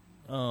about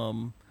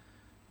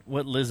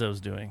what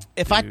Lizzo's doing.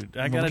 I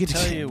got to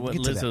tell you what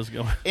Lizzo's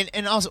going.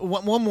 And also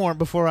one more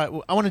before I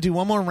want to do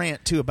one more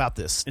rant too about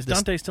this. Is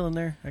Dante still in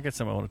there? I got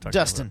something I want to talk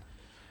Dustin, about.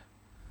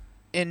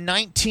 in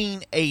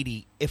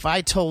 1980, if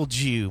I told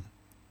you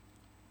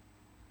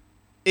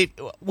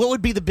what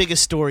would be the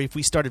biggest story if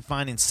we started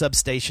finding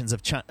substations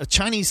of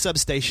Chinese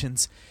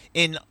substations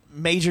in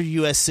major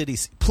U.S.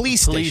 cities,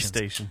 police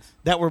stations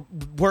that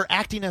were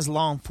acting as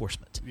law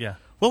enforcement? Yeah.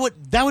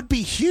 That would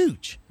be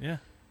huge. Yeah.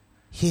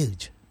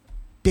 Huge.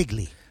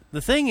 Bigly.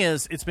 The thing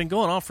is, it's been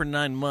going on for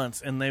 9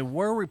 months, and they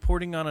were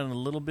reporting on it a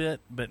little bit,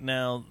 but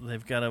now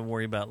they've got to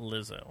worry about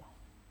Lizzo.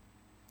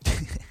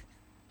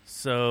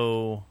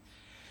 So,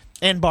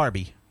 and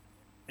Barbie.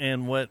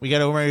 And what we got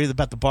to worry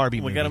about the Barbie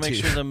movie. We got to make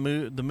too. sure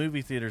the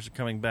movie theaters are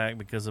coming back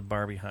because of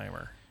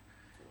Barbieheimer.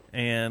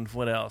 And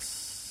what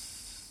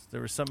else?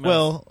 There was something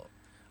else.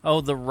 Oh,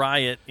 the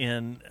riot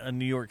in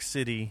New York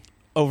City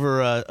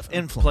over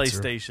influencer.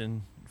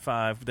 PlayStation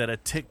 5 that a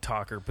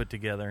TikToker put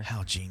together.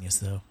 How genius,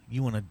 though!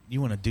 You want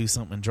to do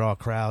something and draw a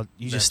crowd.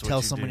 That's just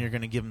tell someone you're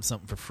going to give them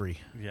something for free.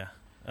 Yeah,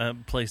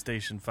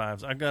 PlayStation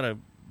 5s. I got a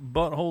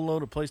whole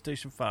load of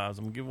PlayStation 5s.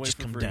 I'm gonna give away just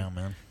for come free. Down,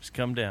 man. Just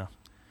come down.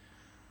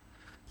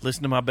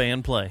 Listen to my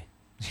band play.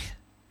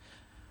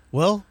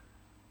 Well,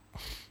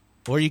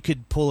 or you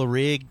could pull a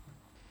rig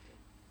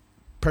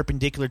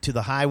perpendicular to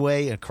the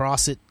highway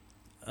across it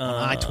on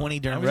I-20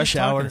 during rush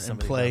hour and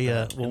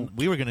play.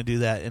 We were going to do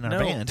that in our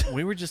band.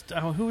 We were just.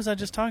 Who was I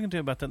just talking to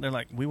about that? And they're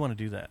like, we want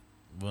to do that.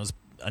 It was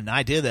an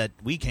idea that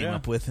we came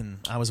up with, and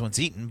I was once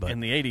eaten. But in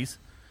the 80s.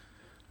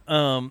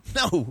 No,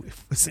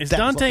 is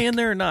Dante in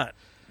there or not?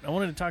 I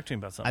wanted to talk to him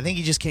about something. I think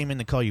he just came in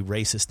to call you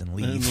racist and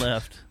leave. And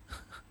left.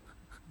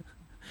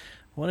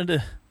 Wanted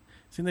to.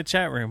 It's in the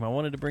chat room. I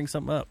wanted to bring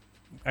something up.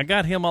 I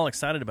got him all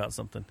excited about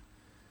something.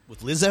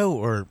 With Lizzo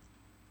or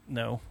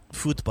no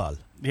football?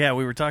 Yeah,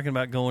 we were talking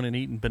about going and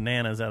eating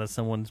bananas out of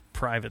someone's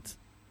privates.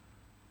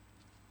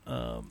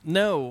 I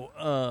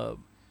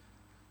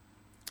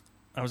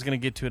was going to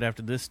get to it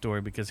after this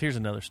story because here's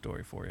another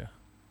story for you,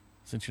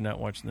 since you're not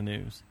watching the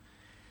news.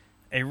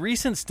 A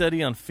recent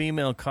study on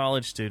female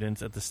college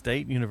students at the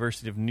State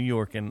University of New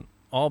York in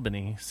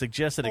Albany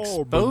suggests that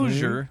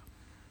exposure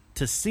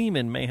to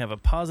semen may have a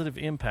positive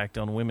impact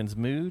on women's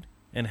mood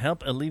and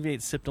help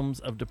alleviate symptoms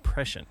of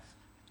depression.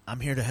 I'm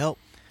here to help.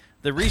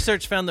 The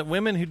research found that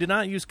women who did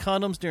not use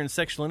condoms during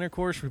sexual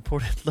intercourse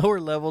reported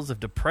lower levels of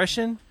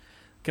depression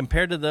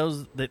compared to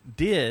those that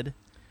did,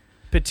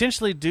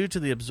 potentially due to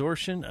the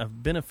absorption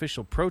of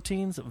beneficial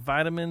proteins,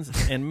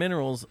 vitamins, and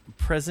minerals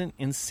present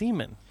in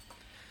semen.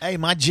 Hey,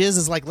 my jizz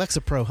is like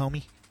Lexapro,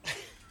 homie.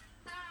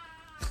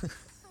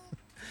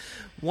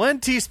 1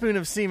 teaspoon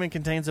of semen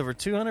contains over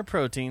 200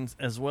 proteins,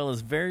 as well as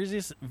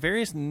various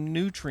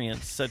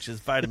nutrients such as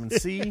vitamin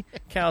C,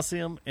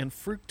 calcium, and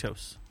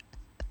fructose.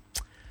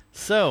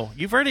 So,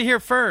 you've heard it here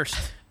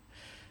first.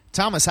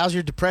 Thomas, how's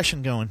your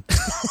depression going?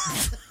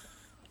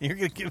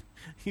 You're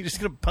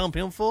just gonna pump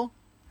him full?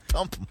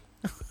 Pump him.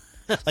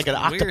 Like an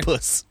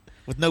octopus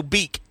with no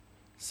beak.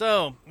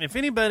 So, if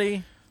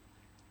anybody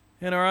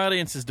in our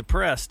audience is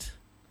depressed,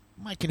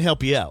 Mike can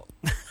help you out.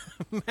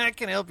 Matt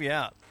can help you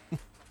out.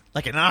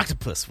 Like an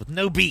octopus with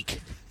no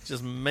beak.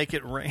 Just make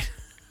it rain.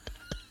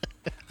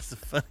 It's the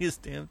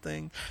funniest damn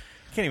thing.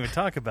 Can't even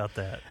talk about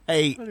that.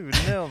 Hey, I don't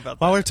even know about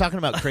while that. we're talking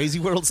about crazy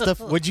world stuff,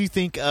 what'd you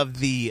think of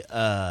the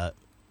AI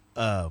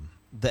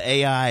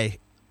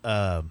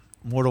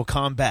Mortal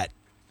Kombat?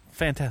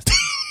 Fantastic.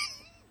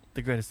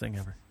 The greatest thing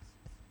ever.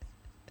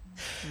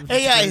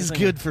 AI is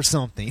good for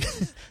something.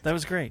 That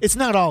was great. It's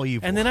not all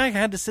evil. And then I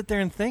had to sit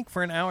there and think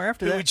for an hour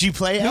after that. Who would you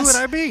play as? Who would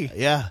I be?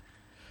 Yeah.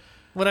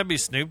 Would I be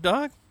Snoop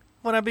Dogg?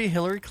 Would I be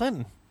Hillary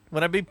Clinton?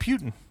 Would I be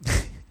Putin?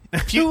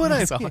 Who would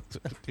I be?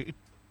 Dude.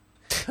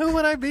 Who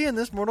would I be in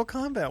this Mortal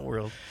Kombat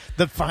world?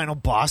 The final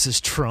boss is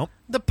Trump.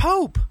 The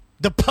Pope.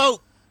 The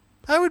Pope.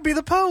 I would be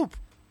the Pope.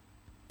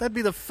 That'd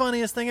be the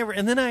funniest thing ever.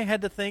 And then I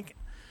had to think.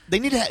 They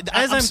need to.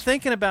 As I'm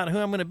thinking about who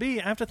I'm going to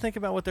be, I have to think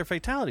about what their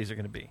fatalities are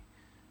going to be.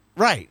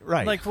 Right.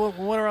 Like, well,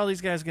 what are all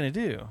these guys going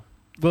to do?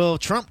 Well,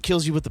 Trump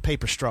kills you with the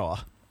paper straw.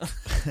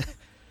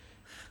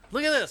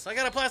 Look at this. I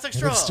got a plastic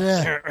straw.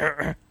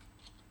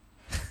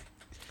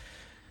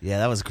 Yeah,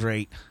 that was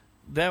great.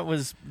 That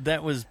was AI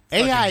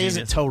fucking is a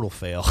genius. total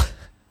fail.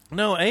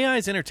 No, AI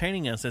is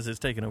entertaining us as it's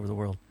taking over the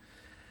world.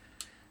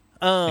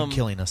 And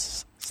killing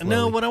us. Slowly.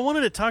 No, what I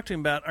wanted to talk to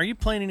him about, are you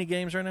playing any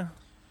games right now?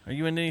 Are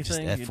you into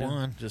anything? Just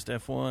F1. Just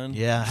F1?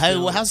 Yeah.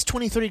 How's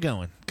 23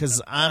 going?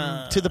 Because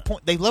I'm to the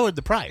point. They lowered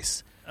the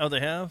price. Oh,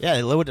 they have? Yeah,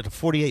 they lowered it to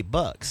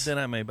 $48. Then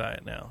I may buy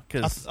it now.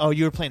 Cause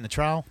you were playing the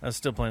trial? I was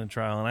still playing the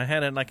trial, and I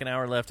had it like an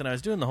hour left, and I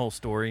was doing the whole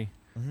story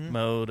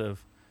mode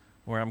of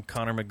where I'm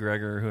Conor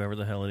McGregor, or whoever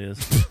the hell it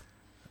is.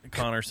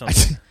 Connor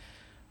something.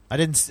 I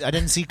didn't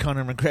see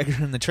Conor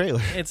McGregor in the trailer.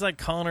 It's like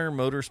Connor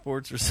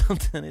Motorsports or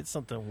something. It's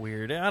something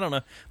weird. I don't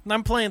know. And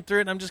I'm playing through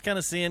it, and I'm just kind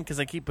of seeing, because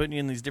I keep putting you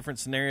in these different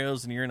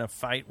scenarios, and you're in a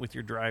fight with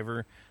your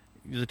driver.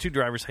 The two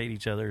drivers hate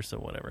each other, so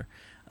whatever.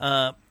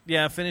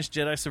 Yeah, I finished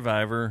Jedi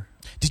Survivor.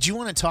 Did you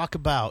want to talk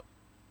about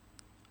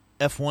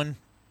F1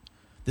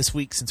 this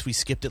week since we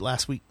skipped it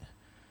last week?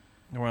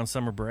 We're on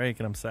summer break,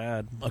 and I'm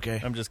sad.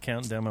 Okay. I'm just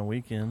counting down my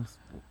weekends.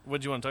 What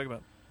did you want to talk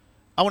about?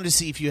 I wanted to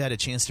see if you had a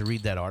chance to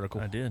read that article.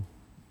 I did.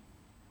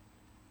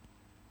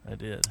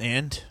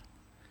 And?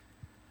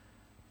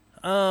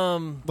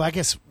 Well, I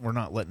guess we're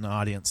not letting the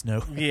audience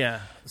know. Yeah.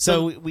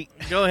 So we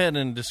go ahead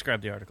and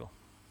describe the article.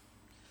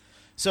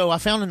 So I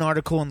found an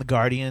article in The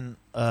Guardian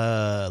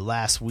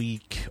last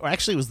week, or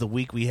actually it was the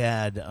week we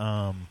had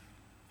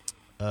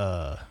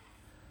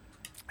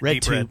Red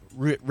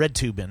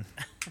Tubin.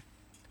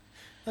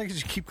 I think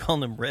you keep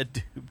calling them Red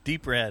Tube,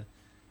 Deep Red.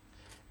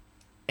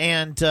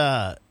 And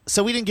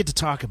so we didn't get to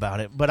talk about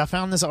it, but I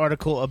found this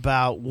article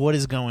about what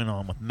is going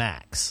on with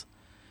Max.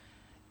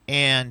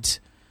 And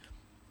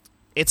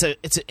it's an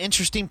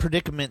interesting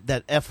predicament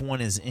that F1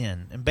 is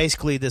in. And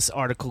basically this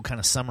article kind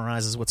of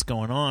summarizes what's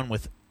going on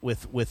with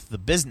the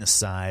business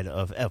side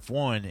of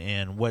F1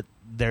 and what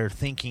they're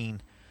thinking,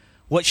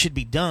 what should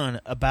be done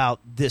about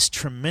this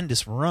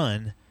tremendous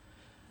run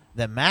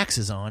that Max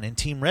is on in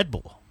Team Red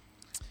Bull.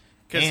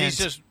 Because he's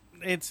just,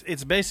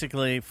 it's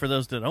basically, for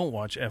those that don't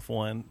watch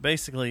F1,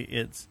 basically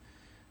it's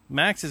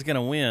Max is going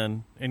to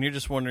win, and you're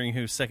just wondering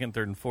who second,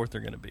 third, and fourth are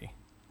going to be.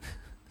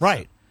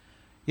 Right.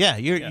 Yeah,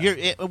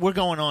 we're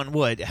going on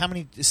what? How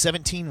many?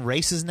 17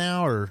 races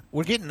now, or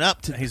we're getting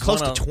up to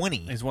close to 20.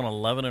 He's won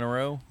 11 in a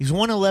row. He's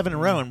won 11 in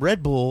a row, and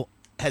Red Bull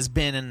has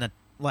been in the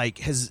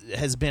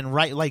has been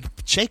right.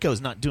 Like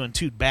Checo's not doing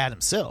too bad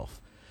himself,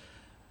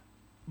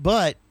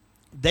 but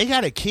they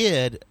got a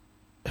kid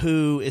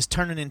who is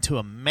turning into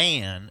a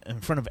man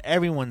in front of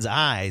everyone's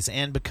eyes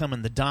and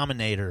becoming the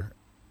dominator,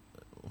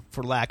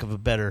 for lack of a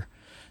better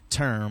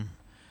term.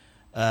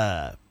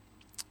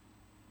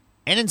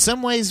 And in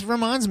some ways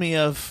reminds me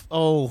of,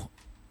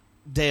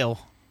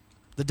 Dale,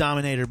 the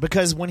Dominator.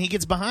 Because when he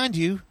gets behind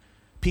you,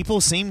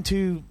 people seem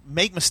to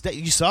make mistakes.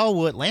 You saw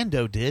what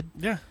Lando did.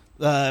 Yeah.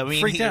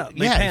 Freaked out.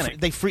 They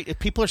panic.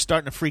 People are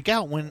starting to freak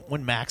out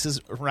when Max is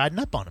riding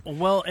up on him.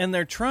 Well, and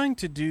they're trying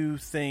to do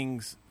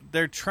things.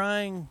 They're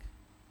trying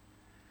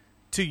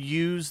to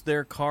use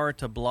their car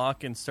to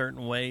block in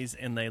certain ways,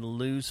 and they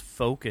lose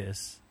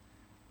focus.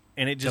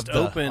 And it just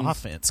opens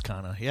offense,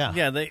 kind of, yeah.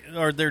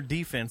 Yeah, their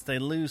defense. They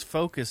lose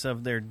focus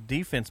of their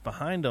defense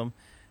behind them,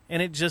 and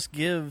it just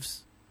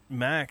gives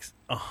Max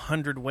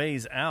 100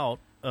 ways out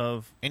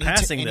of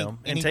passing them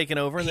and taking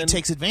over. And he then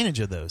takes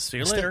advantage of those. See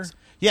you later.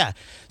 Yeah.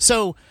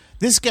 So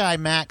this guy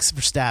Max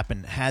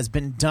Verstappen has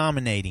been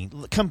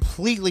dominating,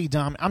 completely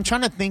dominating. I'm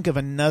trying to think of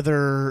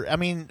another. I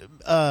mean,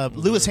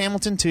 Lewis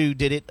Hamilton too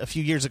did it a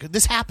few years ago.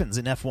 This happens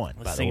in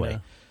F1, by the way.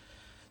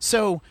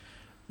 So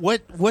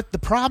what the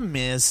problem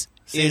is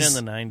in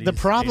the 90s, the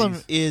problem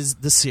 80s. is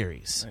the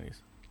series, 90s.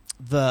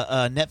 The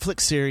Netflix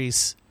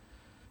series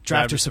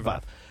Drive to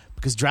Survive,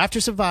 because Drive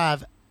to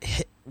Survive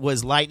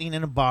was lightning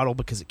in a bottle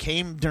because it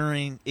came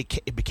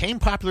it became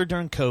popular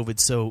during COVID,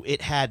 so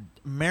it had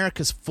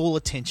America's full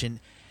attention,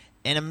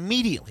 and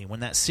immediately when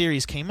that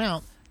series came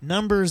out,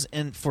 numbers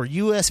for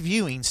U.S.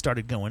 viewing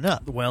started going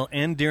up. Well,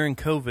 and during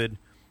COVID,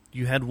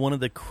 you had one of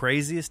the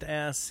craziest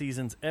ass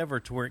seasons ever,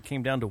 to where it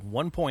came down to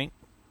 1 point,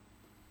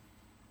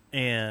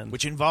 and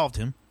which involved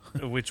him.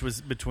 Which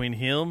was between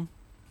him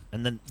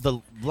and then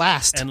the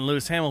last and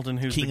Lewis Hamilton,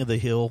 who's king of the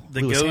hill,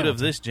 the GOAT of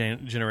this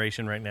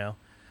generation right now,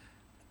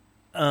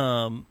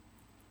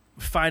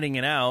 fighting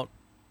it out,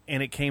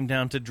 and it came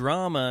down to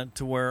drama,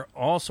 to where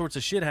all sorts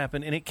of shit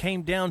happened, and it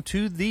came down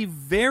to the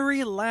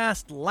very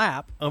last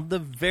lap of the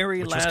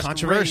very last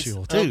controversial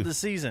race too. of the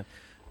season.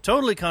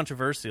 Totally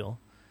controversial,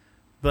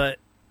 but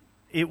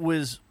it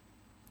was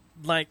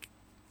like,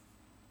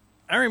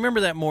 I remember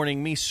that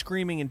morning me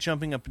screaming and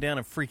jumping up and down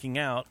and freaking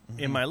out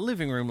in my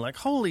living room, like,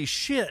 holy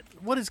shit,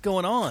 what is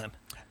going on?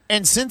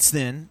 And since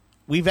then,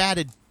 we've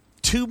added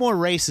 2 more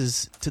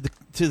races to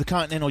the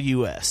continental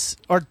U.S.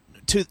 or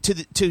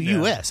to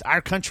U.S.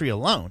 Our country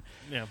alone.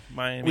 Yeah,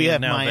 Miami. We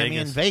have now Miami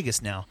Vegas. and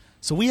Vegas now,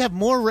 so we have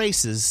more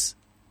races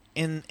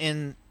in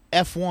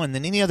F1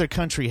 than any other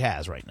country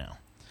has right now.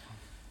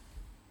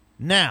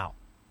 Now,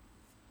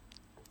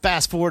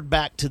 fast forward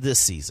back to this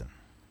season,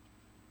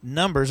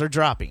 numbers are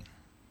dropping.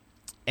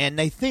 And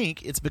they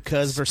think it's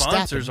because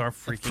Sponsors Verstappen, are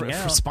freaking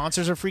out.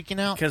 Sponsors are freaking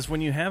out. Because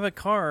when you have a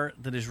car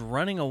that is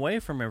running away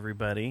from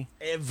everybody,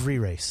 Every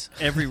race,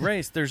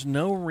 there's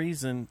no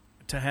reason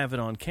to have it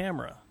on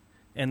camera.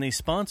 And these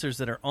sponsors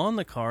that are on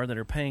the car that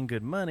are paying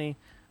good money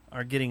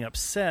are getting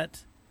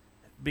upset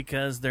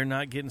because they're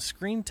not getting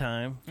screen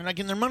time. they're not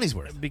getting their money's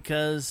worth.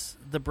 Because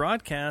the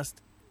broadcast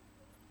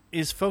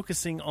is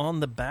focusing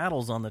on the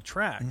battles on the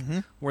track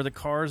where the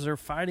cars are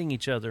fighting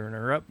each other and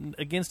are up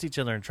against each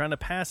other and trying to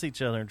pass each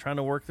other and trying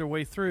to work their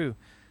way through.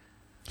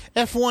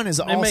 F1 is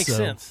also... It makes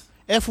sense.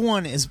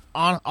 F1 is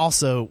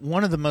also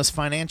one of the most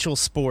financial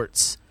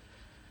sports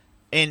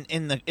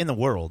in the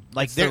world.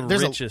 Like It's the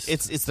there's richest.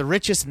 It's the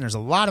richest, and there's a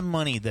lot of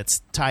money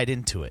that's tied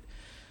into it.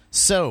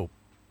 So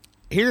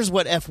here's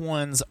what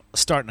F1's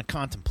starting to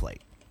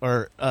contemplate.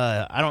 Or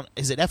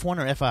is it F1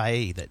 or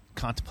FIA that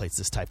contemplates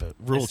this type of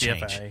rule It's the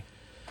change? FIA.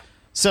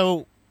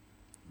 So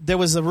there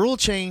was a rule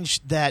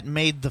change that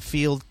made the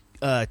field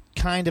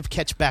kind of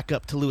catch back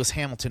up to Lewis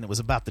Hamilton. It was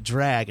about the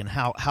drag and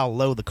how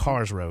low the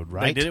cars rode,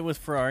 right? They did it with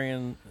Ferrari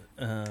and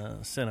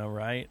Senna,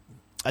 right?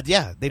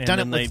 Yeah, they've done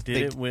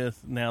it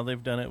with... Now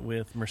they've done it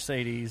with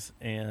Mercedes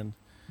and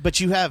But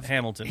you have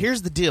Hamilton.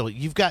 Here's the deal: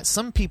 you've got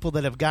some people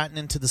that have gotten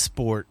into the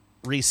sport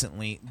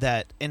recently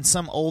and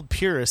some old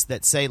purists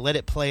that say let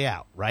it play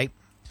out, right?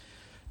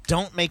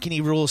 Don't make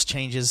any rules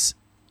changes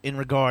in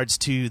regards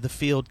to the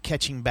field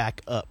catching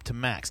back up to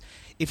Max.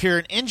 If you're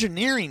an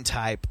engineering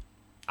type,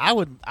 I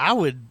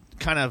would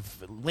kind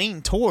of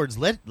lean towards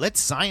let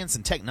science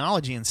and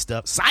technology and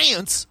stuff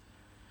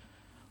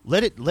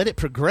let it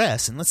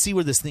progress, and let's see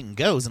where this thing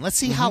goes, and let's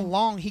see how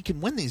long he can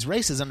win these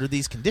races under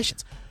these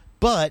conditions.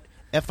 But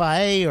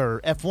FIA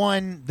or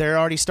F1, they're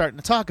already starting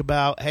to talk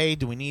about, hey,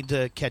 do we need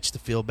to catch the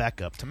field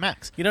back up to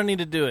Max? You don't need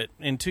to do it.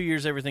 In 2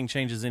 years, everything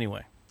changes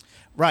anyway.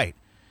 Right.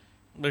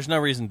 There's no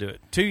reason to do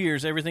it. 2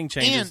 years, everything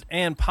changes,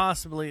 and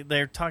possibly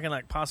they're talking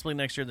like possibly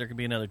next year there could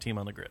be another team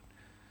on the grid.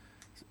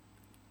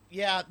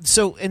 Yeah.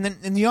 So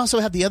and you also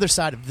have the other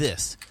side of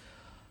this.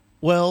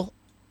 Well,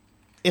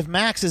 if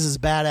Max is as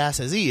badass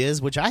as he is,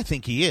 which I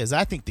think he is,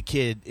 I think the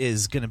kid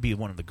is going to be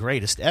one of the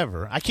greatest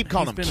ever. I keep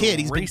calling him kid.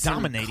 He's been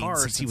dominating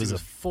since he was a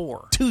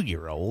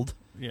 2-year-old.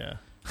 Yeah.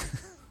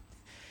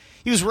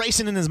 He was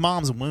racing in his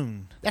mom's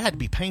womb. That had to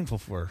be painful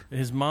for her.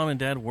 His mom and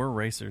dad were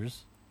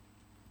racers.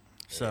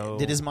 So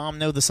did his mom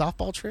know the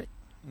softball trick?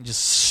 And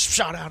just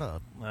shot out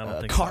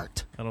a cart.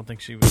 So. I don't think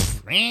she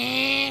was.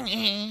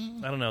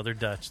 I don't know. They're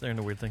Dutch. They're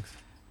into weird things.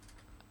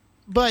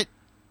 But,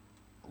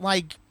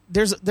 like,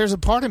 there's a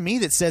part of me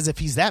that says if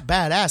he's that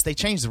badass, they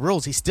change the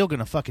rules, he's still going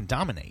to fucking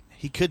dominate.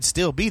 He could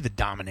still be the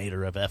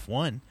dominator of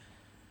F1.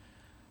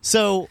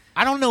 So,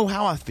 I don't know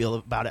how I feel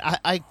about it.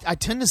 I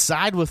tend to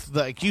side with,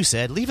 like you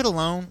said, leave it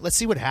alone. Let's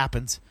see what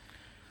happens.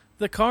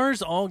 The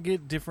cars all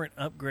get different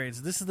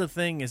upgrades. This is the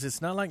thing, is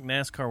it's not like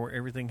NASCAR where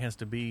everything has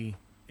to be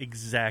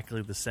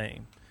exactly the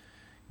same.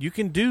 You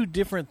can do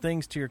different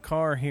things to your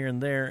car here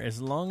and there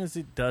as long as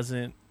it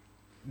doesn't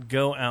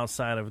go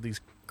outside of these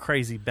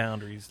crazy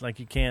boundaries. Like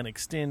you can't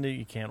extend it,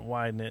 you can't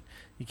widen it,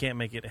 you can't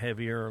make it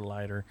heavier or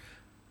lighter.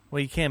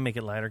 Well, you can make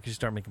it lighter because you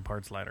start making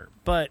parts lighter.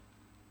 But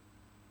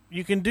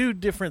you can do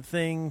different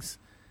things,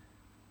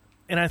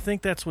 and I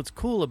think that's what's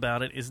cool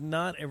about it, is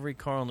not every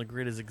car on the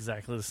grid is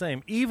exactly the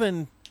same.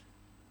 Even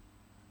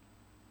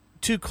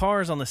two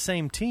cars on the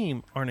same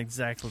team aren't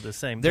exactly the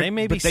same. They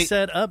may be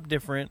set up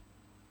different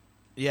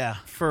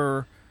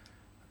for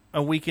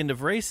a weekend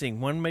of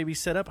racing. One may be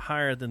set up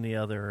higher than the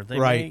other. They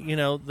may, the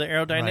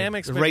aerodynamics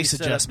right. The may race be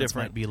set adjustments up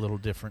different. might be a little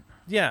different.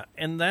 Yeah,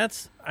 and I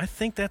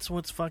think that's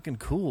what's fucking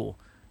cool.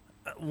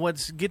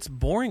 What gets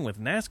boring with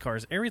NASCAR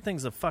is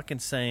everything's the fucking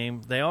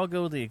same. They all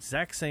go the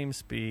exact same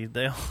speed.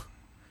 They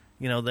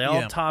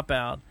all, top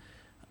out.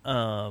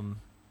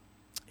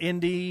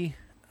 Indy,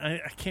 I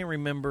can't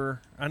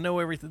remember. I know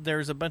everything.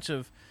 There's a bunch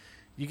of,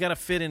 you got to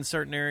fit in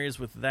certain areas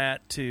with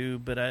that too.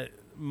 But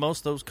most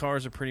of those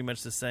cars are pretty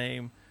much the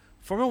same.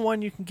 Formula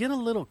One, you can get a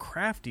little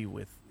crafty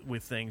with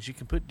things. You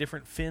can put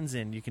different fins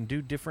in. You can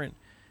do different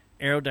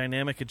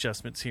aerodynamic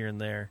adjustments here and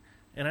there,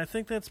 and I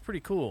think that's pretty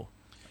cool.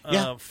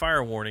 Yeah.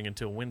 Fire warning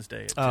until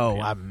Wednesday. At 2 Oh,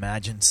 p.m. I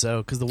imagine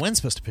so, because the wind's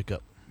supposed to pick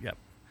up. Yep.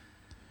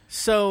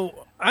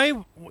 So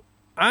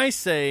I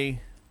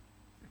say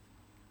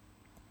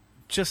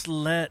just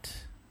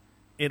let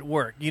it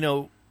work.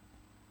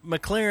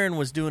 McLaren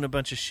was doing a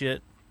bunch of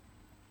shit,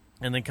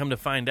 and then come to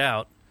find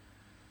out,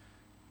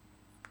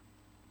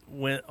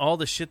 when all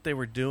the shit they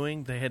were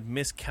doing, they had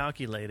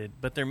miscalculated,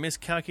 but their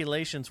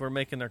miscalculations were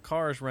making their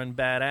cars run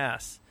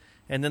badass.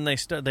 And then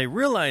they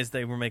realized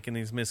they were making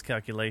these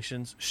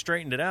miscalculations,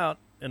 straightened it out,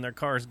 and their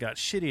cars got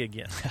shitty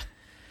again.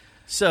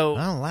 So,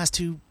 well, the last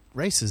two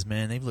races,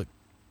 man, they've looked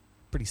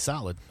pretty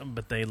solid.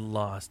 But they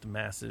lost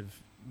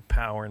massive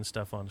power and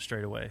stuff on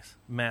straightaways.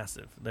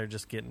 Massive. They're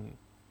just getting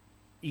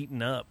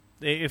eaten up.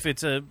 If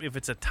it's a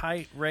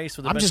tight race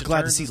with a bunch of turns, I'm just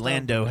glad to see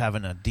Lando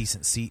having a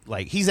decent seat.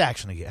 Like, he's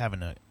actually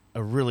having a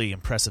really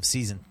impressive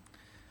season.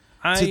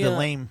 To the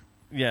lame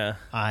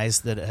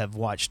eyes that have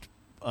watched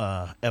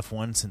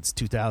F1 since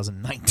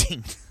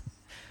 2019.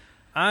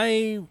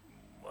 I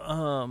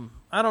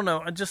I don't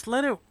know. Just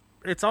let it.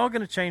 It's all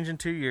going to change in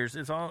 2 years.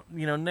 It's all,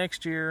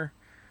 next year.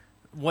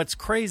 What's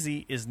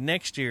crazy is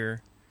next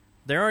year,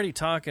 they're already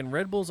talking.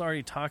 Red Bull's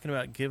already talking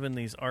about giving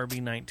these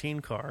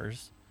RB19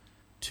 cars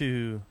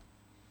to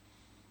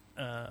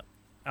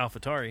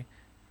AlphaTauri.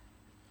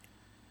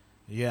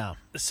 Yeah.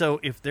 So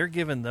if they're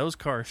giving those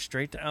cars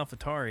straight to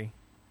AlphaTauri,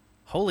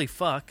 holy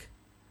fuck!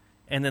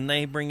 And then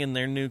they bring in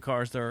their new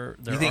cars. Their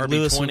You think RB20s.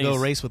 Lewis will go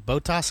race with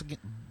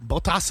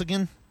Bottas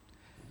again?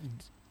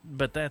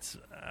 But that's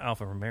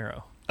Alfa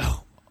Romeo.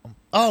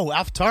 Oh,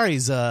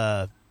 AlphaTauri's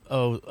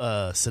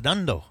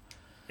Sedando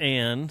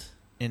And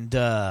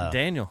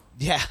Daniel.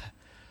 Yeah.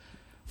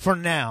 For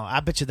now, I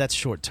bet you that's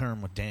short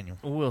term with Daniel.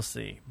 We'll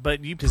see.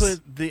 But you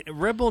put the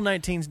Red Bull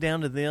 19s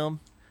down to them,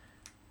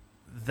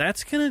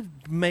 that's going to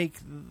make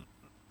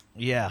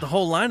the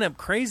whole lineup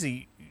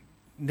crazy.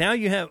 Now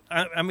you have,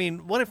 I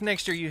mean, what if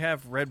next year you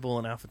have Red Bull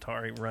and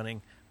AlphaTauri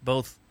running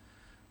both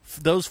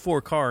those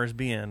 4 cars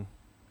being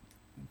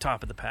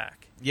top of the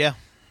pack? Yeah.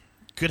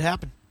 Could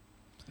happen.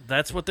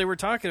 That's what they were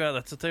talking about.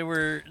 That's what they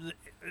were.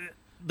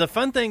 The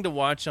fun thing to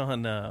watch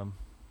on,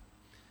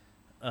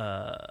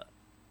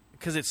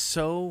 because it's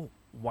so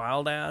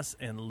wild ass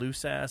and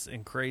loose ass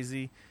and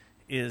crazy,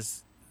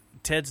 is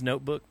Ted's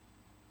notebook.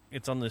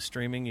 It's on the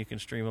streaming. You can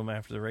stream them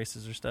after the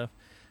races or stuff.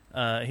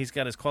 He's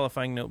got his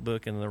qualifying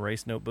notebook and the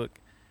race notebook,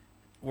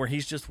 where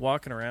he's just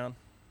walking around.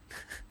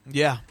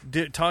 Yeah.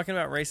 Talking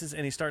about races,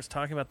 and he starts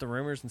talking about the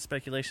rumors and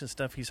speculation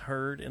stuff he's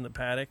heard in the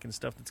paddock and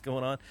stuff that's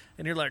going on,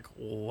 and you're like,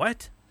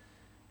 what?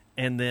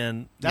 And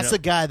then that's the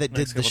guy that did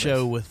next the couple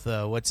show days.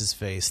 with what's his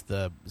face,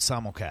 the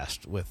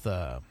simulcast with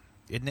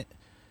isn't it?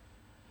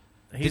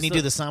 He's Didn't he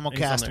do the he's on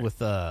simulcast there. with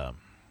the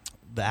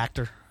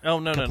actor? Oh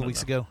no, a couple no,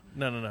 weeks no. ago.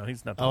 No,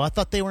 he's not. Oh, I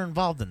thought they were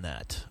involved in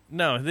that.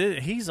 No,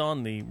 he's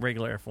on the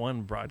regular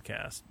F1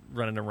 broadcast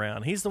running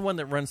around. He's the one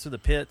that runs through the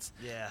pits.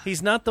 Yeah.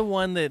 He's not the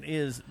one that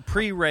is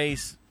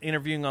pre-race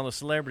interviewing all the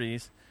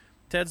celebrities.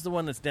 Ted's the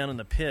one that's down in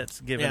the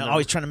pits giving. Yeah,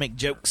 always trying to make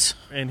jokes.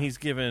 And he's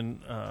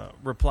giving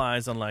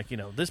replies on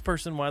this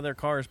person, why their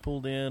car is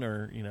pulled in,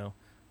 or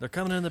they're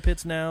coming in the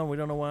pits now. We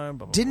don't know why.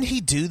 Blah, blah, Didn't blah.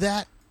 he do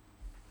that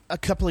a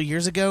couple of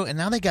years ago? And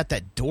now they got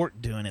that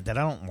dork doing it that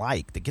I don't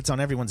like. That gets on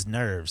everyone's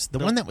nerves. The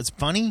one that was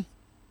funny.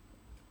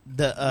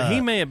 He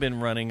may have been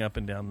running up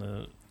and down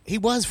the. He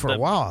was for a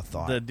while, I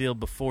thought. The deal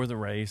before the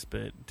race,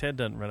 but Ted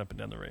doesn't run up and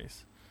down the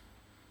race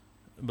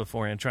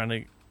beforehand, trying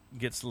to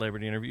get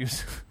celebrity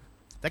interviews.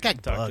 That guy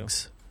Talk to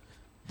bugs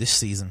this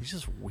season. He's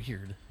just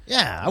weird.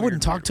 Yeah, I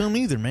wouldn't talk to him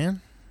either,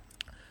 man.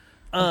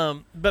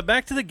 But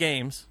back to the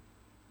games.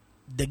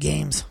 The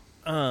games.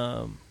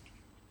 I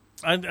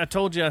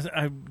told you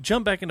I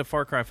jumped back into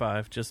Far Cry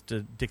 5 just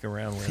to dick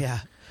around with. Yeah.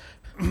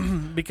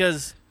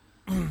 Because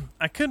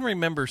I couldn't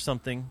remember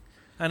something.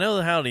 I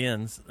know how it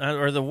ends,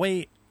 or the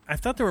way. I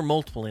thought there were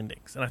multiple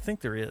endings, and I think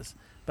there is,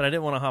 but I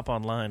didn't want to hop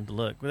online to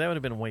look. But that would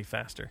have been way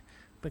faster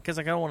because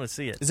I kind of want to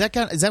see it. Is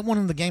that one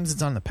of the games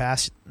that's on the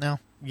pass now?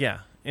 Yeah,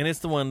 and it's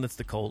the one that's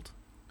the Colt.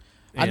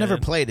 I never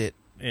played it.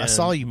 I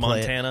saw you play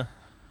Montana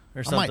it.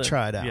 or something. I might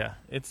try it out. Yeah,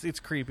 it's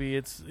creepy.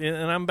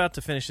 And I'm about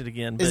to finish it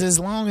again. But Is as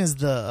long as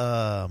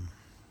the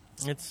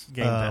it's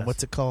Game Pass.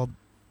 what's it called?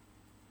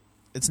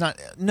 It's not.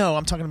 No,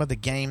 I'm talking about the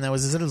game.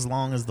 Is it as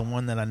long as the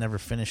one that I never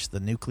finished, the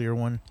nuclear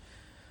one,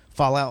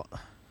 Fallout?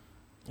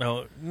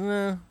 Oh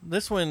no,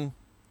 this one,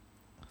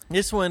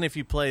 if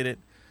you played it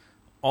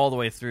all the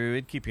way through,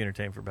 it'd keep you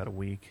entertained for about a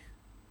week.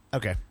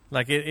 Okay.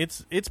 Like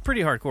it's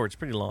pretty hardcore. It's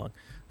pretty long.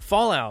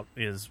 Fallout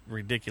is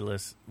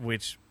ridiculous,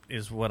 which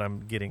is what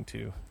I'm getting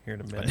to here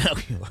in a minute. I know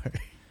you are.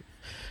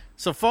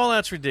 So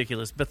Fallout's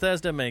ridiculous.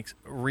 Bethesda makes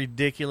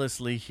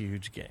ridiculously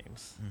huge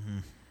games. Mm-hmm.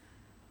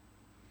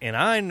 And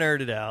I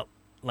nerded out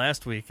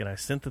last week, and I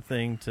sent the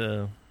thing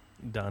to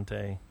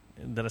Dante.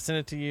 Did I send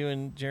it to you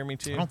and Jeremy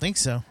too? I don't think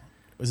so.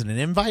 Was it an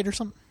invite or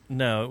something?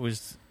 No, it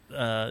was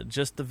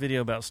just the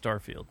video about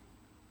Starfield.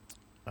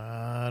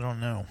 I don't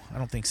know. I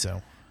don't think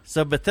so.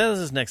 So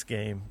Bethesda's next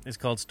game is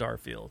called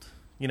Starfield.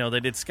 They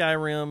did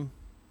Skyrim,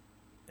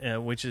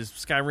 which is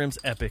Skyrim's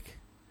epic.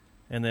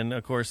 And then,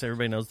 of course,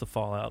 everybody knows the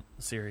Fallout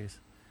series.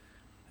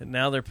 And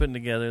now they're putting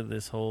together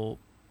this whole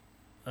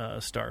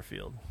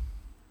Starfield.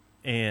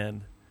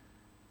 And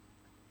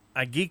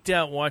I geeked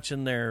out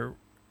watching their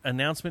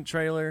announcement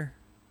trailer.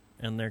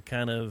 And they're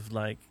kind of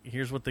like,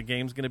 here's what the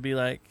game's going to be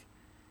like.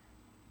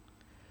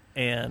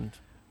 And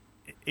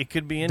it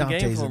could be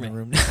in-game for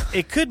me.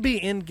 It could be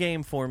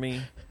in-game for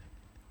me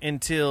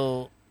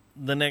until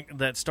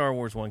that Star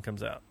Wars one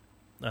comes out.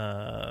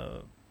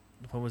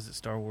 What was it?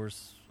 Star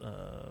Wars...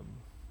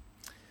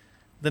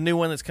 the new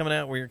one that's coming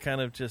out where you're kind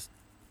of just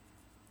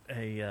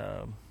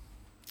a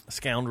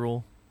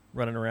scoundrel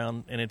running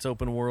around, and it's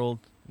open world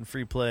and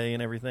free play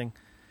and everything.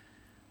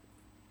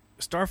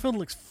 Starfield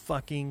looks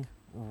fucking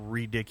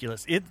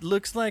ridiculous. It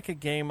looks like a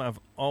game I've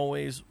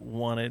always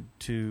wanted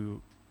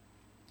to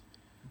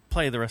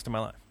play the rest of my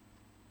life.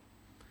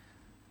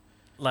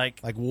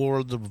 Like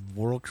World of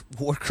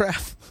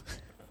Warcraft?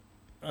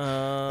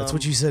 That's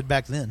what you said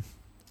back then.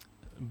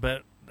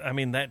 But, I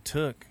mean, that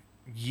took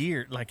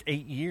like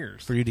 8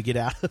 years For you to get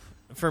out of.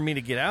 for me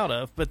to get out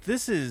of. But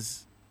this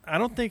is, I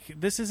don't think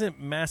this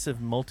isn't massive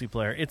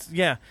multiplayer. It's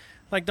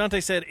like Dante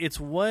said, it's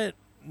what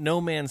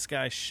No Man's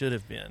Sky should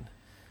have been.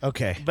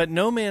 Okay. But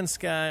No Man's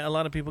Sky, a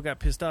lot of people got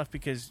pissed off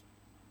because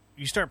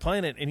you start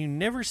playing it and you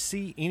never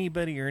see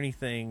anybody or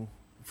anything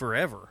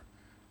forever.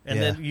 And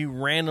then you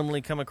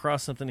randomly come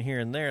across something here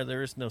and there.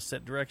 There is no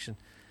set direction.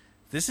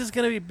 This is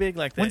going to be big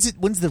like that.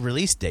 When's the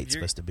release date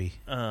supposed to be?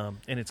 And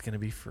it's going to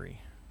be free.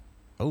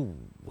 Oh,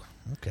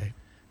 okay.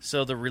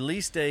 So the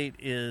release date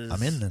is...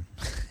 I'm in then.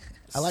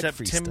 I like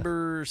free stuff.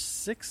 September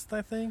 6th,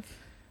 I think.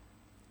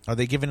 Are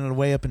they giving it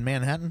away up in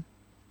Manhattan?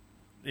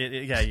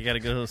 Yeah, you got to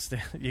go.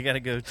 You got to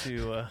go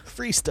to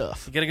free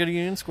stuff. You got to go to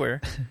Union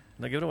Square.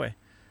 They'll give it away.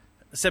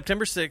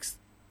 September 6th.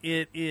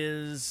 It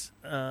is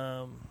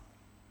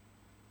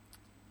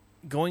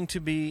going to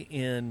be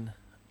in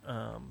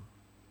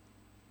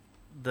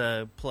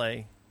the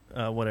Play,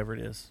 whatever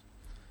it is,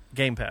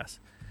 Game Pass.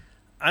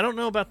 I don't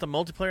know about the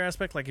multiplayer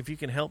aspect. Like if you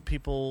can help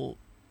people,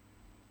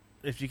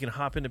 if you can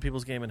hop into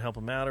people's game and help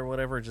them out or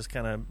whatever, just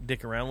kind of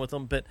dick around with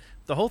them. But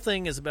the whole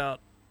thing is about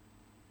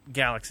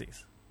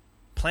galaxies.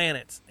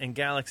 Planets and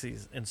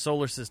galaxies and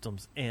solar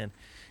systems, and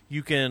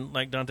you can,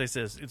 like Dante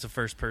says, it's a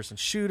first-person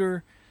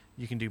shooter.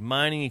 You can do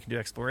mining, you can do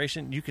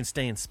exploration, you can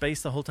stay in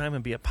space the whole time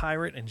and be a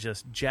pirate and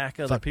just jack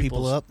other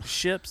people's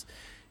ships.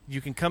 You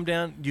can come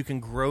down, you can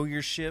grow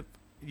your ship,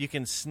 you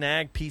can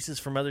snag pieces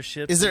from other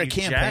ships. Is there a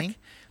campaign?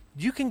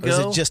 You can go. Or is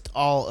it just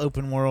all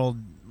open world?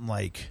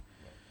 Like,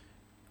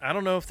 I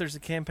don't know if there's a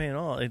campaign at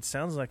all. It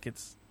sounds like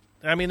it's.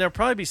 I mean, there'll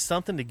probably be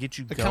something to get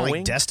you going. Kind of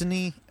like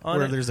Destiny,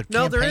 where there's a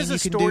campaign no, there is a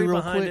story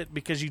behind quick. it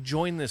because you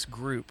join this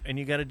group and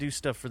you got to do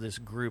stuff for this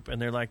group, and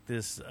they're like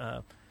this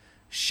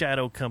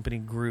shadow company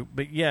group.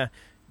 But yeah,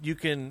 you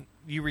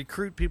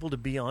recruit people to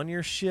be on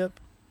your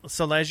ship.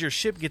 So as your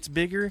ship gets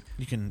bigger,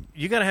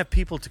 you got to have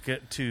people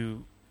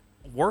to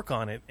work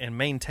on it and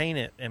maintain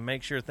it and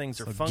make sure things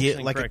are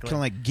functioning correctly. Kind of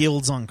like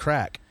guilds on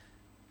crack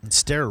and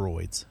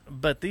steroids.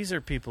 But these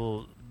are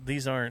people.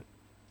 These are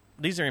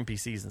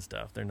NPCs and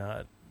stuff. They're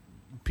not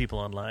people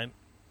online.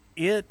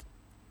 It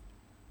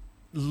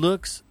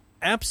looks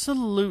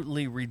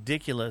absolutely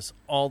ridiculous,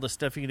 all the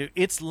stuff you can do.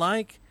 It's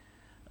like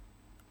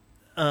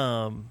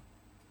For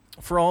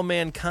All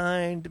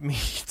Mankind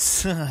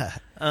meets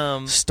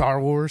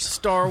Star Wars.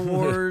 Star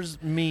Wars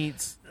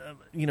meets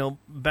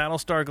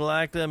Battlestar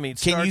Galactica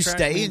meets Star Trek. Can you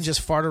stay and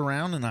just fart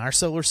around in our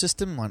solar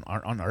system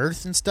on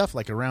Earth and stuff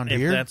like around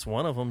here? If that's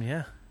one of them,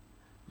 yeah.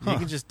 You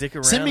can just dick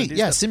around. Send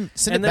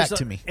it back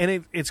to me.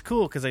 And it's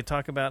cool because they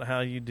talk about how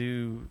you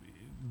do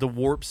the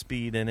warp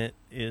speed in it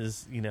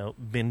is,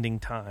 bending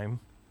time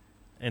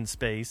and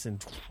space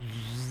and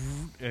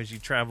as you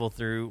travel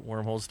through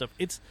wormhole stuff.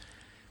 It's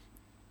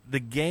the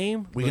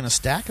game. We gonna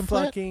stack and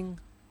play? Fucking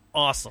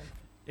awesome.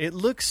 It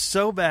looks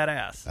so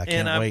badass. I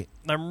can't wait.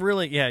 I'm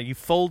really you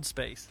fold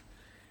space,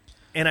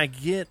 and I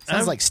get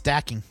sounds like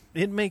stacking.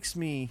 It makes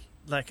me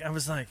I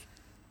was like,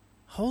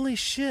 holy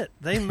shit,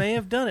 they may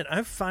have done it.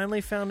 I've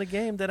finally found a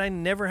game that I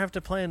never have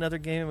to play another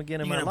game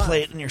again in my life. You gonna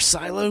play it in your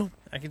silo?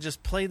 I can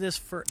just play this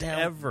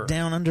forever.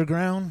 Down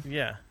underground?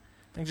 Yeah.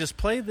 I can just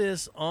play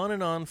this on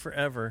and on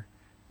forever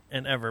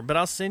and ever. But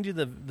I'll send you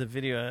the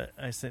video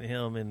I sent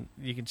him, and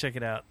you can check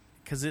it out.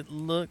 Because it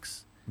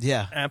looks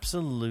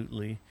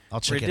absolutely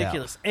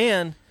ridiculous.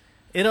 And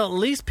it'll at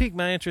least pique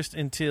my interest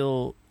and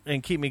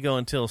keep me going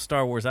until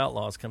Star Wars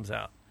Outlaws comes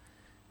out.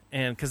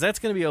 And because that's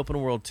going to be open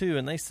world too,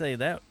 and they say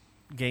that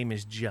game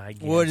is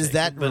gigantic. What is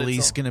that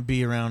release going to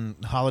be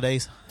around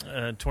holidays?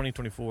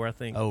 2024, I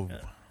think. Oh,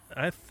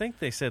 I think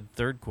they said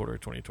third quarter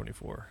of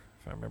 2024,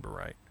 if I remember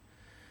right.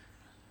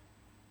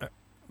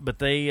 But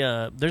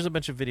there's a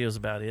bunch of videos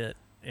about it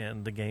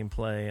and the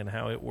gameplay and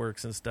how it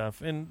works and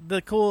stuff. And the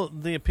appeal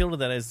to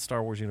that is the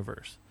Star Wars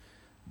universe.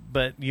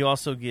 But you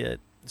also get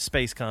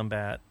space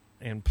combat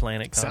and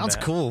planet combat. Sounds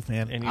cool,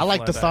 man. I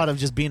like the thought of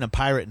just being a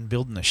pirate and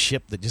building a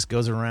ship that just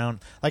goes around.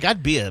 Like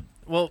I'd be a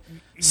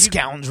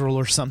scoundrel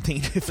or something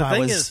if I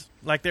was. The thing is,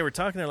 like they were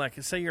talking there,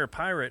 like say you're a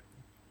pirate,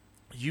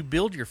 you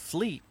build your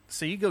fleet,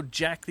 so you go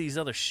jack these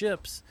other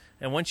ships,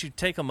 and once you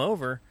take them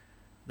over,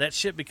 that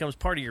ship becomes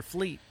part of your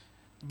fleet.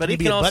 But it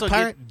can also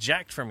get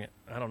jacked from you.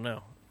 I don't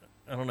know,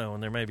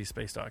 and there may be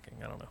space docking.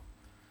 I don't know.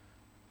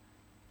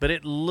 But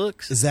it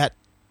looks. Is that?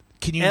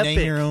 Can you epic.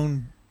 Name your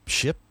own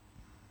ship?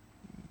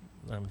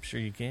 I'm sure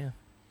you can.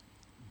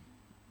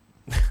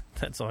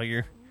 That's all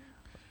you're.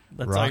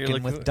 That's Rocking all you're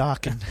looking with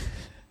docking.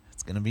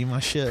 It's gonna be my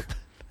ship.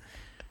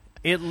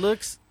 It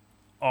looks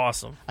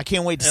awesome. I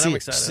can't wait to see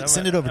it.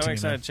 Send it over to me. I'm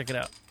excited to check it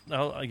out.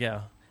 Oh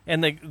yeah,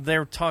 and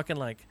they're talking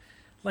like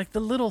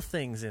the little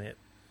things in it.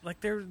 Like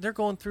they're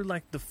going through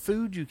like the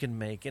food you can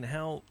make and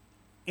how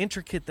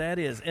intricate that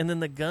is, and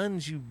then the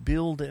guns you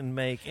build and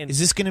make. And is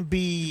this going to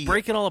be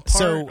break it all apart?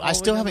 So I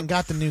still haven't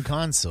got the new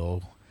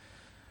console.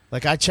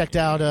 Like I checked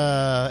out.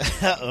 I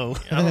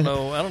don't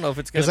know if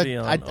it's going to be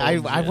on.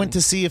 I went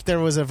to see if there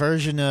was a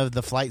version of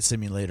the flight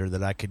simulator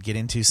that I could get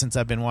into since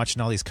I've been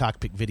watching all these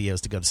cockpit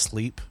videos to go to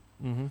sleep.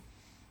 Mm-hmm.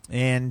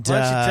 And Why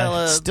don't you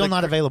tell, still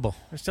not available.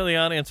 Let's tell the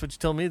audience what you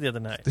told me the other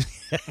night.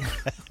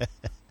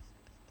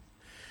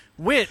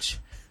 Which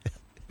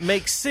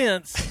makes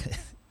sense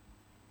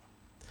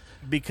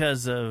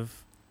because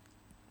of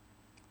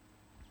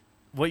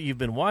what you've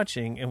been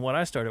watching and what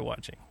I started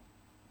watching.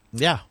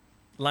 Yeah.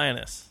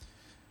 Lioness.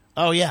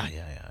 Oh, yeah.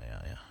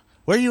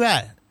 Where are you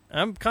at?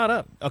 I'm caught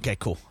up. Okay,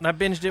 cool. I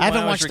binged it I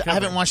while I was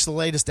haven't watched the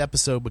latest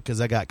episode because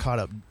I got caught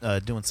up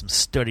doing some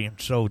studying.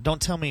 So don't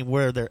tell me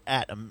where they're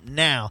at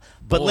now.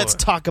 But Boy. let's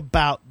talk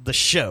about the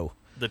show.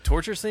 The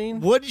torture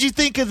scene? What did you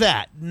think of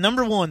that?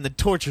 Number one, the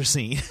torture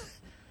scene.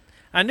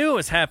 I knew it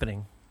was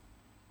happening.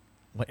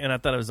 What? And I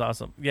thought it was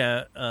awesome.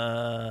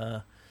 Yeah.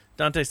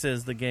 Dante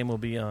says the game will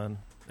be on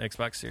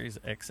Xbox Series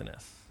X and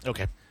S.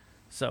 Okay.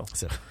 So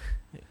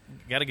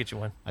got to get you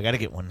one. I got to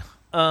get one,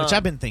 which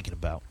I've been thinking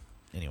about.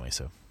 Anyway,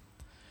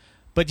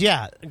 But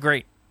yeah,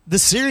 great. The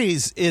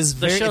series is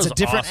it's a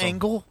different awesome.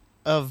 angle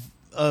of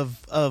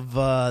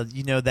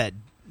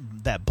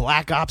that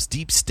Black Ops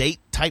Deep State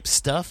type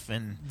stuff,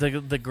 and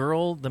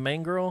the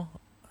main girl,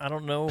 I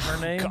don't know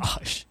her name.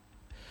 Gosh,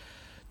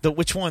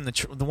 which one?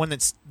 The one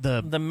that's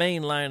the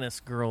main lioness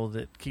girl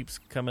that keeps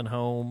coming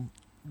home,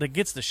 that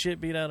gets the shit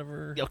beat out of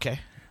her. Okay,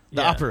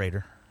 the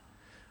operator.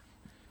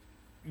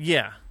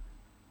 Yeah.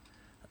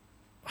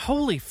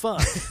 Holy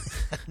fuck.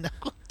 No,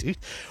 dude.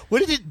 What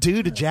did it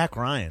do to Jack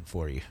Ryan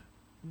for you?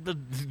 The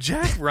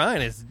Jack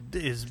Ryan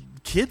is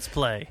kids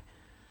play.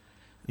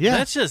 Yeah.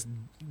 That's just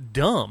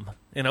dumb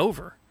and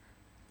over.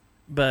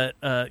 But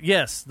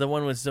yes, the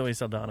one with Zoe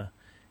Saldana.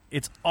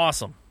 It's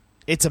awesome.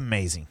 It's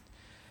amazing.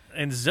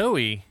 And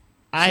Zoe,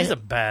 she's a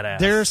badass.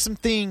 There are some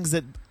things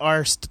that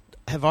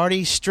have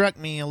already struck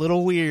me a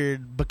little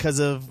weird because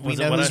of we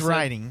know who's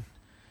writing.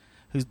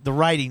 Who's the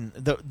writing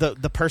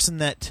the person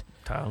that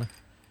Tyler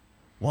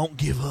won't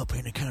give up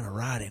any kind of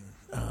writing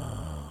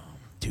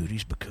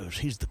duties because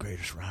he's the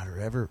greatest writer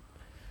ever.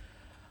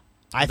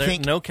 I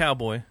think no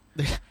cowboy,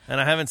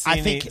 and I haven't seen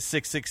any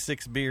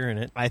 666 beer in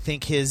it. I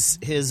think his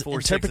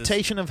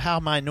interpretation of how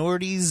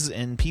minorities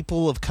and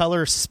people of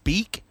color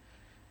speak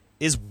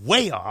is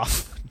way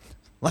off.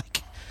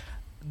 Like,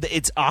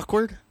 it's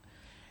awkward.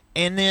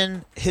 And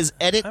then his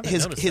edit,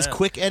 his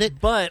quick edit.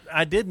 But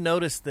I did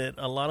notice that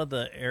a lot of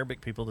the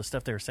Arabic people, the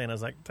stuff they were saying, I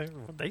was like,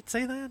 they'd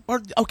say that?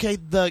 Or, okay,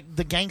 the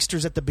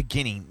gangsters at the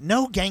beginning.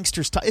 No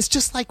gangsters talk. It's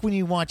just like when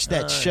you watch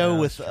that show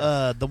with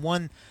the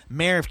one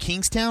Mayor of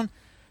Kingstown.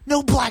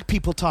 No black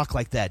people talk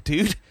like that,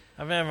 dude.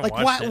 I haven't like,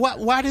 watched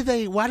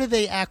it. Why do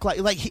they act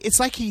like it's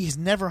like he's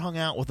never hung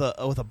out with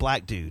a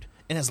black dude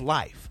in his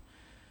life?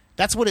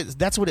 That's what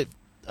it.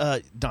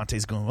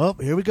 Dante's going, oh,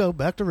 here we go,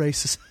 back to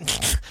racist.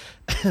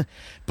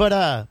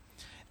 But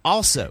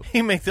also,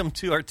 he make them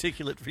too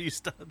articulate for you,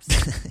 Stubbs.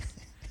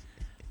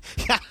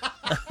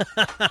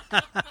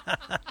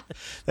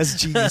 That's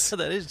genius.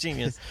 That is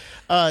genius.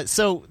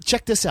 So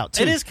check this out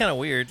too. It is kind of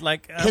weird.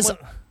 Like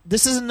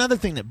this is another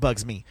thing that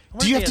bugs me.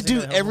 Do you have to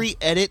do every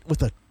edit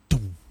with a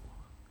doom?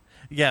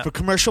 Yeah. For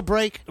commercial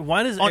break?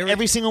 Why does on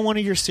every single one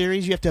of your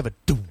series you have to have a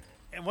doom?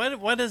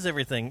 Why does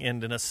everything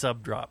end in a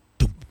sub drop?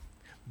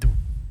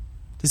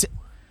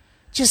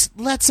 Just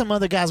let some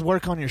other guys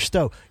work on your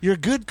stove. You're a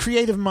good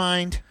creative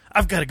mind.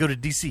 I've got to go to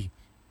DC.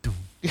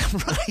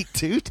 Right,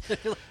 dude.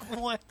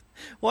 What?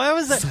 Why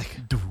was that?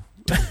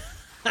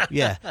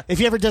 Yeah. If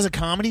he ever does a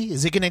comedy,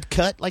 is it going to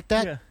cut like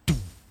that?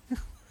 Yeah.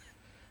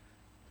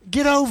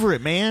 Get over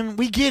it, man.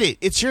 We get it.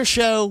 It's your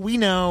show. We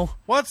know.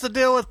 What's the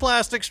deal with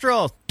plastic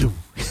straws?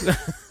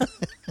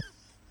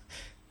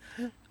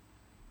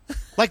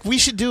 Like we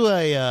should do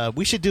a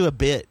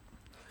bit.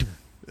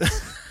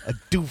 A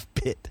doof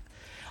bit.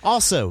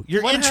 Also,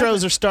 your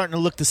intros are starting to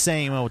look the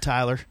same,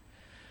 Tyler.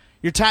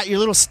 Your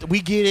little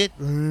we get it.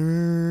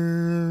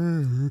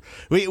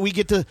 We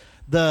get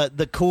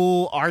the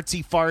cool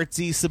artsy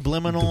fartsy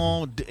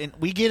subliminal, and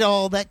we get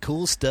all that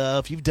cool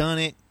stuff. You've done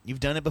it. You've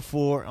done it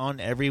before on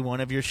every one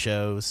of your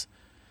shows.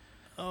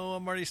 Oh,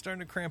 I'm already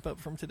starting to cramp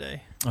up from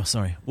today. Oh,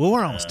 sorry. Well,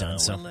 we're almost done.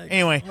 So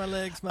anyway, my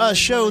legs, though,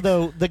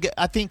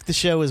 I think the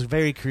show is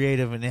very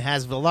creative and it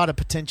has a lot of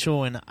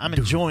potential, and I'm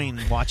enjoying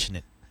watching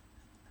it.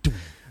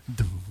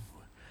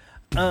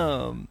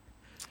 I'm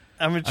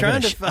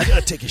trying to. I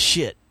gotta take a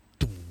shit.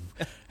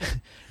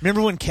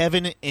 Remember when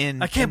Kevin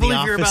I can't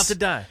believe you're about to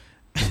die.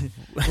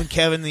 When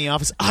Kevin in the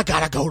office, I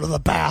gotta go to the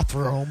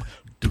bathroom.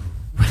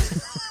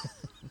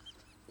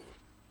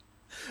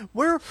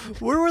 Where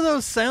were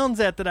those sounds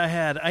at that I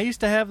had? I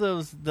used to have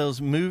those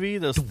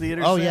theater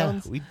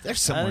sounds. Yeah, they're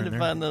somewhere. I need to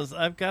find those.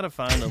 I've got to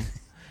find them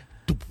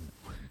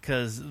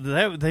because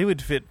they would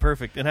fit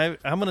perfect. And I'm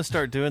going to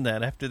start doing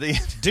that after the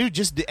dude.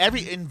 Just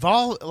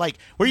involve like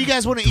where you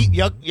guys want to eat.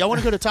 Y'all want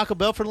to go to Taco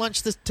Bell for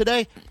lunch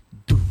today?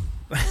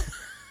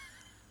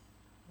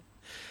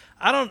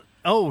 I don't.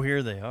 Oh,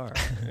 here they are,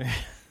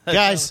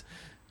 guys.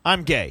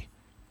 I'm gay.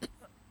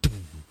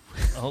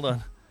 Hold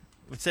on.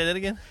 Say that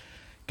again,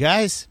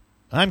 guys.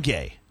 I'm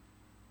gay.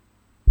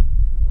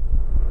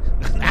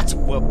 That's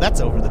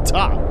over the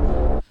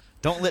top.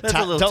 Don't let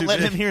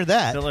him hear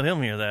that. Don't let him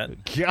hear that.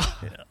 Yeah.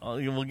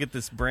 We'll get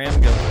this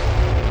brand going.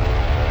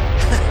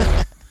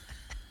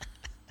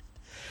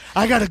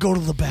 I gotta go to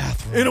the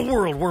bathroom. In a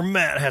world where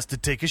Matt has to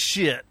take a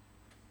shit.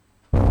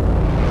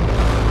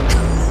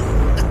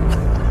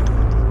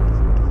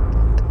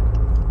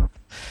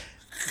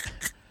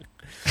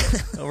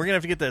 Oh, we're gonna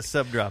have to get that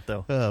sub drop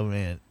though. Oh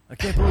man, I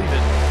can't believe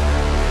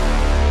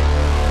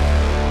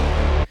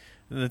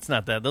it. It's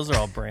not that. Those are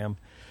all Bram.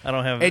 I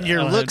don't have. and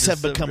your I don't looks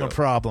have just become a sub drop.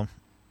 problem.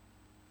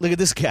 Look at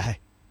this guy.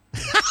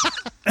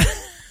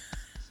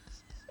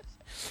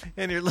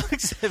 And your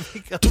looks have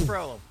become a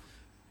problem.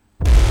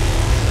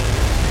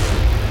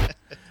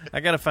 I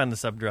gotta find the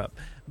sub drop,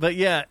 but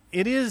yeah,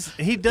 it is.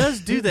 He does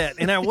do that,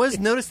 and I was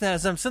noticing that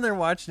as I'm sitting there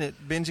watching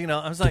it, binging.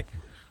 I was like,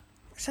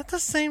 "Is that the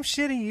same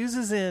shit he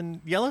uses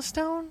in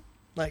Yellowstone?"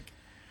 Like,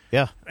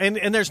 Yeah, and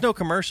there's no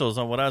commercials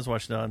on what I was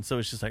watching on, so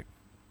it's just like,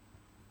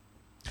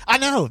 I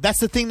know. That's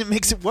the thing that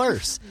makes it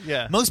worse.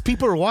 Yeah. Most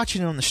people are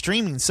watching it on the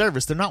streaming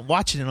service. They're not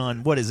watching it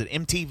on, what is it,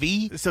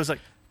 MTV? so it's like,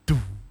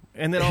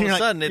 and then all of You're a like-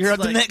 sudden it's you're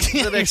like the next,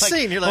 the next like,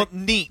 scene. You're like, oh,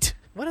 neat.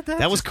 what did that?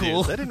 that was just do?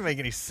 cool. That didn't make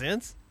any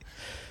sense.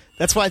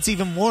 That's why it's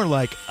even more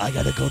like, I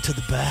gotta go to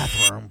the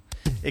bathroom.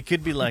 It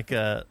could be like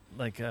a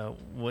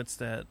what's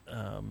that?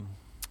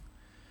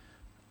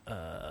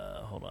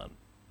 Hold on.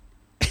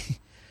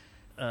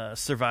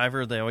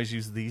 Survivor. They always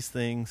use these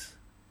things,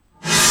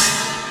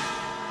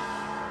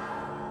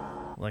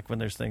 like when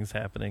there's things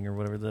happening or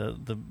whatever.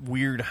 The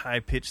weird high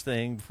pitched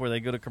thing before they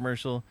go to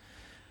commercial.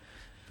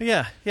 But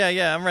yeah.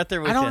 I'm right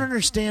there with I you. don't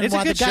understand It's a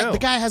why good the guy show. the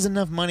guy has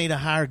enough money to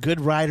hire good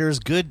writers,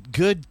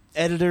 good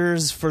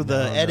editors for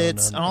the No,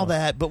 edits and all no.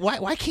 that. But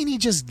why can't he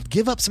just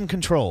give up some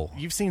control?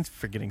 You've seen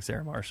Forgetting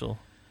Sarah Marshall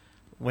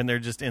when they're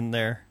just in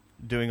there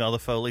doing all the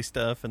Foley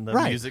stuff and the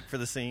Right. music for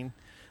the scene.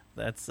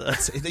 That's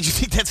You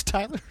think that's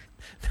Tyler?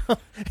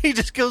 he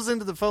just goes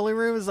into the Foley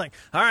room and is like,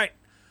 all right,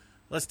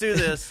 let's do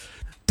this.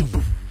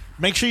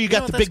 Make sure you You know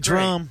got what? the That's big great.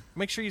 drum.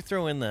 Make sure you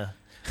throw in the.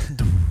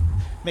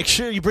 Make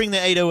sure you bring the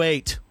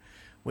 808.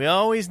 We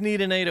always need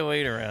an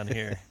 808 around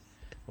here.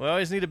 We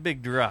always need a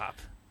big drop.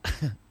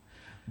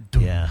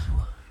 Yeah.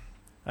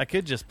 I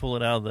could just pull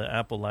it out of the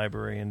Apple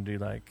library and do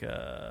like,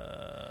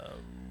 they're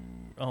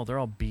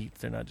all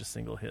beats. They're not just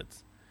single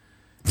hits.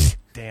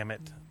 Damn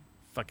it,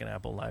 fucking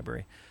Apple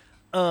library.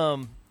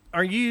 Are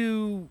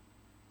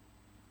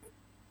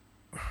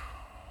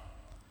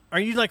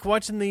you like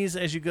watching these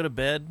as you go to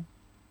bed?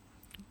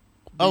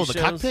 Oh, These the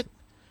shows? cockpit?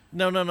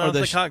 No, Or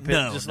the cockpit.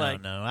 No, just no,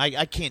 like no.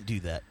 I can't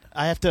do that.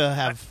 I have to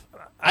have.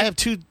 I have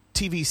two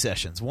TV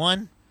sessions.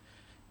 One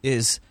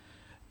is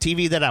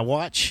TV that I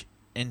watch,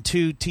 and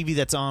two TV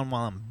that's on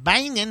while I'm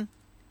banging.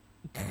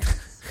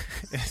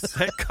 is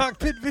that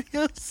cockpit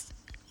videos?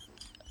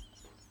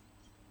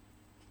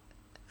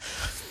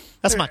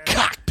 That's my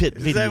cockpit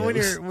videos.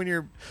 Is that when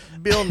you're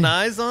Bill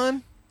Nye's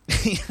on?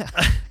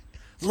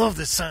 Love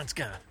this science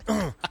guy.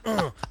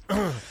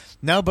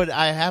 No, but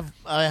I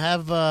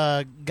have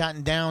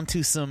gotten down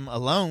to some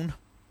Alone.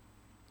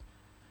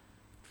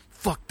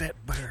 Fuck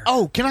that bear.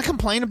 Oh, can I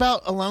complain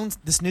about Alone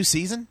this new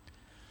season?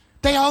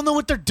 They all know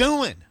what they're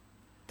doing.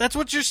 That's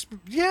what you're.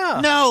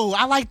 Yeah. No,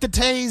 I like the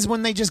Tays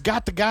when they just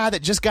got the guy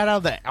that just got out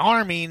of the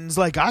army and is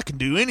like, I can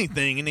do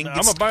anything, and then I'm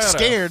gets a badass.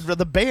 scared of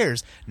the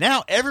bears.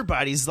 Now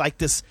everybody's like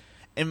this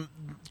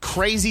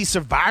crazy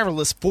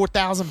survivalist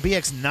 4000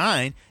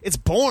 BX9. It's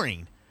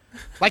boring.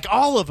 Like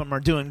all of them are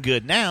doing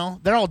good now.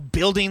 They're all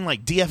building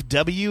like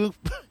DFW.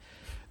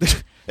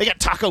 They got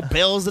Taco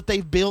Bells that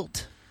they've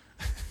built.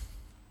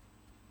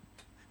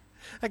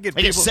 They're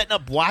They're setting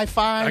up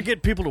Wi-Fi. I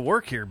get people to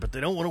work here, but they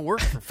don't want to work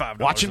for $5.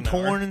 Watching an hour.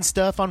 porn and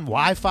stuff on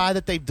Wi-Fi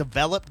that they've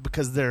developed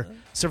because of their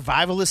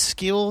survivalist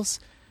skills.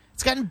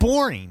 It's gotten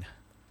boring.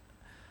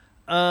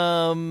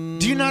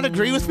 Do you not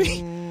agree with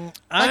me?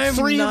 Like I'm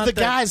three of not the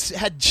that- guys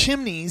had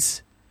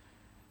chimneys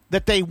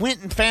that they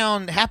went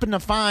and happened to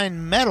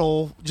find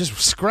metal, just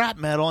scrap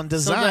metal, and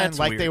designed that's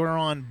like they weird. were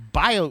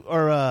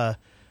on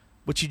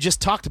what you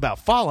just talked about,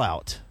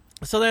 Fallout.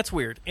 So that's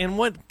weird. And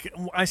what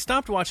I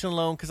stopped watching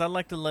Alone because I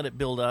like to let it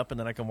build up, and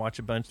then I can watch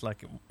a bunch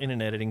like in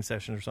an editing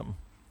session or something.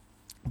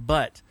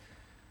 But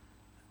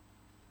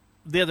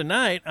the other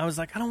night, I was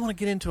like, I don't want to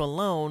get into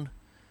Alone,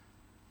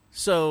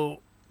 so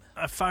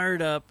I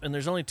fired up, and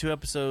there's only 2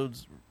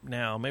 episodes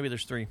now. Maybe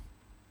there's 3.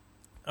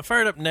 I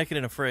fired up Naked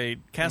and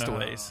Afraid,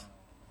 Castaways.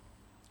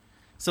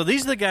 So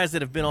these are the guys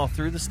that have been all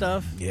through the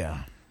stuff.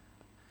 Yeah.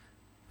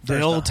 The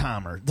First old off.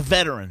 timer, the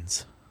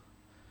veterans.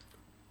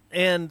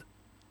 And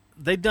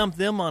they dump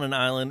them on an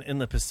island in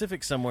the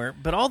Pacific somewhere,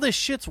 but all this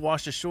shit's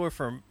washed ashore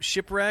from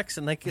shipwrecks,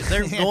 and they're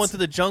going through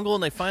the jungle,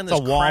 and they find this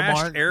It's a Walmart.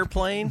 crashed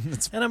airplane,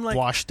 and I'm like,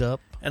 Washed up.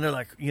 and they're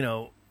like,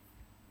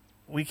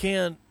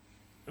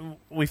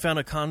 we found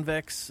a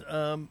convex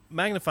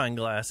magnifying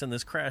glass in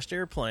this crashed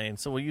airplane,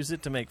 so we'll use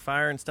it to make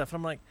fire and stuff. And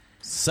I'm like,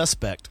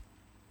 Suspect.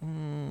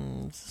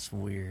 this is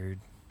weird.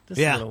 This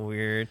Yeah. is a little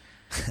weird.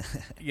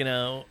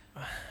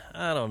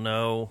 I don't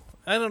know.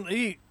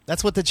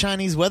 That's what the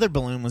Chinese weather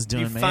balloon was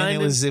doing, You man.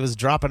 find It was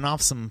dropping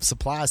off some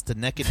supplies to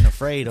Naked and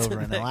Afraid over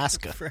in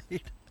Alaska.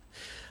 Afraid.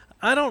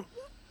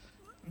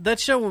 That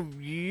show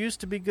used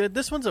to be good.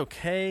 This one's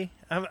okay.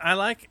 I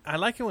like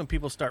it when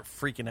people start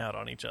freaking out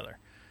on each other.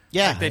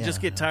 Yeah, Like they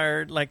just get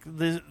tired. Like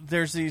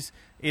there's these.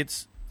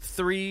 It's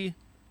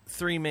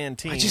three-man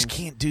teams. I just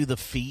can't do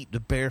the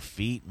bare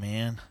feet,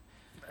 man.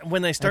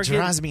 When they start It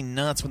drives me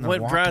nuts when they're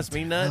walking. What drives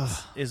me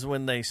nuts is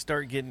when they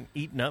start getting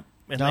eaten up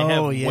and they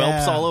have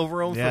whelps all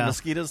over them from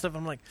mosquito and stuff.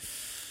 I'm like,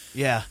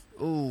 yeah,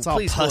 ooh, it's all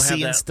please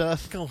pussy and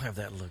stuff. Go have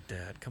that looked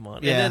at. Come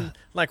on. Yeah. And then,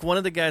 like, one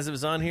of the guys that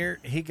was on here,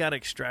 he got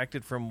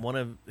extracted from one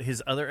of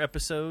his other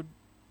episode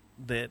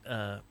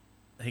that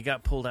he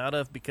got pulled out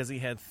of because he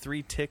had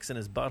 3 ticks in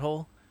his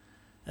butthole.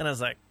 And I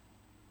was like,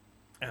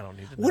 I don't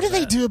need to know What do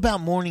they that. do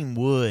about morning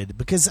wood?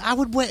 Because I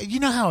would wait. You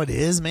know how it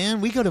is,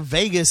 man. We go to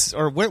Vegas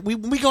or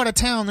we go out of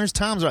town. There's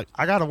times like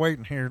I gotta wait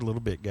in here a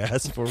little bit,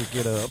 guys, before we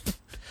get up.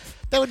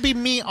 That would be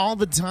me all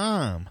the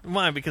time.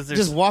 Why? Because there's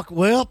Just walk.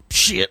 Well,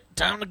 shit.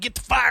 Time to get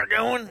the fire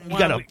going. You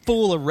got a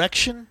full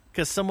erection.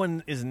 Because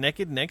someone is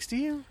naked next to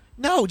you.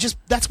 No, just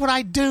that's what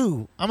I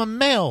do. I'm a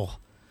male.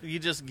 You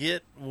just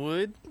get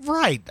wood.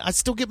 Right. I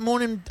still get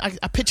morning.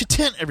 I pitch a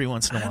tent every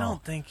once in a I while.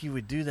 don't think you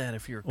would do that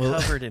if you're Well-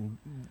 covered in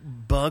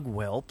bug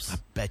whelps.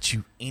 Bet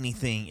you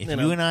anything. If You you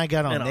know, and I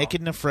got on you know.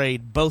 Naked and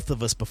Afraid, both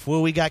of us, before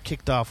we got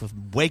kicked off,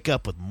 would wake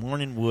up with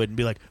morning wood and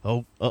be like,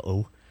 "Oh,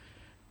 uh-oh.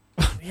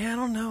 Yeah, I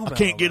don't know. I About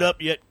can't all get that.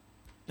 up yet."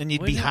 And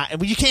you'd Would be you? high.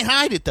 Well, you can't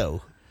hide it,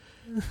 though.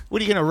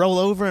 What, are you going to roll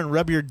over and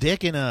rub your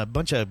dick in a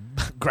bunch of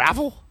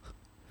gravel?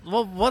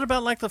 Well, what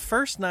about like the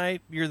first night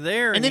you're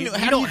there And then you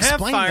how do don't you have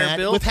explain fire that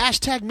built? with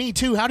hashtag Me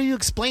Too? How do you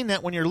explain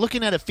that when you're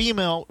looking at a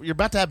female, you're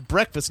about to have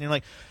breakfast, and you're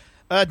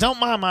like, don't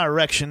mind my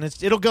erection.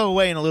 It'll go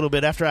away in a little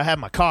bit after I have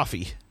my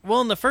coffee.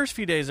 Well, in the first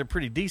few days are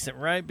pretty decent,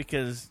 right?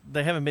 Because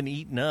they haven't been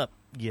eaten up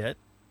yet.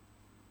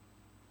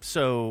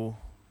 So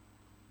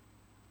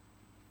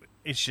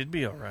it should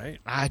be all right,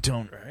 I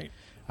don't right?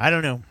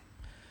 know.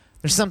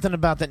 There's something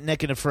about that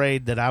Naked and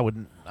Afraid that I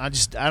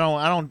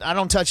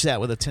don't touch that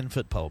with a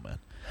 10-foot pole, man.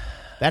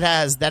 That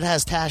has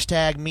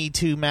hashtag Me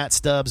Too Matt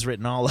Stubbs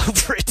written all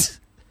over it.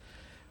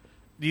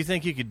 Do you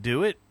think you could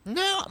do it?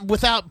 No,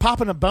 without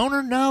popping a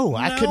boner, no,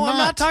 I could No, not. I'm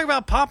not talking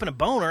about popping a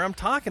boner. I'm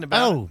talking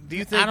about. Oh, do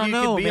you think I don't you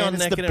know, could be man. on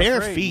It's Naked the and bare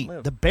Afraid? feet.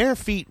 Live? The bare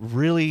feet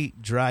really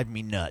drive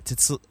me nuts.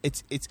 It's Are hard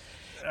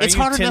you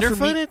enough for me.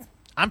 tender-footed?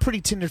 I'm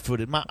pretty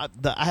tender-footed.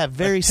 I have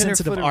very A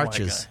sensitive tender-footed white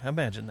arches. guy.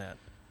 Imagine that.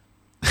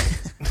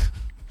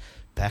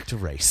 Back to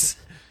race.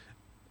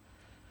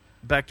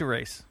 Back to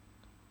race.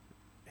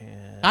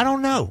 And I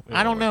don't know.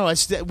 I don't know.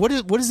 What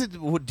is it?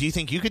 Do you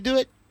think you could do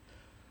it?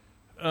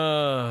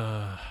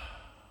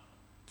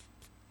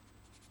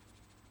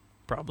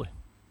 Probably.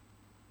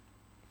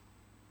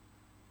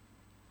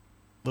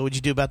 What would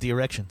you do about the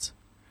erections?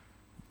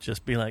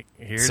 Just be like,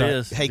 here So, it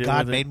is. Hey, Deal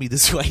God with it. made me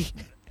this way.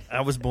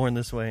 I was born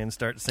this way, and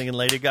start singing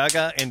Lady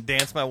Gaga and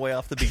dance my way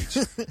off the beach.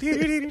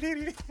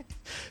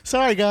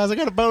 Sorry, guys, I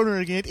got a boner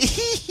again.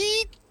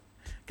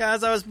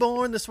 Guys, I was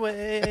born this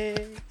way.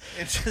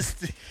 And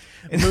just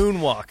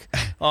moonwalk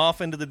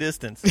off into the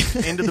distance,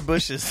 into the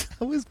bushes.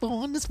 I was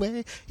born this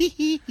way.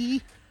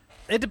 It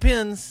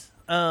depends.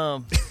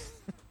 I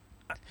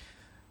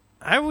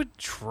would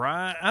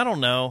try. I don't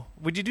know.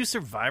 Would you do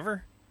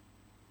Survivor?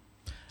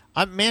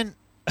 Man,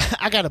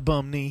 I got a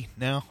bum knee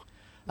now.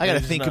 I got to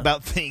It's think not-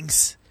 about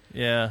things.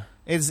 Yeah.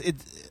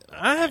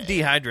 I have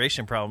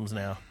dehydration problems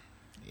now.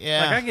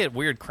 Yeah. Like I get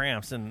weird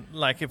cramps, and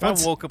like if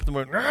Once- I woke up in the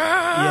morning,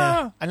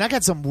 Yeah, and I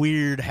got some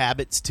weird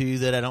habits too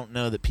that I don't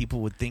know that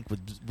people would think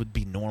would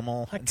be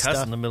normal. I and cuss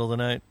stuff. in the middle of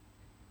the night.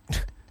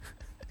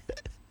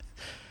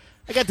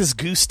 I got this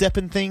goose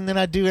stepping thing that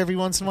I do every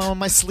once in a while in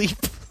my sleep.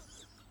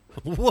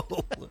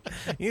 Whoa!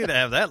 You need to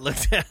have that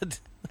looked at.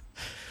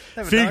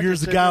 Have a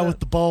Figures doctor the check guy it with out.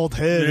 the bald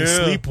head is Yeah,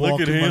 look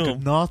sleepwalking at like a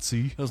him.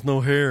 Nazi. Has no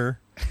hair.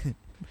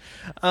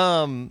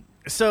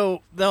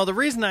 So now the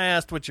reason I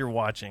asked what you're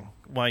watching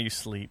while you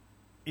sleep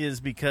is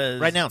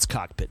because Right now it's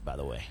Cockpit, by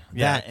the way.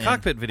 yeah, That and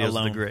cockpit videos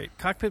Alone. are the great.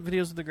 Cockpit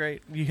videos are the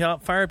great. You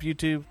fire up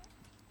YouTube.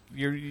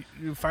 You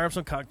fire up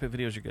some cockpit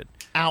videos. You're good.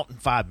 Out in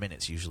 5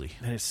 minutes usually.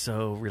 And it's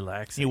so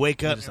relaxing. You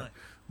wake up. You're just like,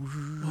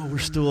 Oh, we're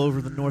still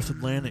over the North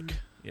Atlantic.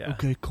 yeah.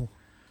 Okay, cool.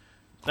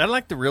 I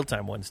like the real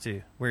time ones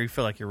too, where you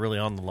feel like you're really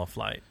on the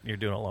flight. You're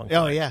doing a long.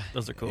 Oh flight. yeah,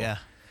 those are cool. Yeah,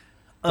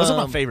 those are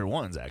my Um, favorite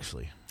ones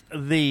actually.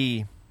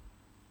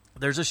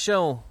 There's a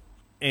show,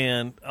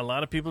 and a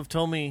lot of people have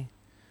told me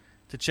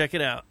to check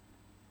it out.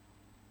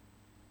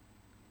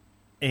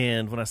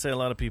 And when I say a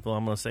lot of people,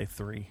 I'm going to say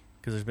 3,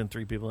 because there's been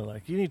 3 people that are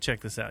like, you need to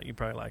check this out. You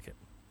probably like it.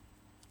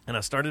 And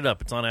I started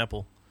up. It's on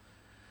Apple.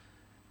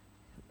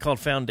 Called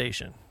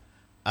Foundation.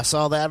 I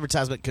saw the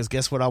advertisement because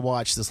guess what I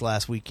watched this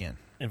last weekend?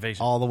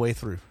 Invasion. All the way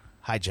through.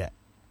 Hijack.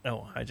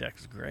 Oh, Hijack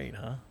is great,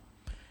 huh?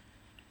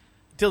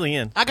 Till the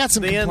end. I got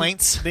some The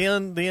complaints.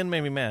 End, the end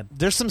made me mad.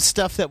 There's some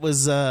stuff that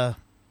was I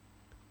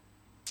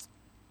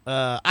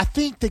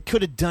think they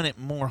could have done it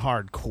more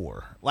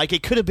hardcore. Like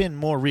it could have been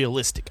more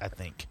realistic, I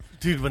think.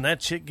 Dude, when that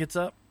chick gets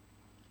up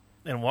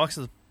and walks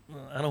to the...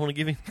 I don't want to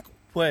give you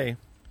away.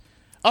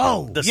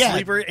 Oh, The yeah.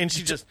 sleeper, and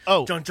she just...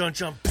 Oh. Jump, jump,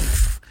 jump.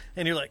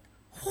 And you're like,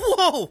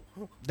 whoa!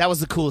 That was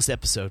the coolest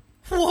episode.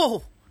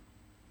 Whoa!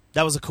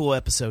 That was a cool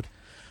episode.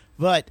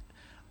 But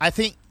I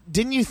think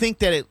didn't you think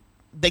that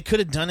they could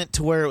have done it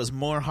to where it was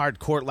more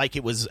hardcore, like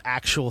it was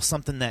actual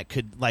something that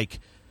could like.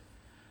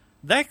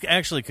 That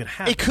actually could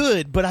happen. It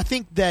could, but I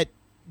think that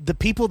the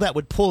people that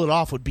would pull it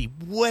off would be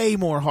way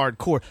more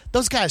hardcore.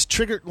 Those guys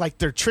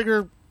their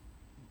trigger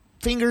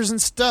fingers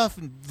and stuff,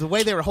 and the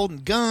way they were holding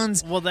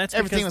guns. Well, that's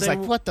everything was like,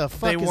 what the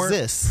fuck is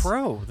this?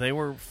 They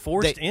were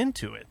forced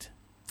into it.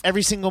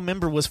 Every single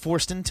member was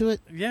forced into it?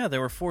 Yeah, they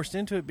were forced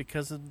into it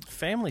because of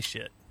family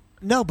shit.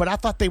 No, but I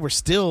thought they were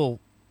still.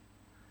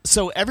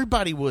 So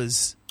everybody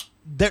was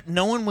there.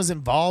 No one was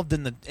involved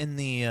in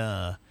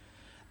the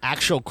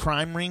actual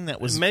crime ring. That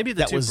was maybe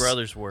the two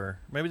brothers were.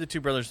 Maybe the two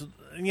brothers.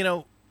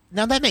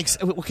 Now that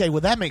makes okay.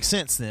 Well, that makes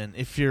sense then.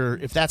 If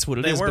that's what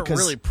it is, they weren't because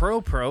really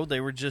pro. They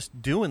were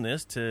just doing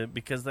this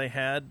because they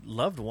had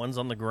loved ones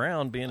on the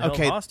ground being held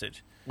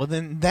hostage. Well,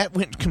 then that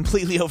went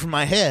completely over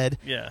my head.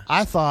 Yeah,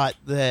 I thought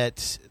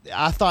that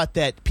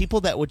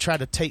people that would try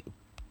to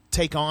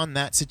take on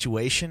that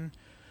situation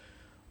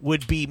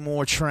would be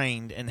more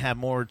trained and have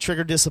more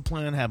trigger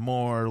discipline, have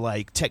more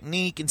like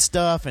technique and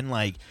stuff, and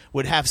like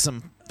would have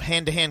some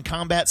hand-to-hand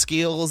combat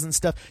skills and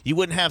stuff. You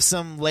wouldn't have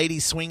some lady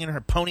swinging her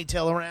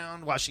ponytail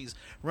around while she's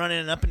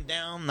running up and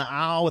down the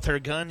aisle with her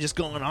gun just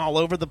going all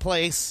over the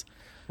place.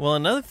 Well,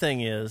 another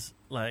thing is,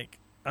 like,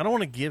 I don't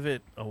want to give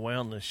it away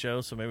on the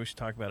show, so maybe we should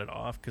talk about it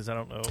off, because I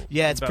don't know.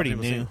 Yeah, it's pretty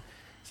new.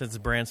 Since the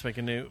brand's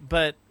making new.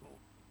 But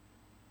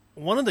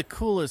one of the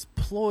coolest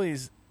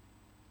ploys...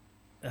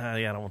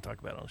 I don't want to talk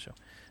about it on the show.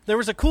 There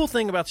was a cool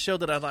thing about the show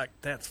that I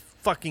liked. That's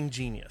fucking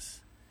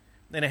genius.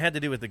 And it had to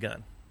do with the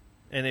gun.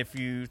 And if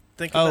you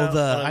think about...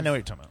 I know what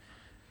you're talking about.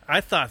 I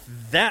thought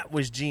that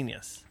was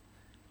genius.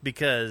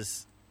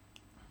 Because...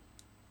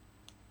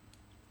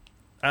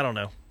 I don't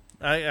know.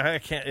 I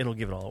can't... It'll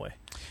give it all away.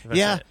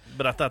 Yeah.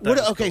 But I thought that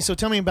was okay, cool. So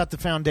tell me about the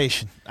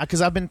Foundation.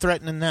 Because I've been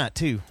threatening that,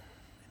 too.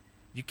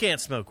 You can't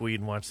smoke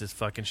weed and watch this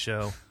fucking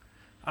show.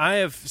 I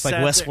have it's like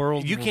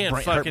Westworld. You can't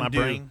fucking do.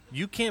 Brain.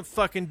 You can't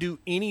fucking do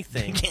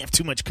anything. You can't have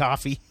too much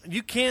coffee.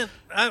 You can't.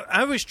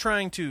 I was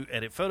trying to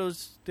edit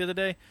photos the other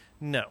day.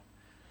 No.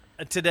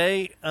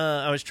 Today,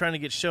 I was trying to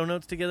get show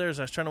notes together as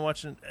I was trying to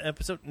watch an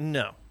episode.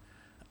 No.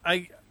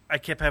 I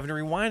kept having to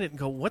rewind it and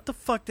go, what the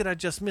fuck did I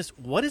just miss?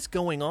 What is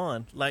going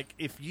on? Like,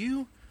 if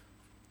you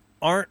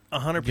aren't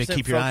 100%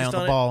 keep your eye on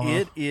the ball,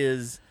 it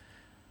is...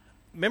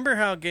 Remember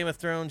how Game of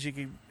Thrones,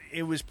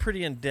 it was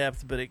pretty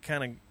in-depth, but it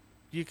kind of...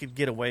 You could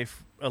get away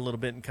a little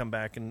bit and come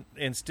back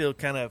and still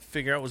kind of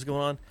figure out what's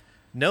going on.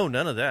 No,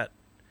 none of that.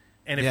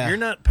 And if you're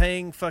not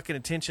paying fucking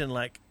attention,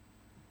 like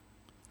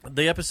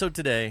the episode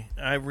today,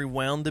 I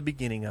rewound the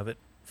beginning of it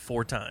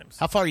 4 times.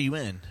 How far are you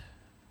in?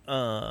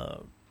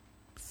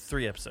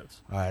 3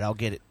 episodes. All right, I'll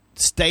get it.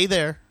 Stay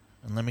there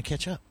and let me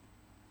catch up.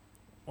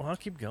 Well, I'll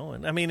keep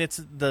going. I mean, you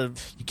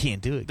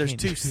can't do it. There's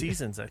 2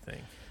 seasons, I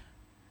think.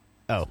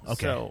 Oh,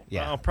 okay. So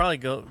yeah. I'll probably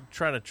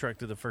try to trek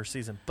through the first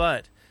season,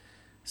 but.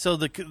 So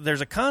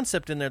there's a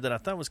concept in there that I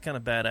thought was kind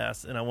of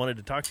badass, and I wanted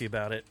to talk to you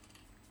about it.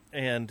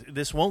 And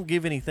this won't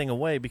give anything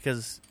away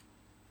because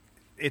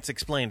it's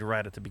explained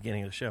right at the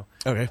beginning of the show.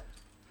 Okay.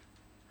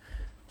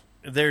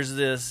 There's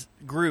this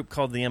group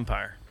called the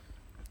Empire.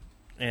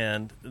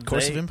 And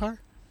Course of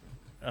Empire?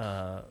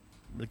 The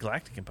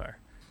Galactic Empire.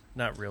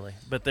 Not really,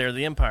 but they're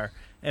the Empire.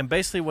 And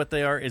basically what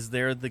they are is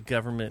they're the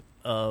government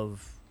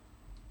of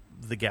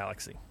the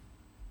galaxy.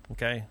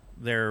 Okay?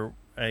 They're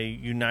a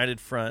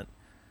united front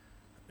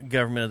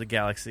government of the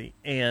galaxy,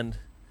 and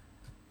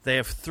they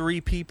have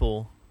 3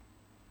 people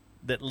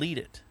that lead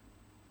it,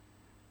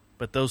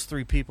 but those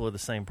 3 people are the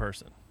same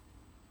person.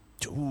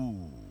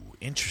 Ooh,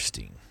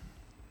 interesting.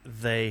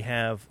 They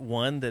have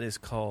one that is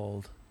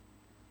called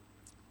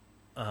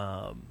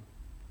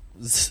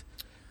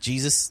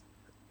Jesus,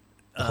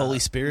 the Holy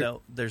Spirit.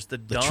 No, there's the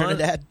Dawn,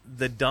 Trinidad,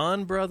 the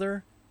Dawn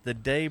brother, the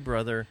Day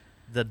brother,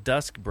 the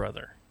Dusk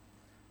brother.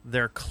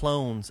 They're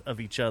clones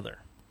of each other.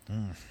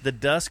 The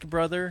Dusk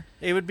brother,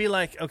 it would be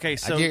like, okay,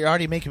 so you're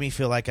already making me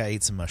feel like I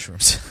ate some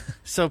mushrooms.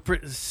 so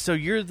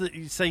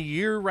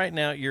you're right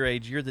now at your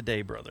age, you're the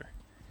Day brother.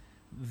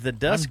 The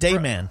Dusk I'm Day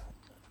Man.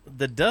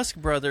 The Dusk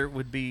brother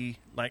would be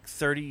like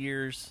 30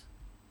 years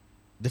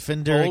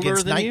Defender older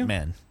against than Night you,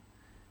 Man.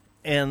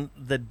 And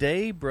the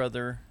Day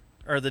brother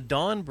or the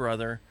Dawn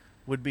brother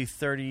would be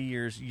 30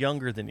 years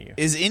younger than you.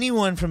 Is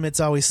anyone from It's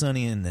Always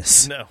Sunny in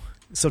this? No.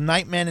 So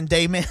Night Man and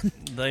Day Man?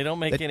 They don't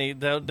make any...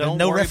 Don't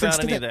no worry reference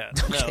about to any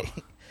that? of that. Okay.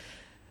 No.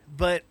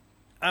 But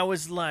I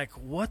was like,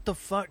 what the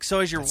fuck?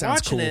 So as you're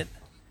watching cool. it,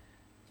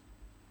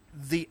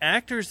 the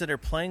actors that are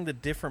playing the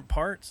different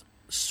parts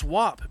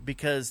swap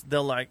because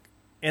they'll like...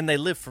 And they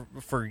live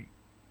for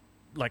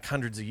like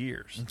hundreds of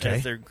years. Okay.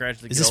 As they're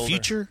gradually Is get this older.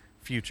 future?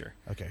 Future.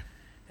 Okay.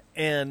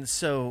 And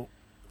so,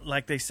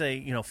 like they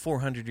say,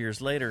 400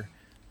 years later,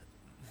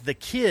 the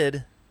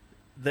kid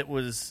that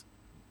was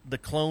the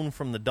clone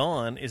from the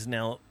Dawn is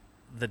now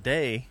the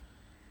Day,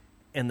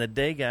 and the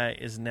Day guy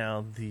is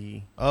now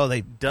the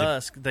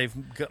Dusk. They've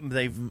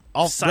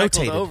all cycled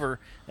rotated over,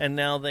 and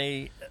now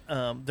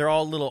they're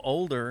all a little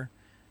older,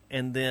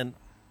 and then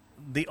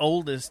the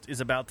oldest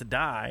is about to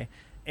die,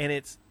 and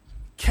it's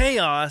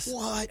chaos.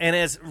 What? And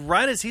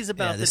as he's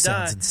about this to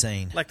die, sounds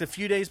insane. like the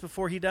few days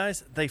before he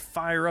dies, they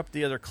fire up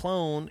the other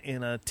clone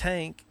in a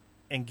tank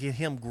and get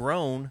him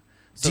grown.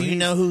 Do you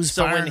know who's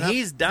firing when up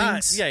he's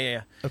died? things?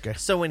 Yeah. Okay.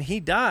 So when he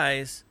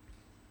dies,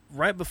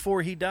 right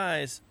before he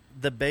dies,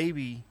 the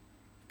baby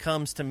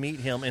comes to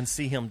meet him and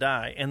see him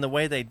die, and the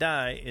way they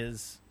die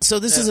is So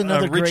this is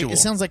another great. ritual. It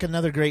sounds like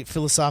another great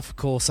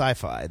philosophical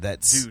sci-fi.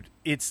 That's Dude,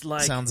 it's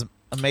like sounds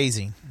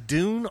amazing.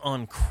 Dune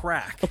on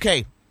crack.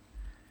 Okay,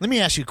 let me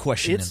ask you a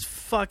question. It's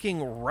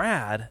fucking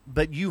rad,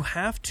 but you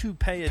have to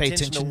pay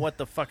attention to what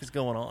the fuck is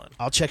going on.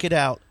 I'll check it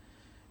out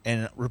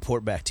and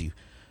report back to you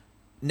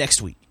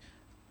next week.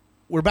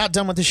 We're about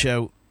done with the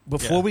show.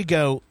 Before we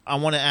go, I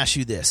want to ask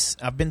you this.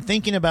 I've been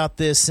thinking about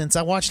this since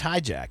I watched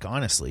Hijack,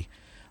 honestly.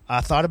 I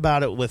thought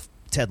about it with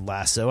Ted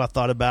Lasso. I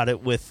thought about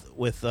it with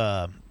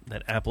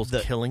that Apple's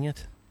killing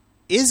it.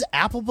 Is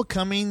Apple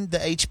becoming the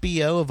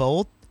HBO of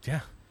old?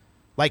 Yeah.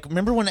 Like,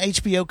 remember when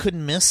HBO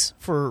couldn't miss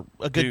for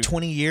a good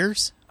 20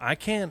 years? I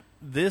can't.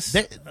 It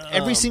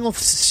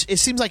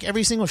seems like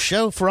every single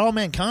show, For All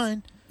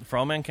Mankind. For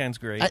All Mankind's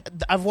great.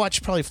 I've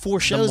watched probably 4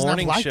 shows and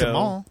I've liked them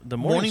all. The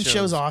morning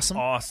show's awesome.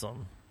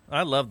 Awesome.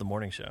 I love the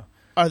morning show.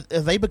 Are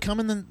they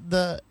becoming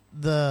the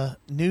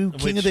new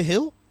King of the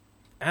Hill?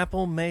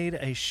 Apple made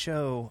a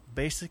show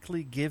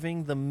basically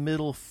giving the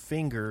middle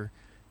finger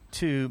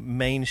to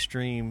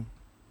mainstream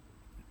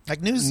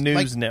like news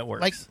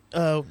networks.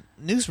 Like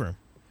Newsroom.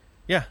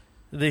 Yeah.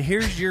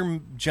 Here's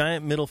your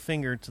giant middle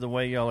finger to the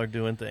way y'all are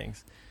doing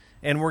things.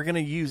 And we're going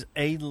to use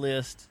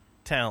A-list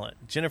talent.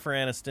 Jennifer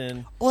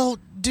Aniston. Well,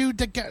 dude,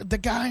 the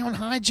guy on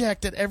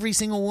Hijack that every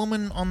single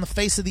woman on the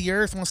face of the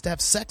earth wants to have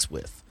sex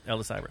with.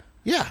 Ellis Ibra.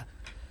 Yeah.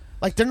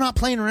 Like, they're not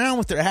playing around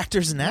with their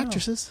actors and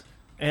actresses.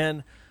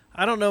 And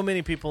I don't know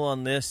many people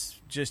on this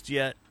just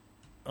yet,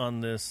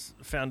 on this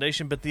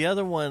foundation, but the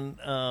other one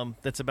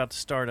that's about to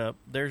start up,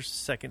 their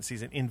second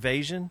season,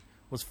 Invasion,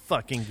 was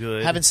fucking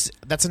good.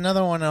 That's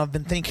another one I've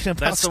been thinking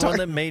about. That's the one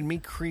that made me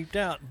creeped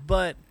out.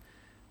 But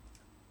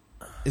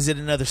is it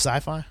another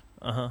sci-fi?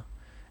 Uh-huh.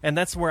 And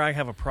that's where I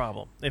have a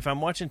problem. If I'm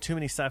watching too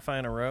many sci-fi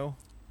in a row,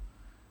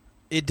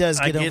 it does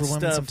get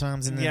overwhelming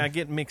sometimes. And I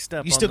get mixed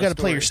up. You still got to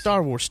play your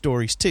Star Wars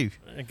stories too.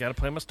 I got to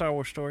play my Star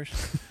Wars stories,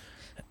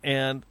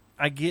 and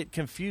I get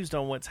confused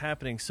on what's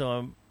happening.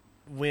 So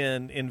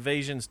when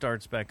Invasion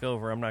starts back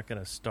over, I'm not going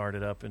to start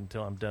it up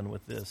until I'm done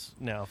with this.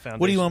 Now, Foundation.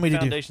 What do you want me to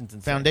do?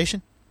 Insane.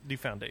 Foundation? Do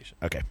Foundation.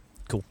 Okay,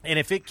 cool. And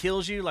if it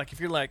kills you, like if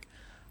you're like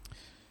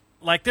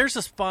there's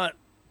a spot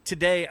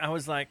today, I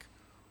was like,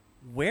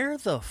 where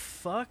the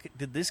fuck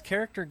did this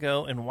character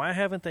go, and why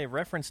haven't they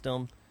referenced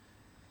him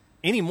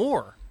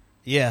anymore?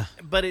 Yeah.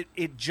 But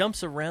it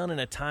jumps around in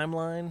a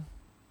timeline,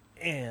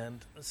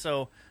 and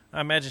so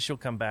I imagine she'll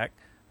come back.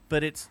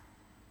 But it's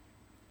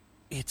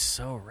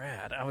so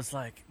rad. I was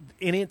like,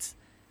 and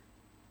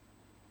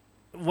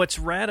what's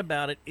rad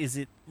about it is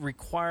it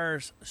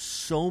requires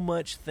so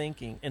much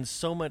thinking and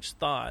so much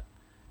thought.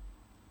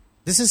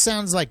 This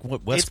sounds like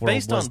what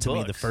Westworld was to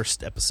me, the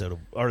first episode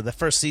or the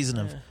first season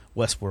of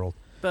Westworld.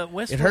 But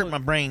Westworld, it hurt my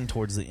brain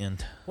towards the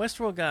end.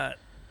 Westworld got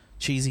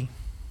cheesy.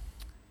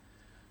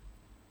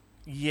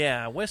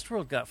 Yeah,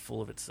 Westworld got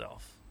full of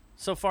itself.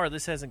 So far,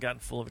 this hasn't gotten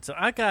full of itself.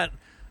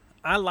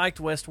 I liked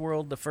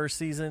Westworld the first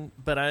season,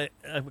 but a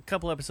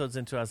couple episodes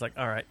into it, I was like,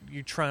 all right,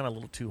 you're trying a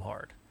little too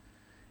hard.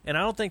 And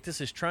I don't think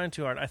this is trying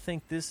too hard. I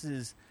think this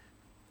is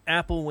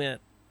Apple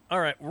went, all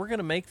right, we're going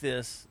to make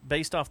this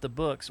based off the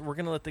books. We're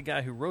going to let the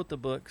guy who wrote the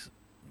books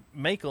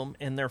make them,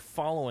 and they're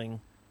following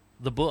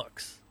the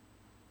books.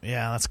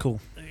 Yeah, that's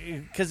cool.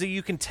 Because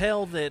you can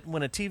tell that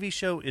when a TV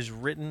show is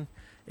written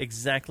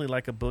exactly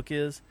like a book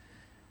is,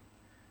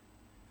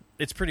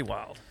 it's pretty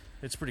wild.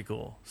 It's pretty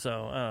cool.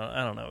 So,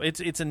 I don't know.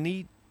 It's a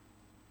neat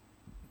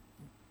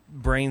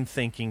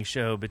brain-thinking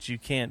show, but you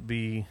can't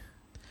be...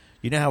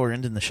 You know how we're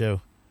ending the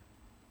show?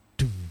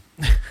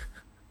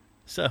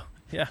 So,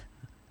 yeah.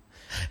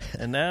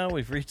 And now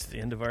we've reached the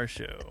end of our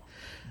show.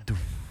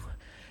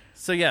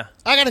 So, yeah.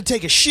 I got to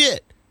take a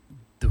shit.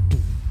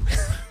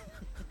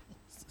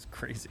 It's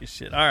crazy as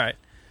shit. All right.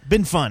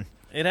 Been fun.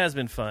 It has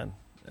been fun.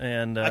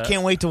 And I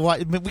can't wait to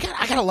watch.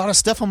 I got a lot of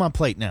stuff on my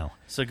plate now.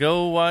 So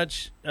go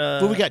watch.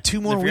 Well, we got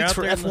 2 more weeks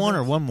for F1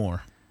 or 1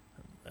 more?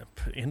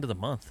 End of the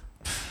month.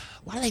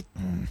 Why?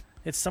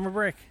 It's summer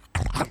break.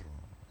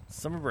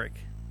 Summer break.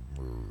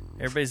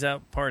 Everybody's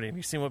out partying.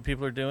 You seen what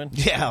people are doing?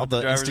 Yeah, all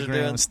the drivers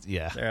Instagrams. Are doing?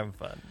 Yeah, they're having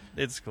fun.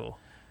 It's cool.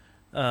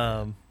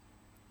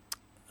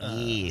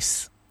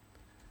 Yes.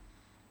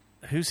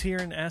 Who's here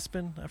in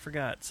Aspen? I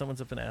forgot.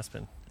 Someone's up in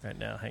Aspen right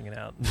now, hanging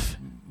out,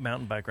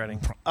 mountain bike riding.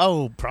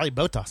 Oh, probably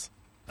Botas.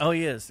 Oh,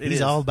 he is.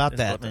 He's all about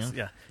that, man.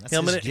 Yeah,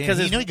 because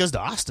he goes to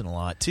Austin a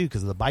lot too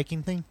because of the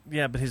biking thing.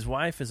 Yeah, but his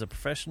wife is a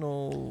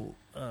professional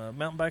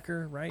mountain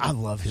biker, right? I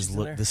love his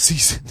look this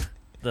season.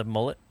 The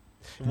mullet,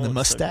 the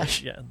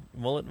mustache. So yeah,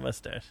 mullet and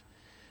mustache.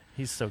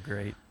 He's so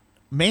great.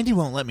 Mandy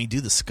won't let me do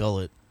the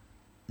skullet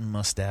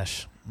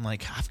mustache. I'm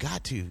like, I've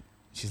got to.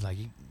 She's like,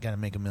 you got to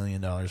make $1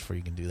 million before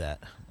you can do that.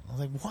 I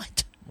was like,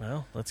 what?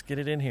 Well, let's get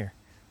it in here.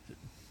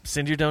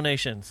 Send your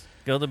donations.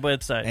 Go to the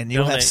website. And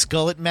you'll donate. have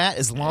Skullet Matt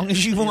as long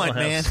as you want, You'll have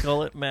man.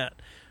 Skullet Matt.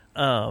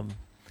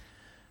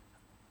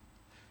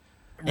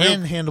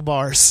 And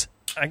handlebars.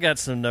 I got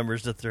some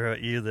numbers to throw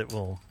at you that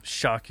will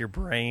shock your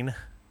brain.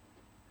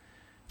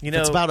 You know,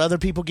 If it's about other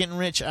people getting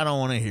rich, I don't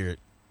want to hear it.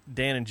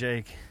 Dan and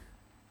Jake.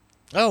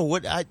 Oh,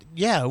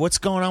 what's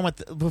going on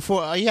with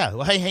before? Hey,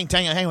 hang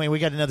on, we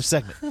got another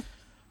segment.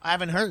 I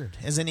haven't heard.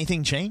 Has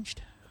anything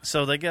changed?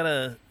 So they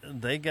are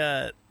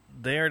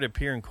to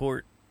appear in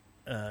court.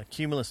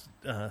 Cumulus.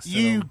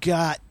 You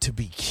got to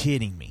be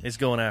kidding me. Is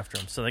going after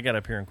them, so they got to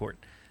appear in court.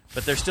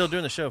 But they're still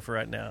doing the show for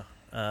right now.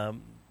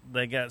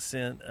 They got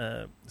sent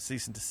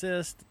cease and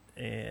desist,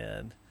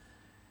 and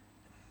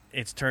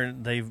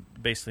they've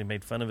basically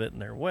made fun of it in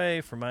their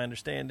way, from my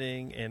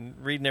understanding, and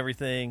reading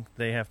everything.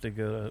 They have to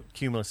go.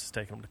 Cumulus is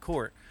taking them to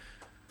court,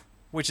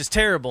 which is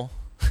terrible.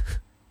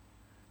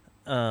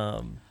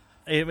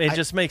 It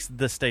just makes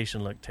the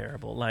station look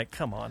terrible. Like,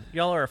 come on,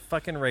 y'all are a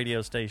fucking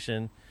radio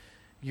station.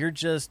 You're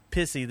just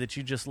pissy that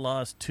you just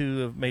lost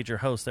two of major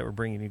hosts that were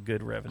bringing you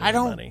good revenue and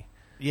money.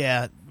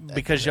 Yeah,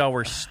 because y'all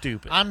were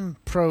stupid. I'm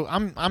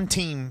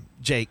team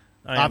Jake,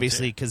 I am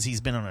obviously, too. because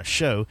he's been on a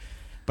show.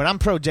 But I'm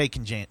pro Jake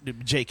and Dan.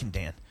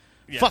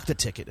 Yeah. Fuck the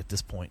ticket at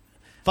this point.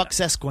 Fuck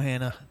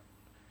Susquehanna,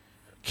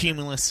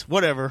 Cumulus,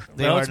 whatever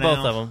they Well, are it's now.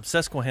 both of them.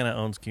 Susquehanna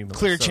owns Cumulus.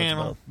 Clear so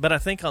Channel. it's both. But I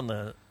think on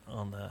the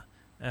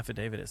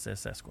affidavit it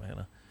says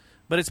Susquehanna.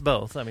 But it's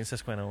both. I mean,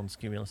 Susquehanna owns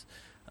Cumulus.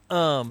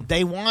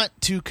 They want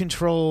to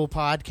control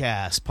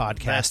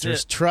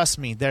podcasters. Trust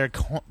me, they're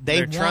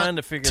trying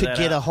to figure that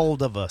get out. a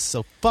hold of us.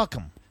 So fuck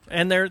them.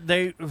 And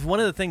they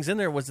one of the things in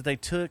there was that they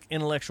took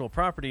intellectual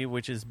property,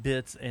 which is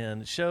bits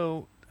and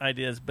show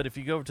ideas. But if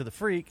you go over to the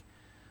Freak,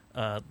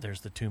 there's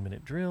the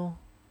 2-minute drill.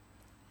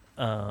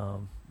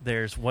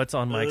 There's what's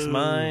on Mike's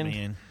mind.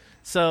 Man.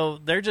 So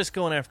they're just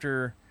going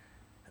after.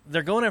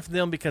 They're going after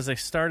them because they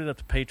started up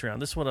the Patreon.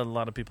 This is what a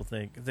lot of people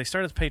think. If they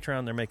started the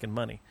Patreon, they're making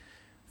money.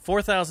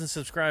 4,000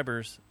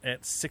 subscribers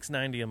at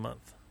 $6.90 a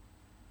month.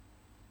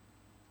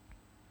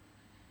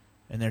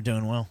 And they're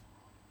doing well.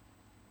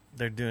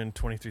 They're doing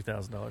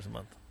 $23,000 a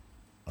month.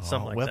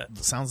 Something like that.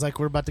 Sounds like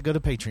we're about to go to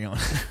Patreon.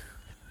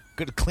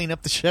 Go to clean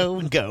up the show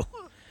and go.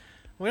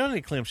 We don't need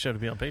a clean up show to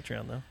be on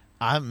Patreon,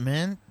 though.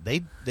 Man,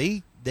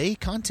 they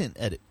content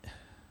edit.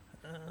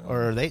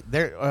 Or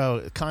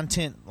they're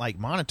content like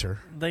monitor.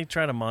 They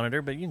try to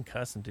monitor, but you can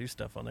cuss and do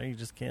stuff on there. You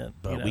just can't.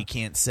 But we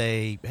can't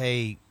say,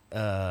 hey,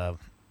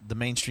 the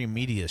mainstream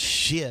media is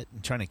shit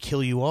and trying to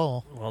kill you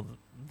all. Well,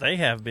 they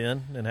have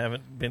been and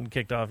haven't been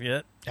kicked off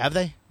yet. Have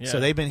they? Yeah.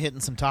 So they've been hitting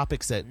some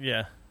topics that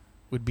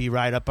would be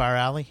right up our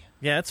alley.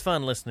 Yeah, it's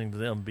fun listening to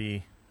them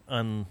be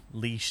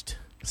unleashed.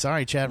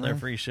 Sorry, chat on their room.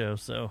 free show.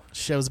 So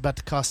show's about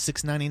to cost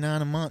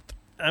 $6.99 a month.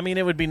 I mean,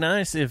 it would be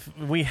nice if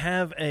we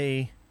have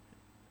a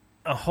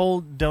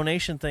whole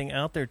donation thing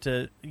out there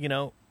to,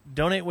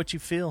 donate what you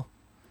feel.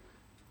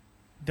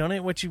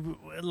 Donate what you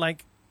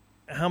like.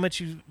 How much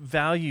you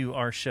value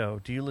our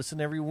show. Do you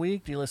listen every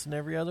week? Do you listen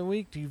every other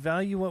week? Do you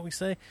value what we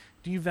say?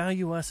 Do you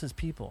value us as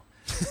people?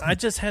 I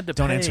just had to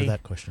Don't pay answer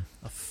that question.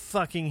 a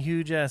fucking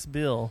huge-ass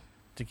bill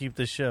to keep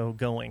this show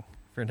going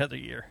for another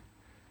year.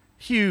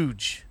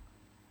 Huge.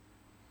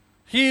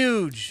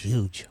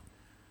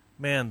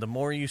 Man, the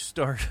more you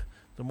start,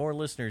 the more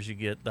listeners you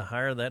get, the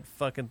higher that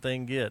fucking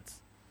thing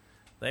gets.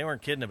 They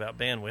weren't kidding about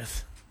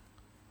bandwidth.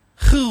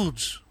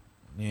 Huge.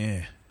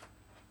 Yeah.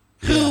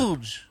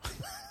 Huge.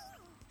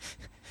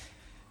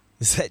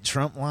 Is that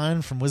Trump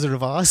line from Wizard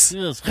of Oz?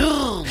 Yes.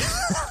 Huge.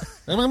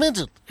 I'm a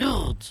midget.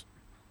 Huge.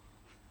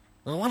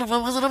 What if I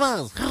wasn't a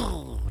Oz?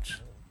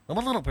 Huge. I'm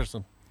a little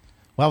person.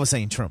 Well, I was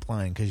saying Trump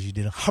line because you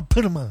did a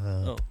put him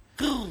up.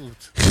 Oh,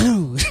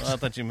 huge. I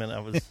thought you meant I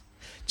was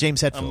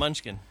James Hetfield. a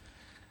munchkin.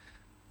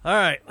 All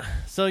right.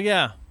 So,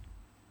 yeah.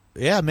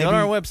 Yeah, maybe. Go to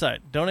our website.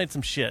 Donate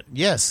some shit.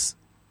 Yes.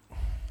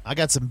 I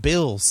got some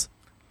bills.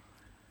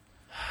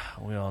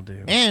 We all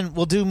do. And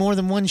we'll do more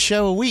than one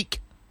show a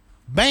week.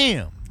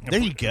 Bam. There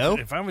you go.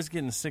 If I was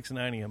getting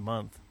 $6.90 a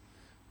month,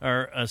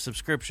 or a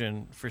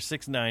subscription for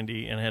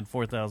 $6.90 and had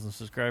 4,000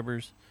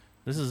 subscribers,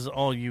 this is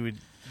all you would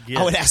get.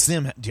 I would ask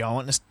them, do y'all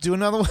want us to do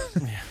another one?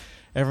 Yeah.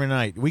 Every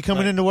night. We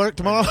coming into work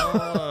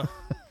tomorrow?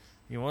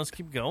 You want us to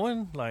keep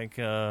going? Like,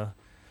 yeah,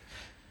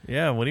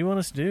 what do you want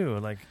us to do?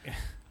 Like,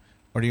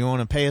 or do you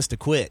want to pay us to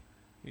quit?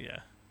 Yeah.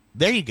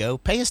 There you go.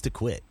 Pay us to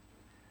quit.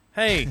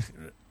 Hey,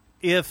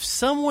 if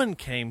someone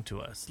came to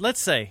us,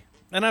 let's say,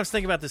 and I was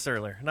thinking about this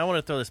earlier, and I want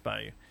to throw this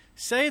by you.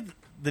 Say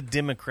the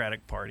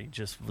Democratic Party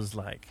just was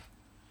like,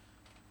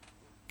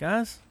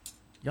 guys,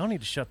 y'all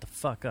need to shut the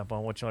fuck up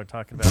on what y'all are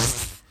talking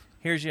about.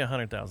 Here's you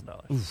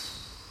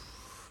 $100,000.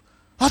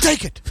 I'll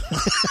take it.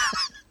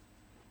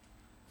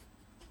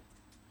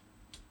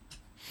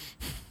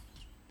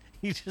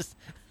 You just,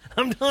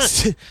 I'm done.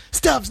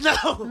 Stubbs,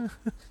 no.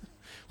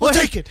 We'll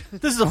take it.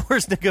 This is the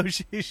worst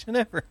negotiation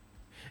ever.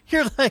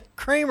 You're like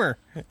Kramer.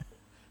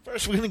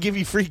 First, we're going to give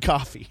you free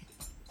coffee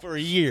for a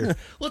year.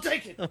 We'll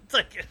take it. I'll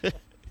take it.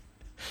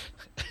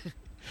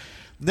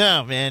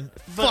 No, man.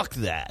 Fuck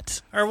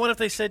that. Or what if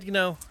they said,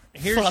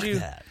 here's Fuck you.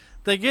 that.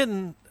 They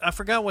getting. I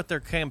forgot what their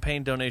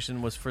campaign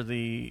donation was for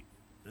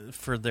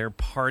their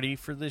party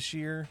for this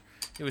year.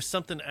 It was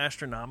something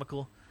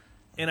astronomical,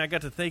 and I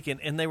got to thinking,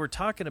 and they were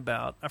talking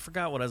about. I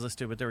forgot what I was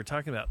listening to, but they were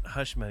talking about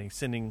hush money,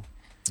 sending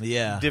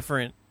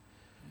different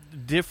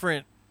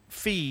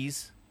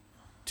fees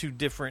to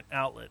different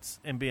outlets,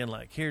 and being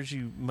like, "Here's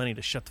you money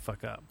to shut the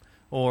fuck up,"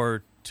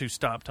 or to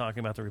stop talking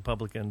about the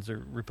Republicans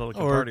or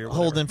Republican Party, or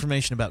whatever. Hold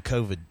information about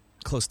COVID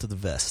close to the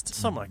vest,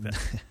 something like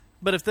that.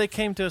 But if they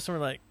came to us and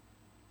were like,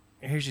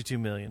 "Here's your $2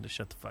 million to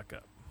shut the fuck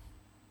up,"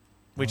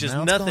 which is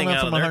nothing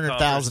out of their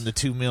coffers. From 100,000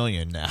 to $2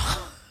 million now.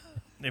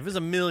 If it was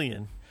 $1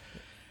 million,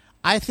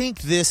 I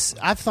think this.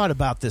 I've thought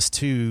about this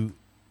too,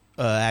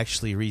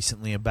 actually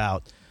recently,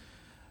 about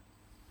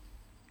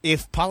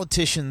if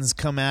politicians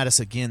come at us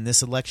again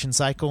this election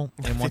cycle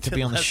and want to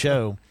be on the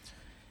show,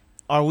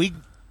 are we?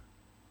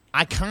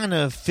 I kind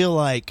of feel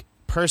like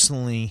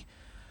personally,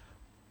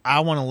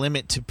 I want to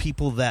limit to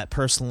people that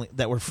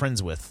we're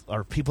friends with,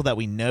 or people that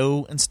we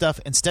know and stuff,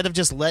 instead of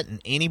just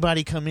letting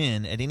anybody come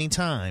in at any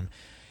time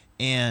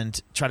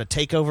and try to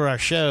take over our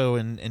show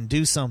and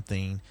do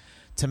something.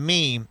 To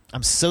me,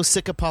 I'm so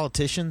sick of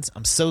politicians.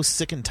 I'm so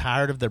sick and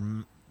tired of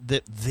them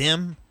that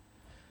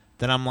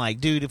I'm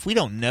like, dude, if we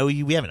don't know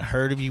you, we haven't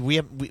heard of you,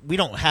 we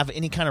don't have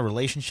any kind of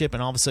relationship,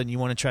 and all of a sudden you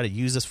want to try to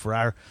use us for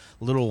our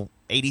little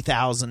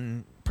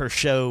 80,000 per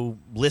show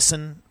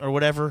listen or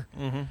whatever,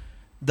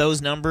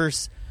 those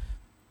numbers,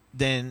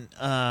 then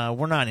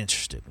we're not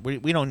interested.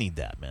 We don't need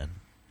that, man.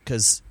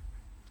 Because,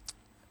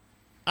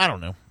 I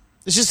don't know.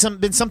 It's just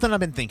been something I've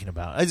been thinking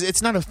about.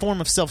 It's not a form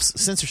of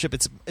self-censorship.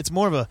 It's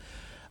more of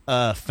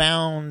a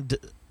found...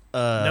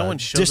 no one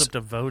shows up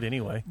to vote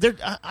anyway.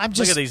 I'm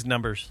just, look at these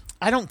numbers.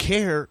 I don't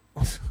care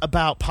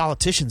about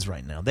politicians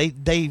right now.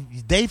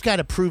 They've got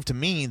to prove to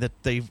me that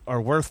they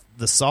are worth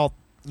the salt,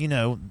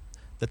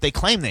 that they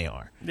claim they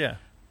are. Yeah.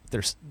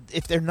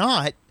 If they're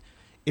not,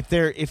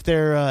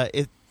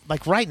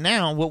 like right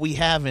now, what we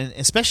have, and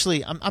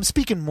especially, I'm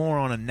speaking more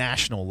on a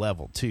national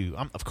level too.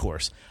 Of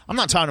course, I'm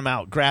not talking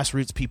about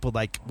grassroots people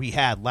like we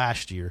had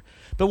last year.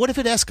 But what if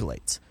it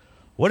escalates?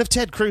 What if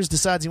Ted Cruz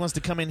decides he wants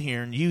to come in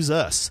here and use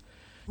us?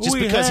 Just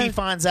because he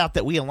finds out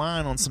that we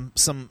align on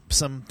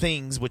some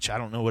things, which I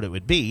don't know what it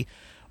would be,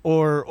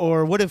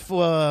 or what if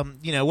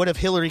what if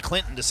Hillary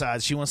Clinton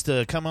decides she wants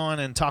to come on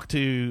and talk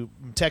to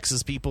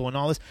Texas people and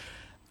all this?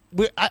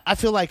 I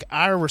feel like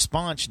our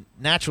response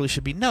naturally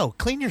should be, no,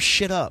 clean your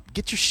shit up,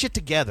 get your shit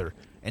together,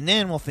 and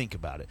then we'll think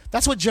about it.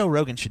 That's what Joe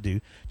Rogan should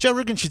do. Joe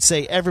Rogan should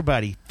say,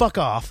 everybody, fuck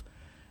off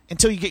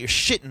until you get your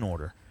shit in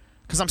order.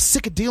 Because I'm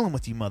sick of dealing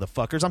with you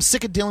motherfuckers. I'm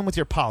sick of dealing with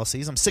your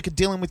policies. I'm sick of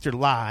dealing with your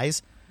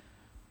lies.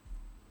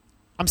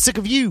 I'm sick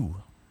of you.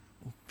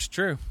 It's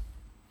true.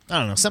 I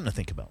don't know, something to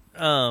think about.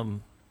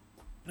 And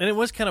it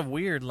was kind of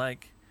weird.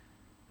 Like,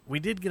 we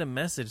did get a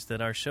message that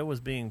our show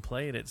was being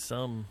played at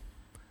some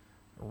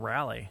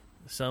rally,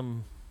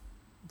 some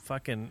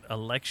fucking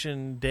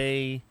election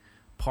day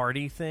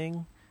party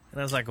thing, and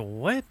I was like,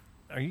 "What?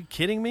 Are you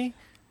kidding me?"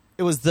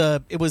 It was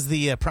the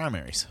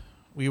primaries.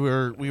 We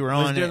were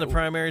on during the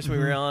primaries. We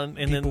were on,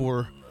 and people then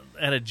were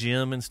at a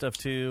gym and stuff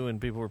too, and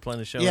people were playing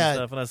the show and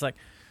stuff. And I was like,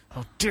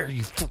 "How dare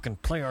you fucking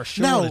play our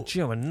show at a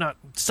gym and not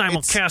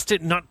simulcast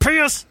it and not pay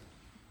us?"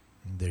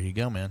 There you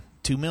go, man.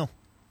 $2 million.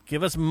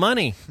 Give us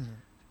money.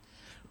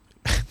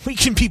 We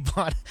can be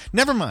bought.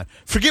 Never mind.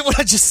 Forget what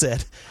I just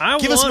said.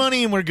 Give us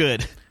money and we're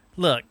good.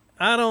 Look,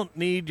 I don't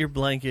need your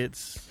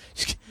blankets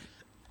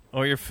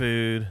or your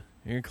food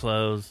or your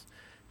clothes.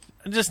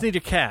 I just need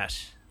your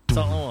cash. That's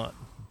all I want.